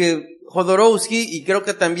tiene, porque Jodorowsky, y creo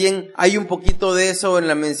que también hay un poquito de eso en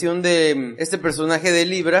la mención de este personaje de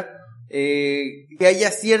Libra, que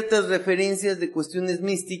haya ciertas referencias de cuestiones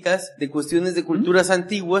místicas, de cuestiones de culturas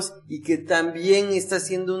antiguas, y que también está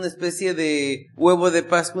haciendo una especie de huevo de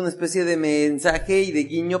Pascua, una especie de mensaje y de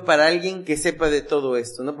guiño para alguien que sepa de todo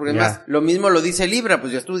esto, ¿no? Porque además, lo mismo lo dice Libra,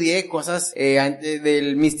 pues yo estudié cosas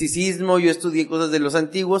del misticismo, yo estudié cosas de los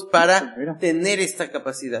antiguos para tener esta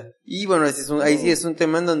capacidad. Y bueno, ahí sí es un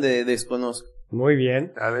tema en donde desconozco. Muy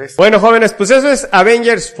bien. Bueno, jóvenes, pues eso es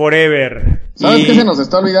Avengers Forever. ¿Sabes qué se nos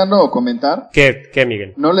está olvidando comentar? ¿Qué,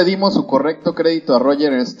 Miguel? No le dimos su correcto crédito a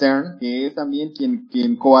Roger Stern, que es también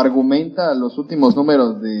quien coargumenta los últimos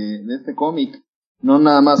números de este cómic. No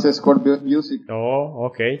nada más es Kurt Busiek. Oh,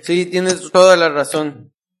 okay. Sí, tienes toda la razón.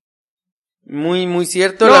 Muy, muy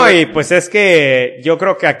cierto. No, y pues es que yo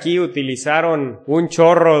creo que aquí utilizaron un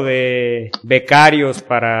chorro de becarios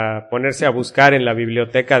para ponerse a buscar en la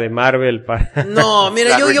biblioteca de Marvel para... No,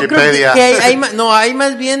 mira, yo creo que hay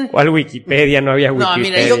más bien... ¿Cuál Wikipedia? No había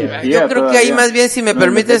Wikipedia. No, mira, yo creo que hay más bien, si me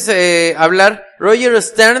permites hablar, Roger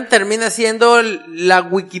Stern termina siendo la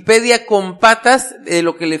Wikipedia con patas de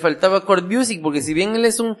lo que le faltaba a Kurt Busiek, porque si bien él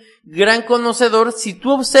es un gran conocedor, si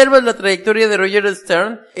tú observas la trayectoria de Roger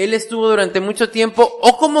Stern, él estuvo durante mucho tiempo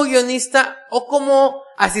o como guionista o como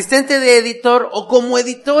asistente de editor o como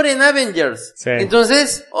editor en Avengers. Sí.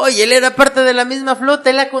 Entonces, oye, él era parte de la misma flota,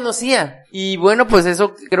 él la conocía. Y bueno, pues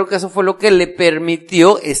creo que eso fue lo que le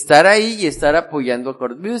permitió estar ahí y estar apoyando a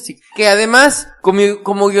Kurt Busiek. Que además,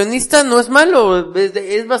 como guionista no es malo,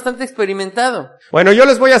 es bastante experimentado. Bueno, yo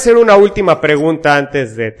les voy a hacer una última pregunta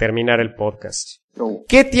antes de terminar el podcast.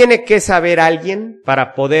 ¿Qué tiene que saber alguien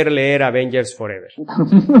para poder leer Avengers Forever?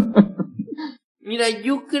 Mira,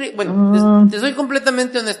 yo creo, bueno, te soy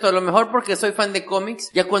completamente honesto, a lo mejor porque soy fan de cómics,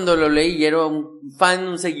 ya cuando lo leí y era un fan,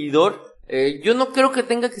 un seguidor, yo no creo que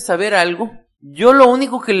tenga que saber algo. Yo lo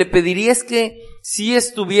único que le pediría es que si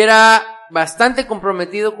estuviera bastante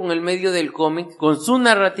comprometido con el medio del cómic, con su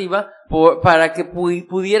narrativa, para que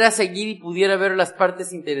pudiera seguir y pudiera ver las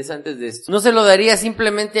partes interesantes de esto. No se lo daría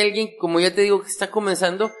simplemente a alguien, como ya te digo, que está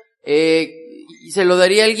comenzando, y se lo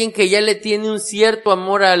daría a alguien que ya le tiene un cierto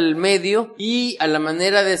amor al medio y a la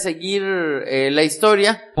manera de seguir la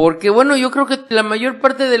historia, porque bueno, yo creo que la mayor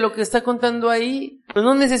parte de lo que está contando ahí, pues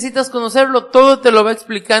no necesitas conocerlo, todo te lo va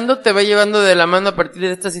explicando, te va llevando de la mano a partir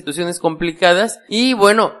de estas situaciones complicadas, y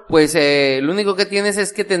bueno, pues lo único que tienes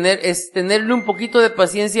es que tenerle un poquito de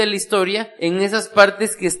paciencia a la historia en esas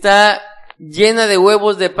partes que está llena de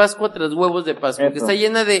huevos de Pascua tras huevos de Pascua, que está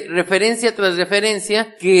llena de referencia tras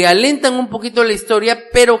referencia, que alentan un poquito la historia,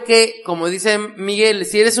 pero que, como dice Miguel,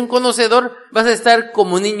 si eres un conocedor, vas a estar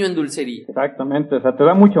como niño en dulcería. Exactamente, o sea, te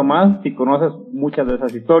da mucho más si conoces muchas de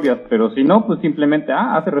esas historias, pero si no, pues simplemente,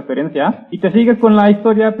 hace referencia a, y te sigues con la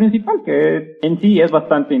historia principal, que en sí es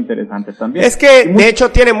bastante interesante también. Es que, de hecho,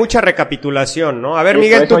 tiene mucha recapitulación, ¿no? A ver,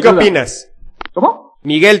 Miguel, ¿tú qué opinas? ¿Cómo?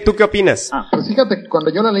 Miguel, ¿tú qué opinas? Pues fíjate que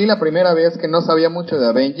cuando yo la leí la primera vez, que no sabía mucho de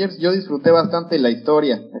Avengers, yo disfruté bastante la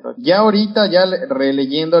historia. Ya ahorita, ya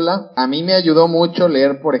releyéndola, a mí me ayudó mucho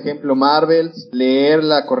leer, por ejemplo, Marvels, leer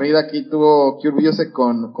la corrida que tuvo Kurt Busiek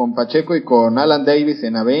con Pacheco y con Alan Davis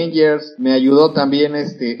en Avengers. Me ayudó también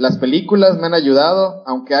las películas me han ayudado,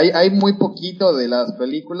 aunque hay muy poquito de las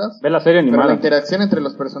películas. Ve la serie animada. Pero la interacción entre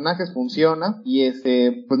los personajes funciona y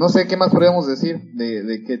pues no sé qué más podríamos decir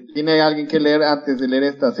de que tiene alguien que leer antes de leer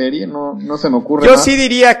esta serie, no se me ocurre. Yo más. Sí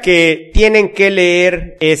diría que tienen que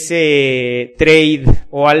leer ese trade,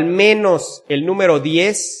 o al menos el número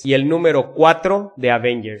 10 y el número 4 de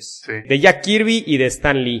Avengers, sí, de Jack Kirby y de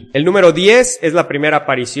Stan Lee. El número 10 es la primera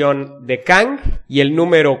aparición de Kang, y el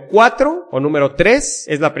número 4 o número 3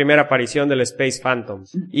 es la primera aparición del Space Phantom.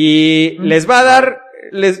 Y les va a dar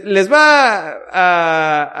les va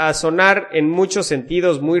a sonar en muchos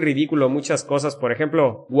sentidos muy ridículo muchas cosas. Por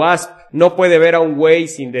ejemplo, Wasp no puede ver a un güey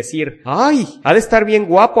sin decir, ¡ay! Ha de estar bien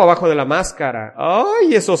guapo abajo de la máscara.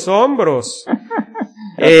 ¡Ay! Esos hombros.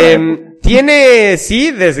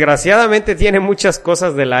 Sí, desgraciadamente tiene muchas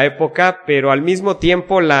cosas de la época, pero al mismo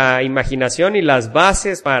tiempo la imaginación y las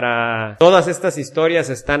bases para todas estas historias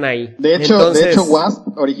están ahí. De hecho, Wasp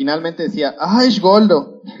originalmente decía, ¡ay,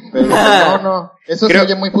 Goldo! Pero no, eso se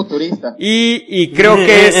oye muy futurista. Y creo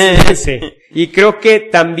que sí. Y creo que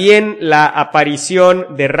también la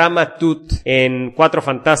aparición de Ramatut en Cuatro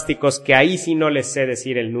Fantásticos, que ahí sí no les sé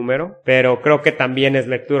decir el número, pero creo que también es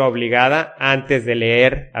lectura obligada antes de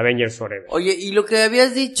leer Avengers Forever. Oye, y lo que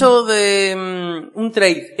habías dicho de un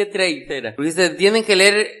trade, ¿qué trade era? Porque dice, tienen que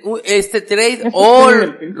leer este trade o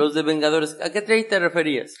los de Vengadores. ¿A qué trade te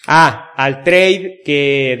referías? Al trade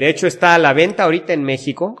que de hecho está a la venta ahorita en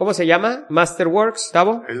México. ¿Cómo se llama? Masterworks,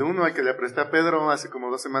 ¿Tavo? El uno al que le presté a Pedro hace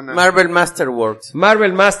como 2 semanas. Marvel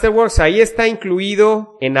Masterworks, ahí está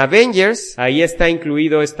incluido en Avengers, ahí está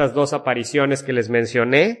incluido estas 2 apariciones que les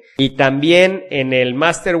mencioné, y también en el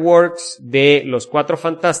Masterworks de los Cuatro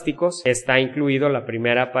Fantásticos está incluido la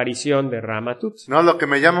primera aparición de Ramatut. No, lo que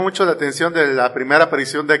me llama mucho la atención de la primera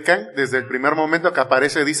aparición de Kang, desde el primer momento que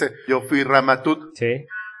aparece dice, yo fui Ramatut. Sí.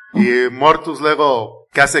 Y Mortus luego,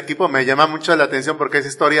 que hace equipo, me llama mucho la atención porque esa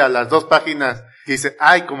historia, las 2 páginas, que dice,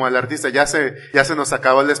 ay, como el artista, ya se nos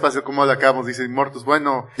acabó el espacio, ¿cómo lo acabamos? Dice Mortus,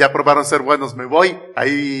 bueno, ya probaron ser buenos, me voy.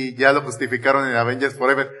 Ahí ya lo justificaron en Avengers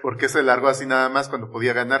Forever, porque se largó así nada más cuando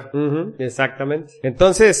podía ganar. Exactamente.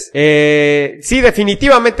 Entonces, sí,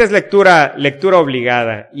 definitivamente es lectura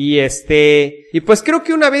obligada. Y pues creo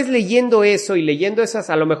que una vez leyendo eso y leyendo esas,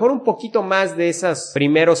 a lo mejor un poquito más de esos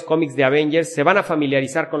primeros cómics de Avengers, se van a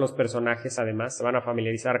familiarizar con los personajes además, se van a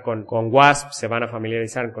familiarizar con Wasp, se van a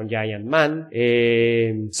familiarizar con Giant Man.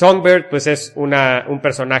 Songbird, pues es un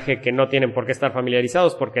personaje que no tienen por qué estar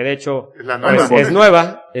familiarizados porque de hecho es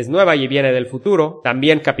nueva y viene del futuro.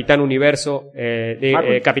 También Capitán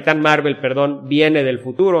Marvel, viene del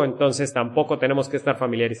futuro, entonces tampoco tenemos que estar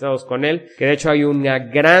familiarizados con él, que de hecho hay una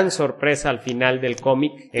gran sorpresa al final del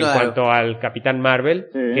cómic en cuanto al Capitán Marvel,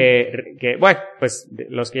 que bueno, pues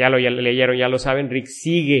los que ya lo leyeron ya lo saben, Rick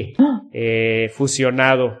sigue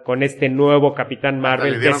fusionado con este nuevo Capitán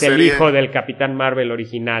Marvel, que es el hijo del Capitán Marvel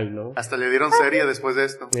original, ¿no? Hasta le dieron serie después de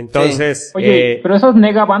esto. Entonces, oye, pero esas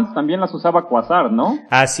Negabands también las usaba Quasar, ¿no?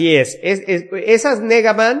 Así es. Esas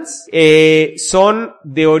Negabands son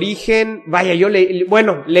de origen, vaya,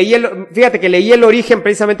 fíjate que leí el origen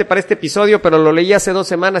precisamente para este episodio, pero lo leí hace 2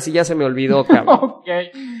 semanas y ya se me olvidó, cabrón.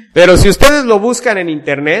 Okay. Pero si ustedes lo buscan en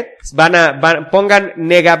internet, pongan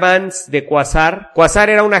Negabands de Quasar.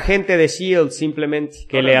 Quasar era un agente de S.H.I.E.L.D. simplemente,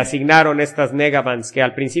 que le asignaron estas Negabands, que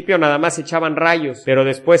al principio nada más echaban rayos, pero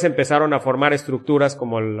después empezaron a formar estructuras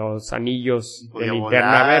como los anillos de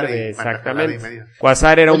Linterna Verde, exactamente.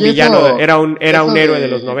 Quasar era un villano, era un héroe de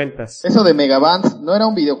los 90s. Eso de Megabands, ¿no era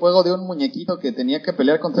un videojuego de un muñequito que tenía que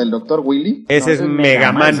pelear contra el Dr. Willy? Ese es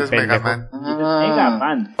Megaman, ese es Megaman.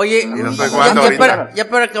 Megaman. Oye, ya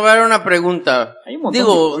para acabar una pregunta.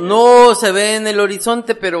 Digo, de... no se ve en el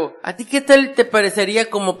horizonte, pero ¿a ti qué tal te parecería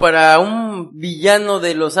como para un villano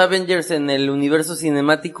de los Avengers en el universo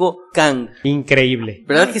cinemático, Kang? Increíble.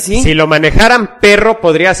 ¿Verdad que sí? Si lo manejaran perro,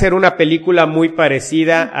 podría ser una película muy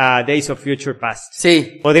parecida a Days of Future Past.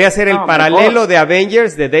 Sí. Podría ser el paralelo de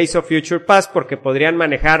Avengers de Days of Future Past, porque podrían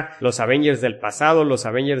manejar los Avengers del pasado, los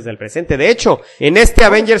Avengers del presente. De hecho, en este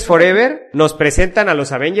Avengers Forever nos presentan a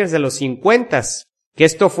los Avengers de los 50s. Que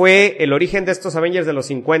esto fue, el origen de estos Avengers de los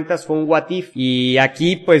 50s fue un what if, y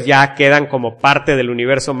aquí pues ya quedan como parte del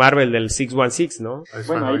universo Marvel del 616, ¿no?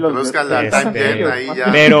 Bueno, ahí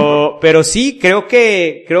pero sí, creo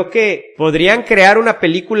que podrían crear una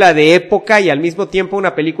película de época y al mismo tiempo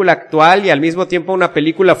una película actual y al mismo tiempo una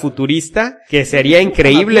película futurista, que sería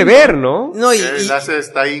increíble ver, ¿no? No, el enlace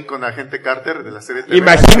está ahí con Agente Carter de la serie TV.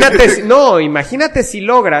 Imagínate si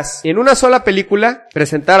logras en una sola película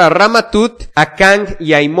presentar a Ramatut, a Kang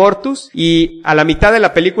y a Immortus, y a la mitad de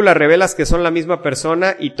la película revelas que son la misma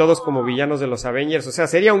persona y todos como villanos de los Avengers. O sea,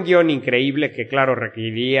 sería un guión increíble que claro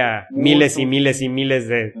requeriría miles y miles y miles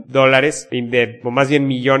de dólares, o más bien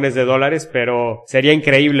millones de dólares, pero sería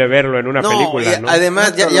increíble verlo en una película, ¿no?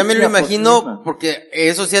 Además, ya me lo imagino, porque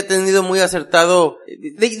eso sí ha tenido muy acertado.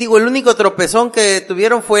 Digo, el único tropezón que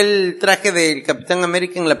tuvieron fue el traje del Capitán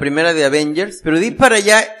América en la primera de Avengers, pero de ahí para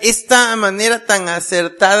allá, esta manera tan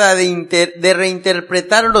acertada de reinterpretar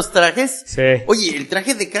interpretar los trajes. Sí. Oye, el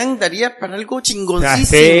traje de Kang daría para algo chingoncísimo.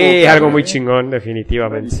 Sí, algo muy chingón,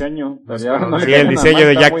 definitivamente. El diseño. Sí, el diseño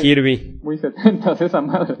de Jack Kirby. Muy 70 esa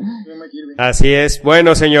madre. Así es.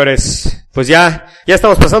 Bueno, señores, pues ya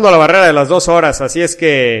estamos pasando a la barrera de las 2 horas, así es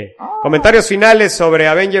que comentarios finales sobre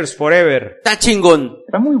Avengers Forever. Está chingón.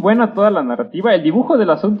 Está muy buena toda la narrativa. El dibujo de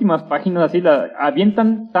las últimas páginas, así,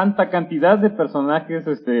 avientan tanta cantidad de personajes,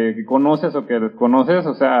 que conoces o que desconoces,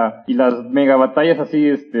 o sea, y las mega batallas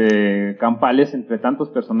así, campales entre tantos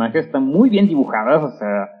personajes, están muy bien dibujadas, o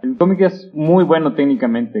sea, el cómic es muy bueno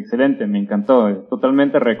técnicamente, excelente, me encantó, es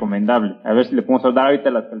totalmente recomendable. A ver si le podemos dar ahorita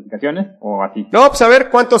las calificaciones, o así. No, pues a ver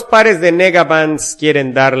cuántos pares de Negabands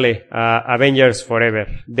quieren darle a Avengers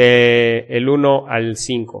Forever, de el 1 al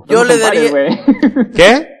 5. Yo le daría...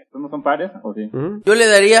 ¿Qué? ¿No son pares? ¿O sí? Yo le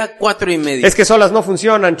daría 4.5. Es que solas no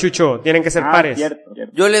funcionan, Chucho, tienen que ser pares. Cierto.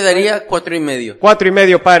 Yo le daría 4.5.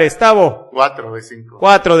 4.5 pares, Tavo. 4 de 5.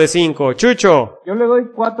 4 de 5, Chucho. Yo le doy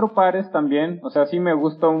 4 pares también, o sea, sí me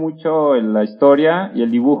gustó mucho la historia y el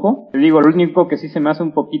dibujo. Te digo, lo único que sí se me hace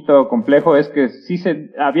un poquito complejo es que sí se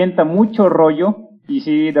avienta mucho rollo. Y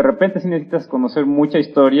si de repente sí necesitas conocer mucha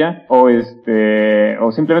historia o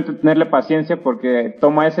simplemente tenerle paciencia porque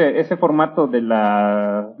toma ese formato de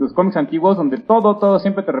los cómics antiguos donde todo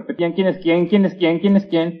siempre te repetían quién es quién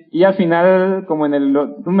y al final como en el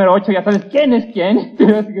número 8 ya sabes quién es quién,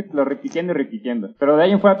 pero así que te lo repitiendo y repitiendo. Pero de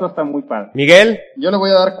ahí en fuera todo está muy padre. Miguel. Yo le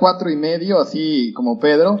voy a dar 4.5, así como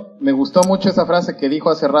Pedro. Me gustó mucho esa frase que dijo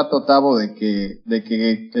hace rato Tavo de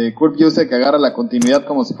que Kurt Busiek agarra la continuidad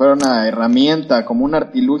como si fuera una herramienta, como un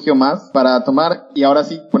artilugio más para tomar, y ahora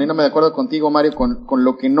sí, poniéndome de acuerdo contigo, Mario, con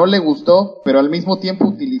lo que no le gustó, pero al mismo tiempo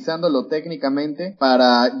utilizándolo técnicamente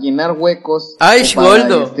para llenar huecos, ¡Ay,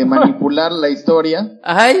 Goldo! Manipular la historia.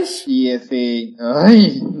 ¡Ay! Y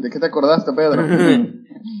 ¡ay! ¿De qué te acordaste, Pedro?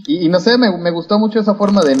 Y no sé, me gustó mucho esa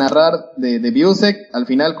forma de narrar de Busiek. Al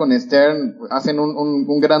final con Stern hacen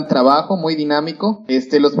un gran trabajo, muy dinámico.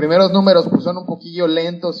 Los primeros números pues son un poquillo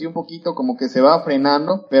lentos y un poquito como que se va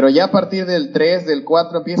frenando, pero ya a partir del 3, del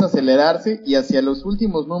 4 empieza a acelerarse y hacia los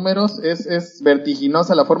últimos números es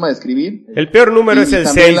vertiginosa la forma de escribir. El peor número es el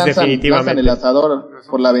 6, definitivamente. Lanzan el asador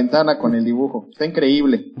por la ventana con el dibujo. Está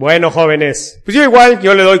increíble. Bueno, jóvenes, pues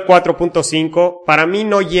yo le doy 4.5. Para mí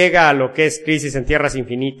no llega a lo que es Crisis en Tierras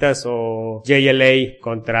Infinitas o JLA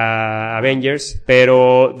contra Avengers,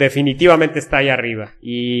 pero definitivamente está ahí arriba.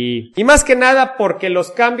 Y más que nada porque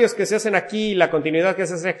los cambios que se hacen aquí, la continuidad que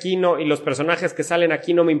se hace aquí y los personajes que salen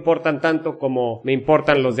aquí no me importan tanto como me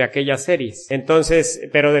importan los de aquellas series. Entonces,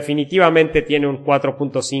 pero definitivamente tiene un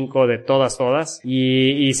 4.5 de todas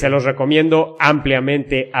y se los recomiendo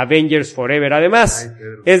ampliamente, Avengers Forever. Además,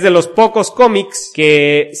 es de los pocos cómics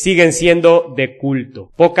que siguen siendo de culto.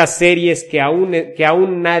 Pocas series que aún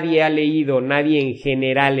nadie ha leído, nadie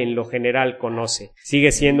en lo general conoce.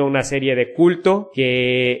 Sigue siendo una serie de culto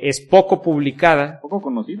que es poco publicada. Poco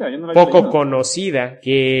conocida, yo no la he leído. Conocida,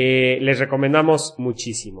 que les recomendamos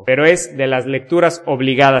muchísimo. Pero es de las lecturas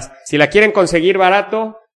obligadas. Si la quieren conseguir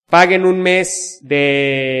barato, paguen un mes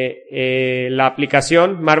de la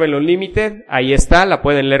aplicación Marvel Unlimited, ahí está, la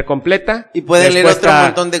pueden leer completa. Y pueden leer otro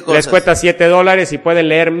montón de cosas. Les cuesta $7 y pueden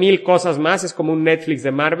leer 1000 cosas más, es como un Netflix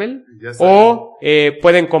de Marvel. O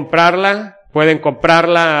pueden comprarla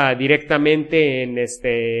directamente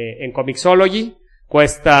en Comixology,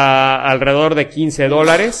 cuesta alrededor de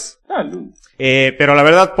 $15. Pero la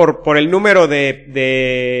verdad, por el número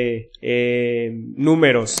de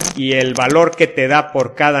números y el valor que te da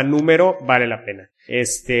por cada número, vale la pena.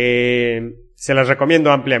 Se las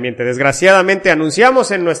recomiendo ampliamente. Desgraciadamente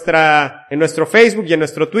anunciamos en nuestro Facebook y en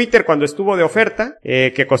nuestro Twitter cuando estuvo de oferta,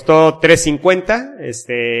 que costó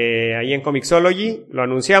 $3.50, ahí en Comixology, lo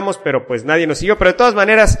anunciamos, pero pues nadie nos siguió. Pero de todas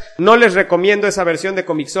maneras, no les recomiendo esa versión de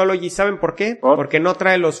Comixology. ¿Saben por qué? Porque no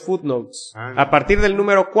trae los footnotes. A partir del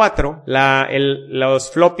número 4,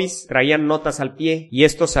 los floppies traían notas al pie, y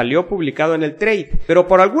esto salió publicado en el trade. Pero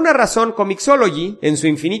por alguna razón, Comixology, en su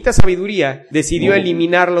infinita sabiduría, decidió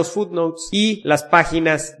eliminar los footnotes y las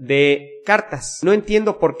páginas de cartas. No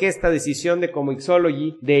entiendo por qué esta decisión de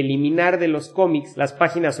Comixology de eliminar de los cómics las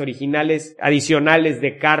páginas originales adicionales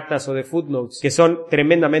de cartas o de footnotes, que son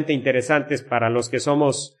tremendamente interesantes para los que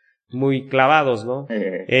somos muy clavados, ¿no?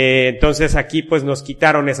 Entonces aquí pues nos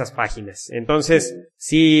quitaron esas páginas. Entonces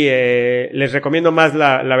sí, les recomiendo más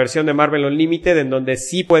la versión de Marvel Unlimited, en donde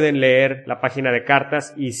sí pueden leer la página de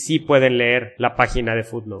cartas y sí pueden leer la página de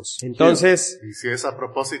Footnotes. Entonces... Y si es a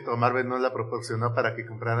propósito, Marvel no la proporcionó para que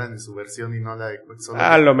compraran en su versión y no la de...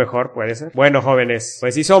 A lo mejor puede ser. Bueno, jóvenes,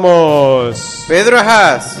 pues sí somos... Pedro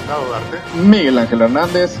Ajas, Gustavo Duarte, Miguel Ángel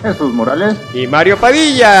Hernández, Jesús Morales y Mario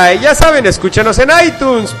Padilla. Y ya saben, escúchanos en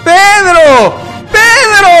iTunes. ¡Pedro!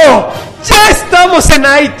 ¡Pedro! ¡Ya estamos en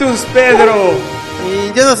iTunes, Pedro!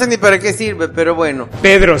 y yo no sé ni para qué sirve, pero bueno.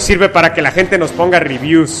 Pedro, sirve para que la gente nos ponga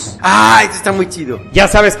reviews. ¡Ah, esto está muy chido! Ya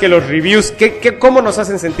sabes que los reviews, ¿cómo nos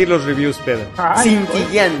hacen sentir los reviews, Pedro?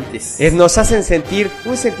 Cintillantes. Nos hacen sentir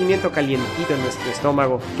un sentimiento calientito en nuestro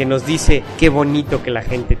estómago que nos dice qué bonito que la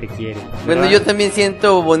gente te quiere. Bueno, yo también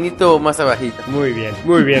siento bonito más abajito. Muy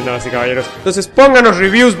bien, damas y caballeros. Entonces pónganos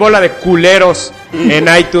reviews, bola de culeros, en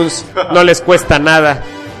iTunes. No les cuesta nada.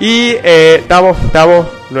 Y Tavo,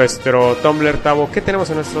 nuestro Tumblr, Tavo, ¿qué tenemos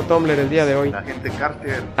en nuestro Tumblr el día de hoy? Agente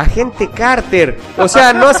Carter. Agente Carter. O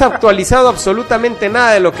sea, no has actualizado absolutamente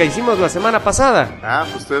nada de lo que hicimos la semana pasada.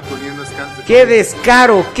 Pues estoy poniendo escante. ¡Qué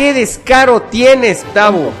descaro tienes,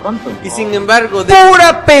 Tavo! Y sin embargo...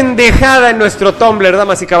 Pura pendejada en nuestro Tumblr,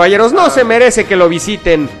 damas y caballeros. No se merece que lo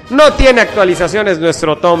visiten. No tiene actualizaciones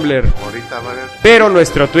nuestro Tumblr. Ahorita va a ver. Pero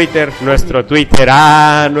nuestro Twitter,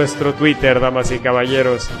 damas y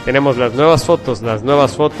caballeros. Tenemos las nuevas fotos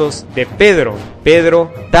de Pedro.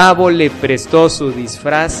 Tavo le prestó su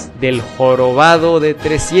disfraz del jorobado de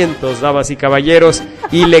 300, damas y caballeros,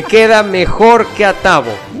 y le queda mejor que a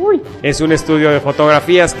Tavo. Es un estudio de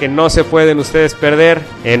fotografías que no se pueden ustedes perder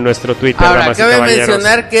en nuestro Twitter, Ahora, damas y cabe caballeros.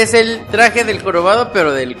 mencionar que es el traje del jorobado,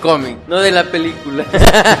 pero del cómic, no de la película.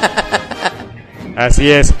 Así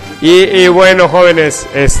es. Y bueno, jóvenes,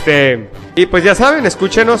 y pues ya saben,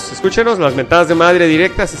 escúchenos las mentadas de madre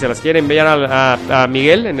directas si se las quieren enviar a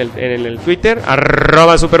Miguel en el Twitter,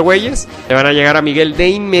 @Superweyes. Le van a llegar a Miguel de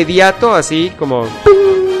inmediato, así como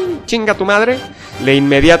 ¡pum! Chinga tu madre. De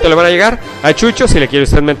inmediato le van a llegar a Chucho. Si le quiere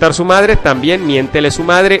usted mentar su madre, también miéntele su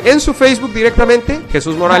madre en su Facebook directamente,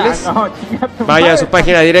 Jesús Morales. Vaya a su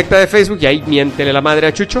página directa de Facebook y ahí miéntele la madre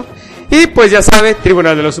a Chucho. Y pues ya sabe,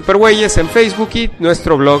 Tribunal de los Superweyes en Facebook y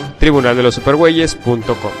nuestro blog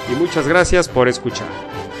tribunaldelosuperweyes.com. Y muchas gracias por escuchar.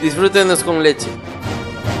 Disfrútenos con leche.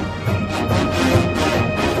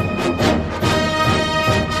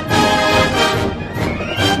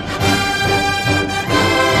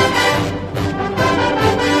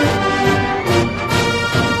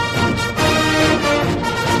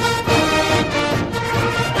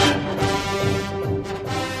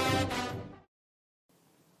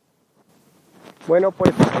 Bueno,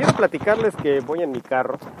 pues quiero platicarles que voy en mi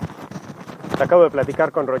carro. Acabo de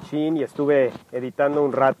platicar con Rochín y estuve editando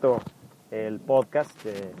un rato el podcast,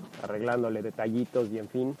 arreglándole detallitos y en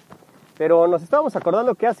fin. Pero nos estábamos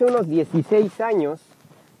acordando que hace unos 16 años,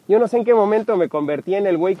 yo no sé en qué momento me convertí en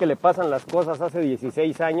el güey que le pasan las cosas hace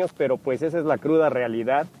 16 años, pero pues esa es la cruda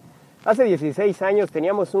realidad. Hace 16 años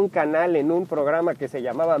teníamos un canal en un programa que se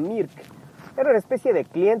llamaba Mirk. Era una especie de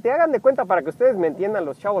cliente. Hagan de cuenta para que ustedes me entiendan,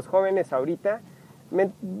 los chavos jóvenes ahorita.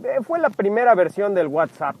 Fue la primera versión del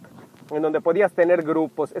WhatsApp, en donde podías tener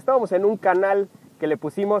grupos. Estábamos en un canal que le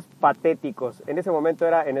pusimos Patéticos. En ese momento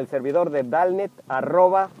era en el servidor de Dalnet,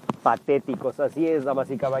 @Patéticos. Así es, damas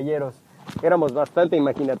y caballeros. Éramos bastante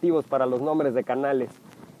imaginativos para los nombres de canales.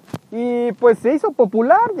 Y pues se hizo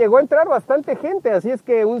popular, llegó a entrar bastante gente. Así es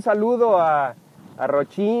que un saludo a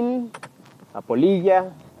Rochín, a Polilla,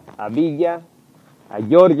 a Villa, a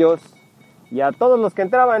Giorgios y a todos los que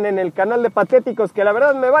entraban en el canal de Patéticos, que la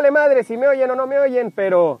verdad me vale madre si me oyen o no me oyen,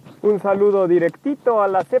 pero un saludo directito a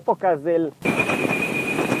las épocas del